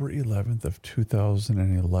 October 11th of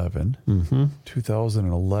 2011.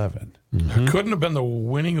 2011. It couldn't have been the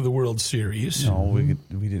winning of the World Series. No, we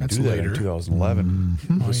didn't That's do that later. in 2011.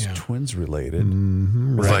 It was Twins related.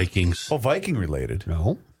 Vikings. Oh, Viking related.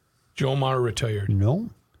 No. Joe Mauer retired. No.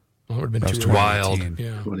 Well, it would have been That's too wild.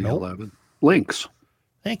 Yeah. 2011. Lynx.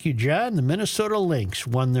 Thank you, John. The Minnesota Lynx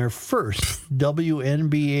won their first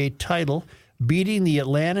WNBA title, beating the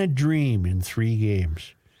Atlanta Dream in 3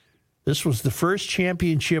 games. This was the first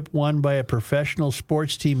championship won by a professional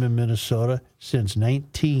sports team in Minnesota since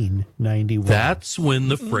 1991. That's when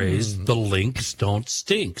the phrase "the Lynx don't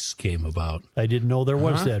stinks" came about. I didn't know there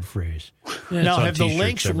was that phrase. Yeah, now, it's on have the t-shirts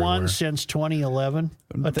Lynx won everywhere. since 2011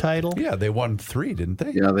 a title? Yeah, they won 3, didn't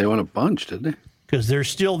they? Yeah, they won a bunch, didn't they? Because they're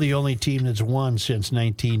still the only team that's won since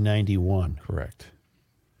 1991. Correct.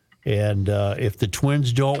 And if the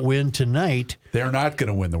Twins don't win tonight, they're not going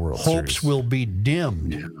to win the World Series. Hopes will be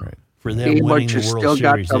dimmed. Right. for them winning the World still Series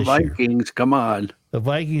got the this year. Vikings. Come on. The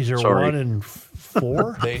Vikings are Sorry.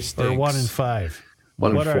 1-4 They or stinks. 1-5.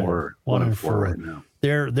 1-4. 1-4 right now.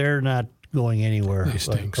 They're not going anywhere. They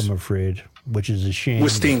stinks. I'm afraid, which is a shame. We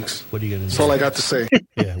stinks. What are you going to do? That's all I got to say.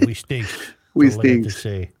 Yeah, we stink. We That's all I got stinks. to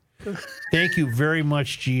say. Thank you very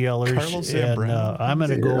much, GLers. Carlos And Zambrano. I'm going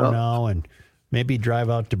to go now and maybe drive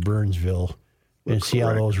out to Burnsville and see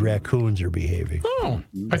how those raccoons are behaving. Oh,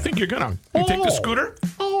 I think you're gonna. You take the scooter?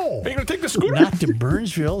 Oh, Are you gonna take the scooter? not to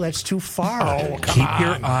Burnsville. That's too far. Oh, come Keep on.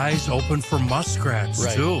 your eyes open for muskrats,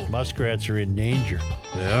 Right. too. Muskrats are in danger.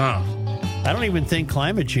 Yeah. I don't even think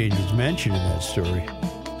climate change is mentioned in that story,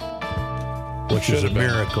 which is a Should've been.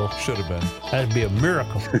 miracle. Should have been. That'd be a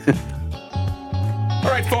miracle. All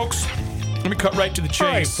right, folks. Let me cut right to the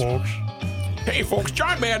chase. folks. Hey, folks.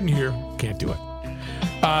 John Madden here. Can't do it.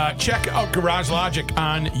 Check out Garage Logic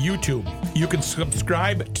on YouTube. You can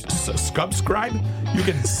subscribe. You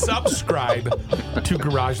can subscribe to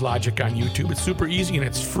Garage Logic on YouTube. It's super easy and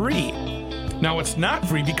it's free. Now, it's not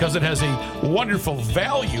free because it has a wonderful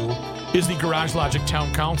value, is the Garage Logic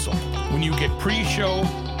Town Council. When you get pre-show,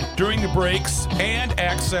 during the breaks, and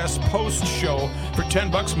access post-show for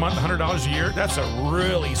 $10 a month, $100 a year, that's a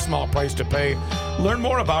really small price to pay. Learn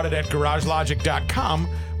more about it at GarageLogic.com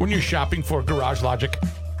when you're shopping for Garage Logic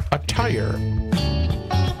attire.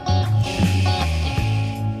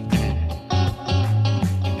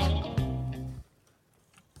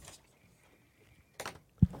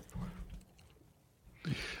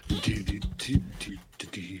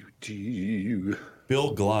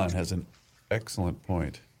 Bill Glahn has an excellent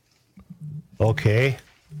point. Okay.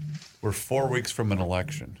 We're 4 weeks from an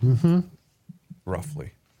election,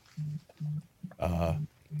 roughly. The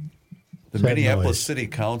Sad Minneapolis noise. City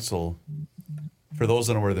Council, for those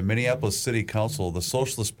unaware, the Minneapolis City Council, the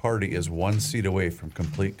Socialist Party is 1 seat away from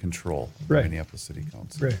complete control of the Right. Minneapolis City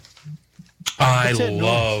Council. Right. I that noise?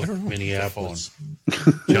 love Minneapolis.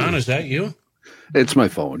 John, is that you? It's my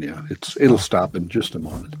phone. Yeah, it'll stop in just a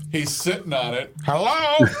moment. He's sitting on it.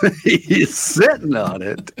 Hello? He's sitting on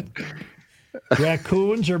it.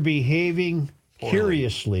 Raccoons are behaving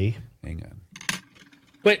curiously. Hang on.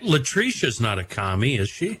 Wait, Latricia's not a commie, is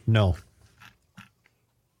she? No.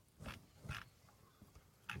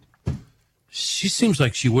 She seems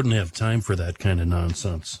like she wouldn't have time for that kind of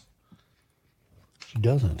nonsense. She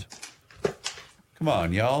doesn't. Come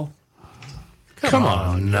on, y'all. Come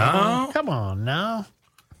on now. Come on now.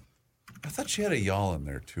 I thought she had a y'all in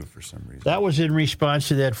there, too, for some reason. That was in response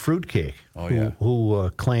to that fruitcake. Oh, yeah. Who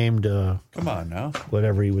claimed Come on now.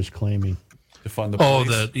 whatever he was claiming. Defund the Oh,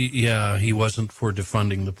 police. he wasn't for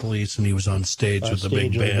defunding the police, and he was on stage with the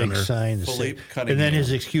big Stage with a banner. sign. that Philippe said- Cunningham. and then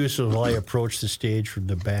his excuse was, well, I approached the stage from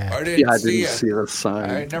the back. I didn't Yeah, I see didn't it. see the sign.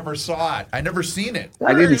 I never saw it. I never seen it.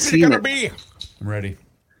 I didn't see it. I'm ready.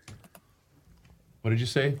 What did you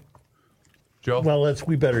say, Joe? Well,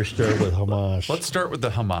 we better start with Hamas. Let's start with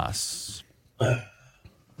the Hamas.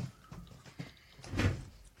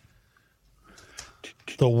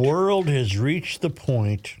 The world has reached the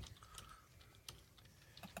point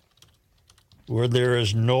where there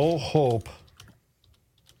is no hope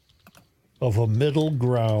of a middle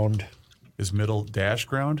ground. Is middle dash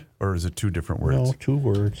ground, or is it two different words? No, 2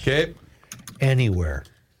 words. Okay. Anywhere,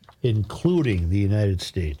 including the United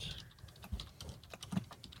States.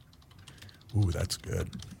 Ooh, that's good.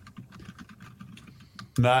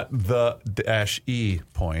 Not the dash E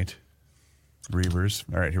point. Reavers.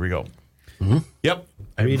 All right, here we go. Yep.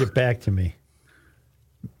 Read it back to me.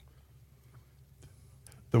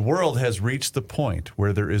 The world has reached the point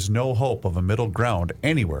where there is no hope of a middle ground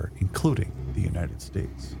anywhere, including the United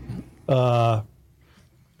States.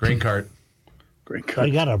 Grain cart. Great. I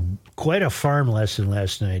got quite a farm lesson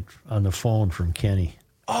last night on the phone from Kenny.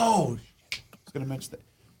 Oh, I was going to mention that.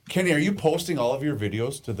 Kenny, are you posting all of your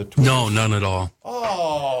videos to the Twitter? No, none at all.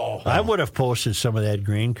 Oh. I would have posted some of that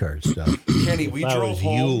green card stuff. Kenny, we If I drove was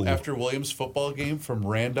home you. after Williams' football game from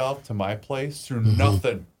Randolph to my place through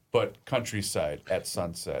nothing but countryside at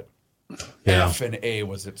sunset. Yeah. F and A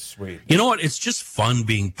was it sweet. You know what? It's just fun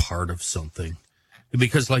being part of something,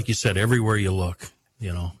 because, like you said, everywhere you look,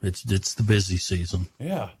 it's the busy season.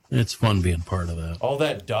 Yeah. It's fun being part of that. All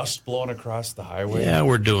that dust blowing across the highway. Yeah,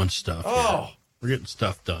 we're doing stuff. Oh. We're getting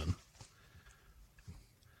stuff done.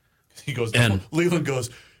 He goes, And- Leland goes,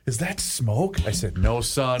 is that smoke? I said, no,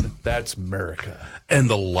 son, that's America. And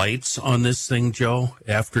the lights on this thing, Joe,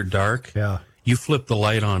 after dark. Yeah. You flip the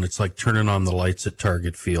light on, it's like turning on the lights at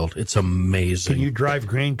Target Field. It's amazing. Can you drive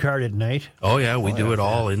grain cart at night? Oh yeah, we do it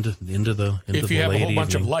all into the If the you have a late whole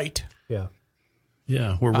bunch of evening. light. Yeah.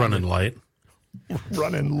 Yeah, we're running light.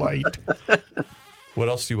 Running light. What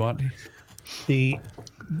else do you want? The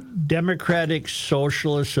Democratic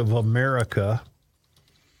Socialists of America,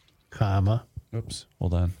 comma. Oops,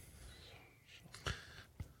 hold on.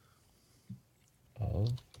 Of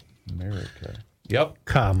America. Yep.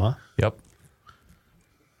 Comma. Yep.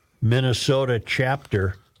 Minnesota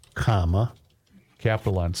chapter, comma.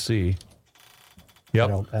 Capital on C.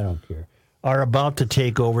 Yep. I don't care. Are about to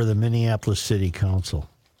take over the Minneapolis City Council.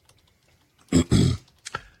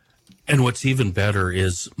 And what's even better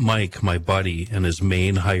is Mike, my buddy, and his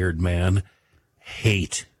main hired man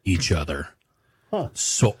hate each other. Huh.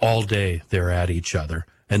 So all day they're at each other.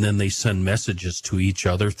 And then they send messages to each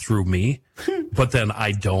other through me. But then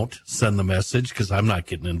I don't send the message because I'm not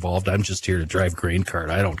getting involved. I'm just here to drive grain cart.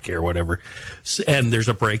 I don't care, whatever. And there's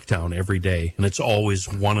a breakdown every day. And it's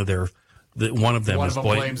always one of them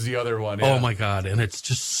blames the other one. Oh, my God. And it's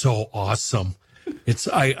just so awesome.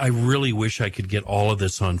 I really wish I could get all of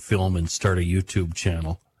this on film and start a YouTube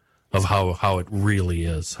channel of how it really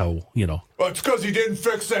is. How, Well, it's because he didn't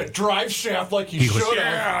fix that drive shaft like he should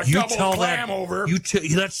have. You Double tell clam that over.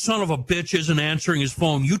 That son of a bitch isn't answering his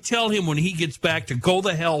phone. You tell him when he gets back to go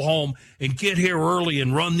the hell home and get here early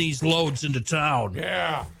and run these loads into town.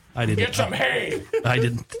 Yeah. I didn't Get some hay. I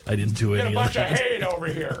didn't do Get any a of bunch of that. hay over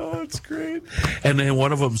here. Oh, it's great. And then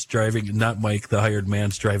one of them's driving, not Mike, the hired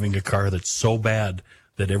man's driving a car that's so bad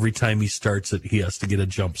that every time he starts it, he has to get a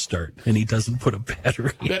jump start, and he doesn't put a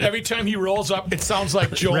battery in. That every time he rolls up, it sounds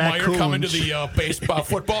like Joe Meyer coming to the baseball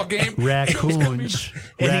football game. Raccoons.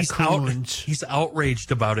 And he's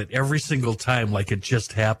outraged about it every single time like it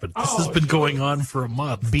just happened. This has been going on for a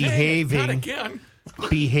month. Behaving. Not again.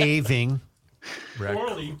 Behaving.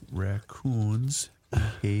 Poorly. Raccoons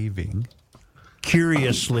behaving.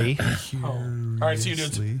 Curiously. All right, see you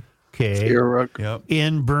dudes. Okay. Yep.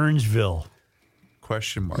 In Burnsville.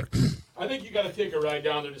 Question mark. I think you got to take a ride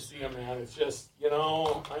down there to see him, man. It's just,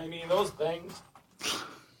 those things.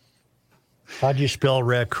 How'd you spell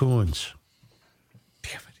raccoons?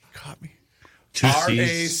 Damn it, he caught me. Two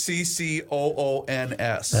C's.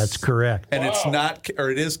 RACCOONS. That's correct. And it's not,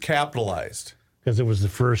 or it is capitalized. Because it was the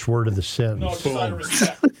first word of the sentence. No, it's just out of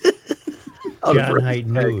respect. John Height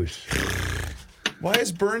News. Why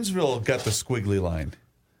has Burnsville got the squiggly line?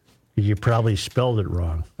 You probably spelled it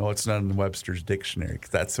wrong. No, it's not in Webster's dictionary because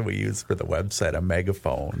that's what we use for the website, a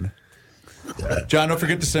megaphone. John, don't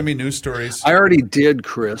forget to send me news stories. I already did,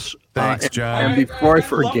 Chris. Thanks, John. And before I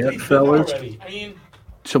forget, fellas,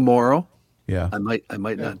 tomorrow, yeah, I might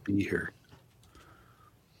not be here,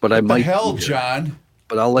 but I might. The hell, be here. John!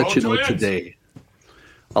 But I'll let you know today.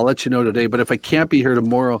 I'll let you know today. But if I can't be here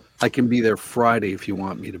tomorrow, I can be there Friday if you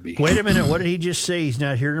want me to be. Wait a minute. What did he just say? He's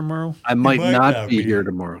not here tomorrow? I might not be here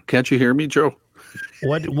tomorrow. Can't you hear me, Joe?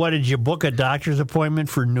 What did you book a doctor's appointment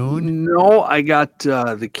for noon? No, I got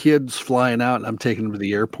the kids flying out, and I'm taking them to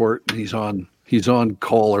the airport. And he's on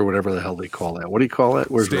call or whatever the hell they call that. What do you call that?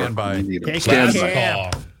 Where's standby? Standby.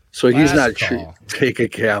 So he's not sure. Take a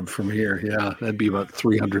cab from here. Yeah, that'd be about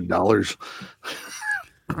 $300.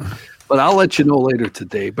 But I'll let you know later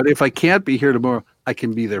today. But if I can't be here tomorrow, I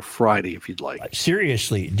can be there Friday if you'd like.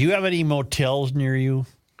 Seriously, do you have any motels near you?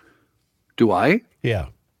 Do I? Yeah.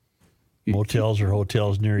 Motels or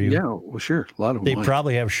hotels near you? Yeah, well, sure. A lot of them. They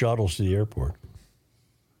probably have shuttles to the airport.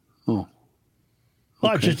 Oh.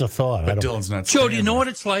 Well, it's just a thought. But Dylan's not. Joe, do you know what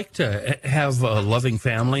it's like to have a loving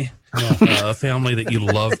family? A family that you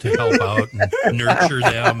love to help out and nurture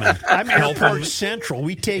them. And I'm help Airport them. Central.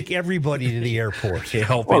 We take everybody to the airport. To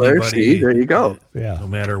help Well, anybody. there you go. Yeah. No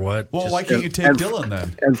matter what. Well, why can't you take Dylan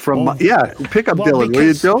then? And from pick up Dylan, will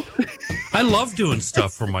you, Joe? I love doing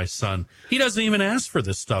stuff for my son. He doesn't even ask for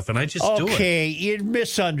this stuff, and I just do it. Okay, you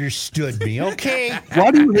misunderstood me. Okay.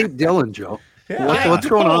 Why do you hate Dylan, Joe? What's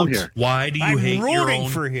going on here? Why do you hate your rooting own?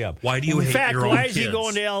 for him. Why do you In hate fact, your own why is he kids?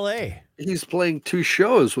 going to L.A.? He's playing 2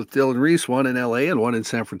 shows with Dylan Reese, one in L.A. and one in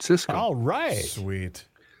San Francisco. All right. Sweet.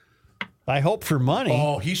 I hope for money.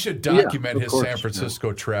 Oh, he should document of his course, San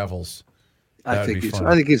Francisco travels. I think he's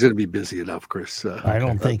going to be busy enough, Chris. I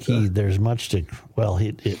don't think there's much to. Well,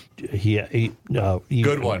 he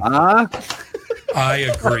Good one. I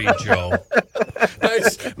agree, Joe.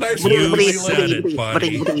 nice. You said it,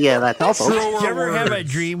 buddy. Did you ever have a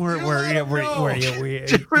dream where you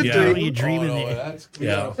dream in the? That's play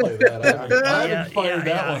that. I haven't fired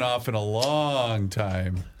that one off in a long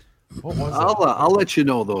time. What was I'll let you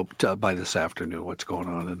know though by this afternoon what's going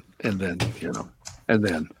on, and then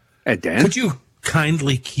Would you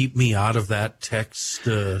kindly keep me out of that text?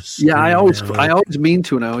 Yeah, I always mean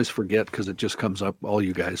to, and I always forget because it just comes up all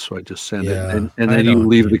you guys, so I just send it, and then you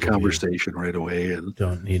leave the conversation right away, and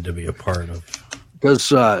don't need to be a part of. Does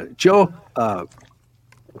Joe,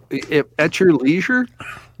 at your leisure,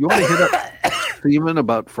 you want to hit up? semen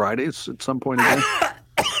about Fridays at some point again?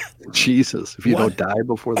 Jesus, if you don't die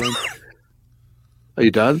before then. Are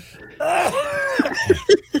you done?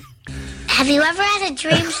 Have you ever had a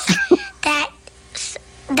dream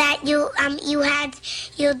that you want him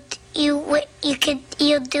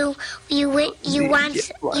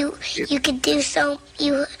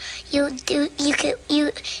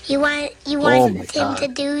to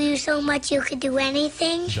do you so much you could do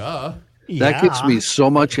anything? Duh. That gives me so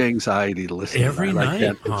much anxiety to listen every to that.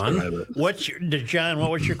 night, hon. John?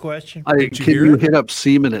 What was your question? Can you hit up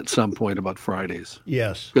semen at some point about Fridays?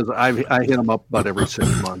 Yes, because I hit them up about every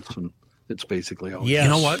 6 months, and it's basically always. You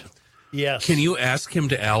know what? Yes. Can you ask him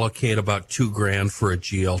to allocate about $2,000 for a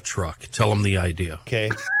GL truck? Tell him the idea. Okay.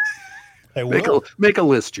 I will. Make a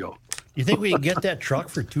list, Joe. You think we can get that truck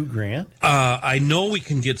for $2,000? I know we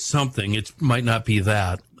can get something. It might not be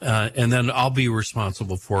that. And then I'll be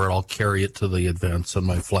responsible for it. I'll carry it to the events on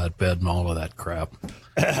my flatbed and all of that crap.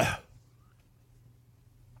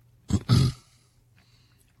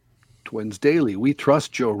 Twins Daily. We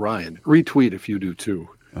trust Joe Ryan. Retweet if you do too.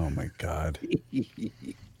 Oh my God.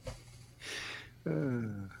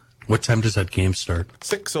 What time does that game start?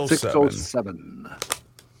 6:07. 6:07.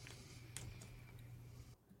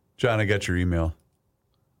 John, I got your email.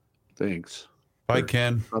 Thanks. Bye,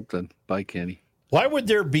 Ken. Something. Bye, Kenny. Why would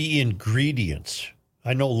there be ingredients?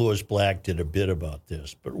 I know Lewis Black did a bit about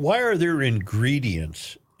this, but why are there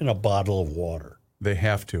ingredients in a bottle of water? They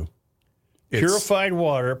have to. Purified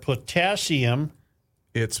water, potassium.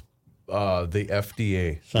 It's the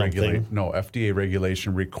FDA Something. FDA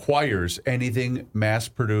regulation requires anything mass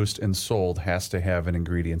produced and sold has to have an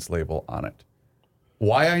ingredients label on it.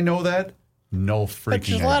 Why I know that? No freaking idea.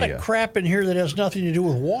 There's a lot of crap in here that has nothing to do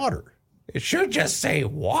with water. It should just say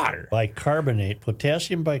water. Bicarbonate,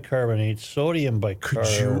 potassium bicarbonate, sodium bicarbonate.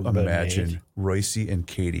 Could you imagine Royce and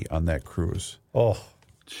Katie on that cruise? Oh,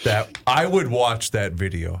 that I would watch that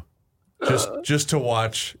video just to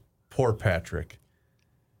watch poor Patrick.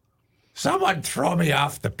 Someone throw me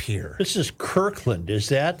off the pier. This is Kirkland. Is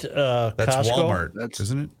that That's Costco? Walmart,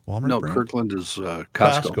 isn't it? Walmart. No, brand? Kirkland is Costco.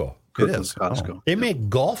 Costco. Kirkland's It is. Costco. They make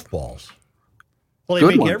golf balls. Well, they Good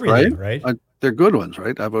make ones, everything, right? They're good ones,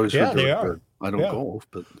 right? I've always heard they they're are. good. I don't Yeah. golf,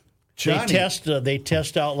 but They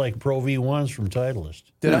test out like Pro V1s from Titleist.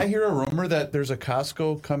 Did I hear a rumor that there's a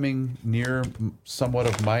Costco coming near somewhat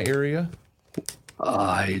of my area?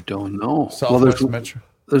 I don't know. Southwest Metro.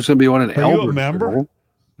 There's going to be one in Are Albertville. you a member? No.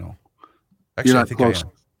 You're Actually, I not think close. I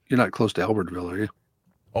am. You're not close to Albertville, are you?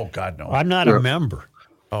 Oh God, no. I'm not a member.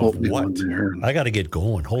 Of what? I got to get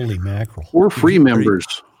going. Holy mackerel. We're free members.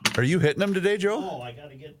 Are you hitting them today, Joe? Oh, I got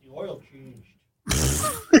to get the oil changed.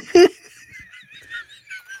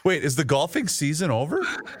 Wait, is the golfing season over?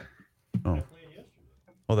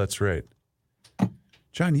 Oh, that's right.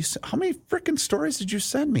 John, how many freaking stories did you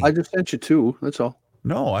send me? I just sent you 2. That's all.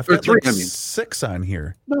 No, I've Or got 3, like I mean. 6 on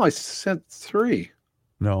here. No, I sent 3.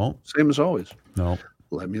 No, Same as always. no,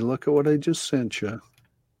 Let me look at what I just sent you.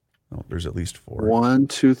 no. There's at least 4. 1,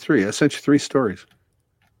 2, 3. I sent you 3 stories.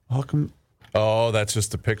 How come? Oh, that's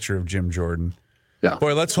just a picture of Jim Jordan. Yeah.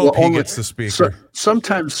 Boy, let's hope he only- gets the speaker.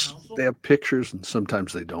 Sometimes they have pictures and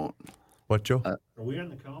sometimes they don't. What, Joe? Are we on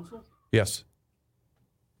the council? Yes.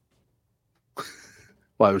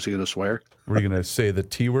 Why was he going to swear? We're going to say the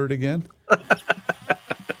T word again?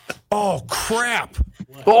 Oh, crap.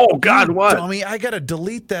 Oh, God, what? Dummy, I got to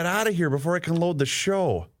delete that out of here before I can load the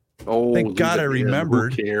show. Oh, Thank God I leave it in.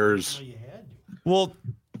 remembered. Who cares? Well,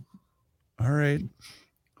 all right.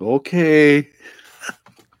 Okay.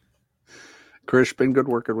 Chris, been good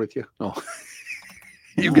working with you. No.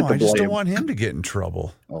 You get the I just blame. don't want him to get in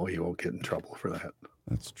trouble. Oh, he won't get in trouble for that.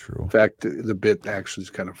 That's true. In fact, the bit actually is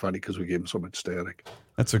kind of funny because we gave him so much static.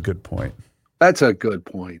 That's a good point. That's a good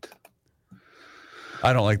point.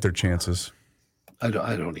 I don't like their chances. I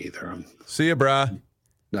don't either. I'm See ya, brah.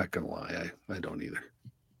 not going to lie. I don't either.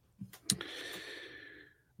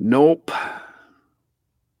 Nope.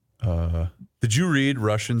 Did you read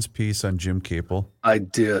Russian's piece on Jim Capel? I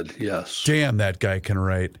did, yes. Damn, that guy can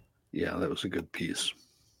write. Yeah, that was a good piece.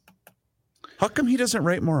 How come he doesn't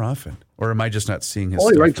write more often? Or am I just not seeing his Well,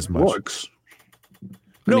 he stuff writes as much? books.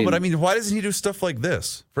 No, but I mean, why doesn't he do stuff like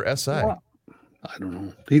this for SI? Well, I don't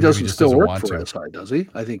know. He Maybe doesn't he just still doesn't work want for to. SI, does he?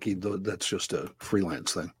 I think that's just a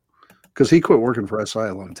freelance thing. Because he quit working for SI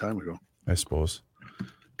a long time ago. I suppose.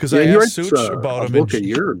 Because Yeah, I he asked writes, Such about a him. book and a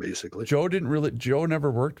year, basically. Joe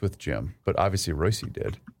never worked with Jim, but obviously Royce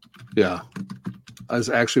did. Yeah. I was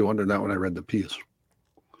actually wondering that when I read the piece.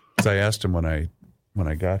 Because I asked him when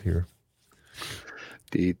I got here.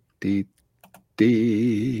 But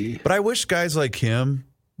But I wish guys like him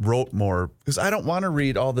wrote more, because I don't want to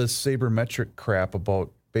read all this sabermetric crap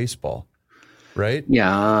about baseball, right?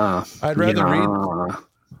 Yeah. I'd rather read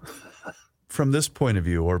from this point of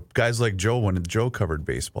view, or guys like Joe, when Joe covered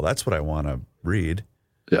baseball. That's what I want to read.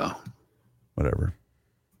 Yeah. Whatever.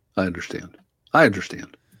 I understand.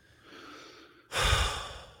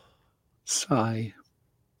 Sigh.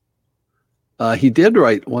 He did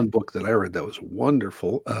write one book that I read that was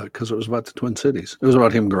wonderful because it was about the Twin Cities. It was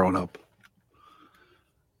about him growing up.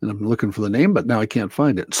 And I'm looking for the name, but now I can't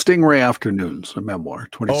find it. Stingray Afternoons, a memoir.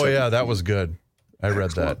 Oh, yeah, that was good. I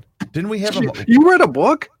read that. Didn't we have a... You read a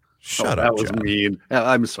book? Shut up, that was John. mean.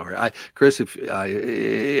 I'm sorry. Chris, if I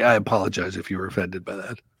apologize if you were offended by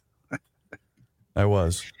that. I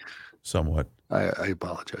was, somewhat. I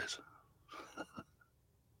apologize.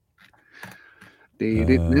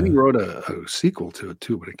 Then he wrote a sequel to it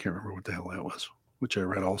too, but I can't remember what the hell that was, which I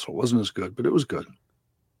read also. It wasn't as good, but it was good.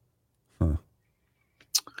 Huh.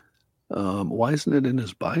 Why isn't it in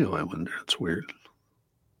his bio, I wonder? It's weird.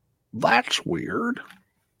 That's weird.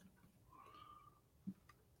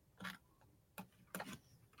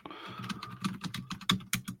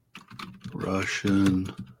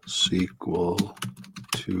 Russian sequel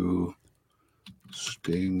to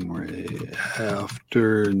Stingray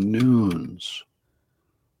Afternoons.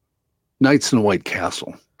 Nights in White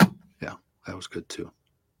Castle. Yeah, that was good too.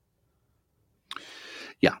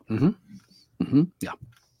 Yeah. Yeah.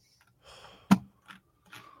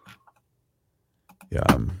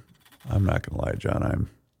 Yeah, I'm not gonna lie, John.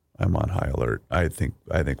 I'm on high alert. I think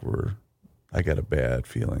I got a bad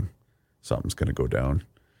feeling something's gonna go down.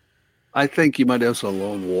 I think you might have some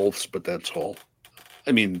lone wolves, but that's all.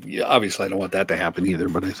 I mean, yeah, obviously I don't want that to happen either,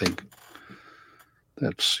 but I think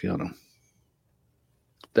that's,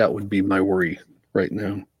 that would be my worry right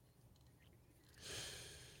now.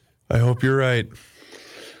 I hope you're right.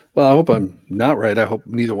 Well, I hope I'm not right. I hope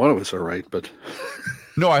neither one of us are right, but...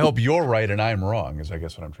 No, I hope you're right and I'm wrong, is I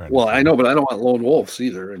guess what I'm trying to say. Well, I know, but I don't want lone wolves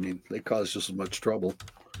either. I mean, they cause just as much trouble.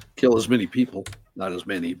 Kill as many people. Not as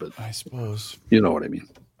many, but... I suppose. You know what I mean.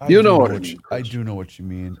 I do know what you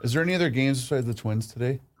mean. Is there any other games besides the Twins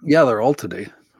today? Yeah, they're all today.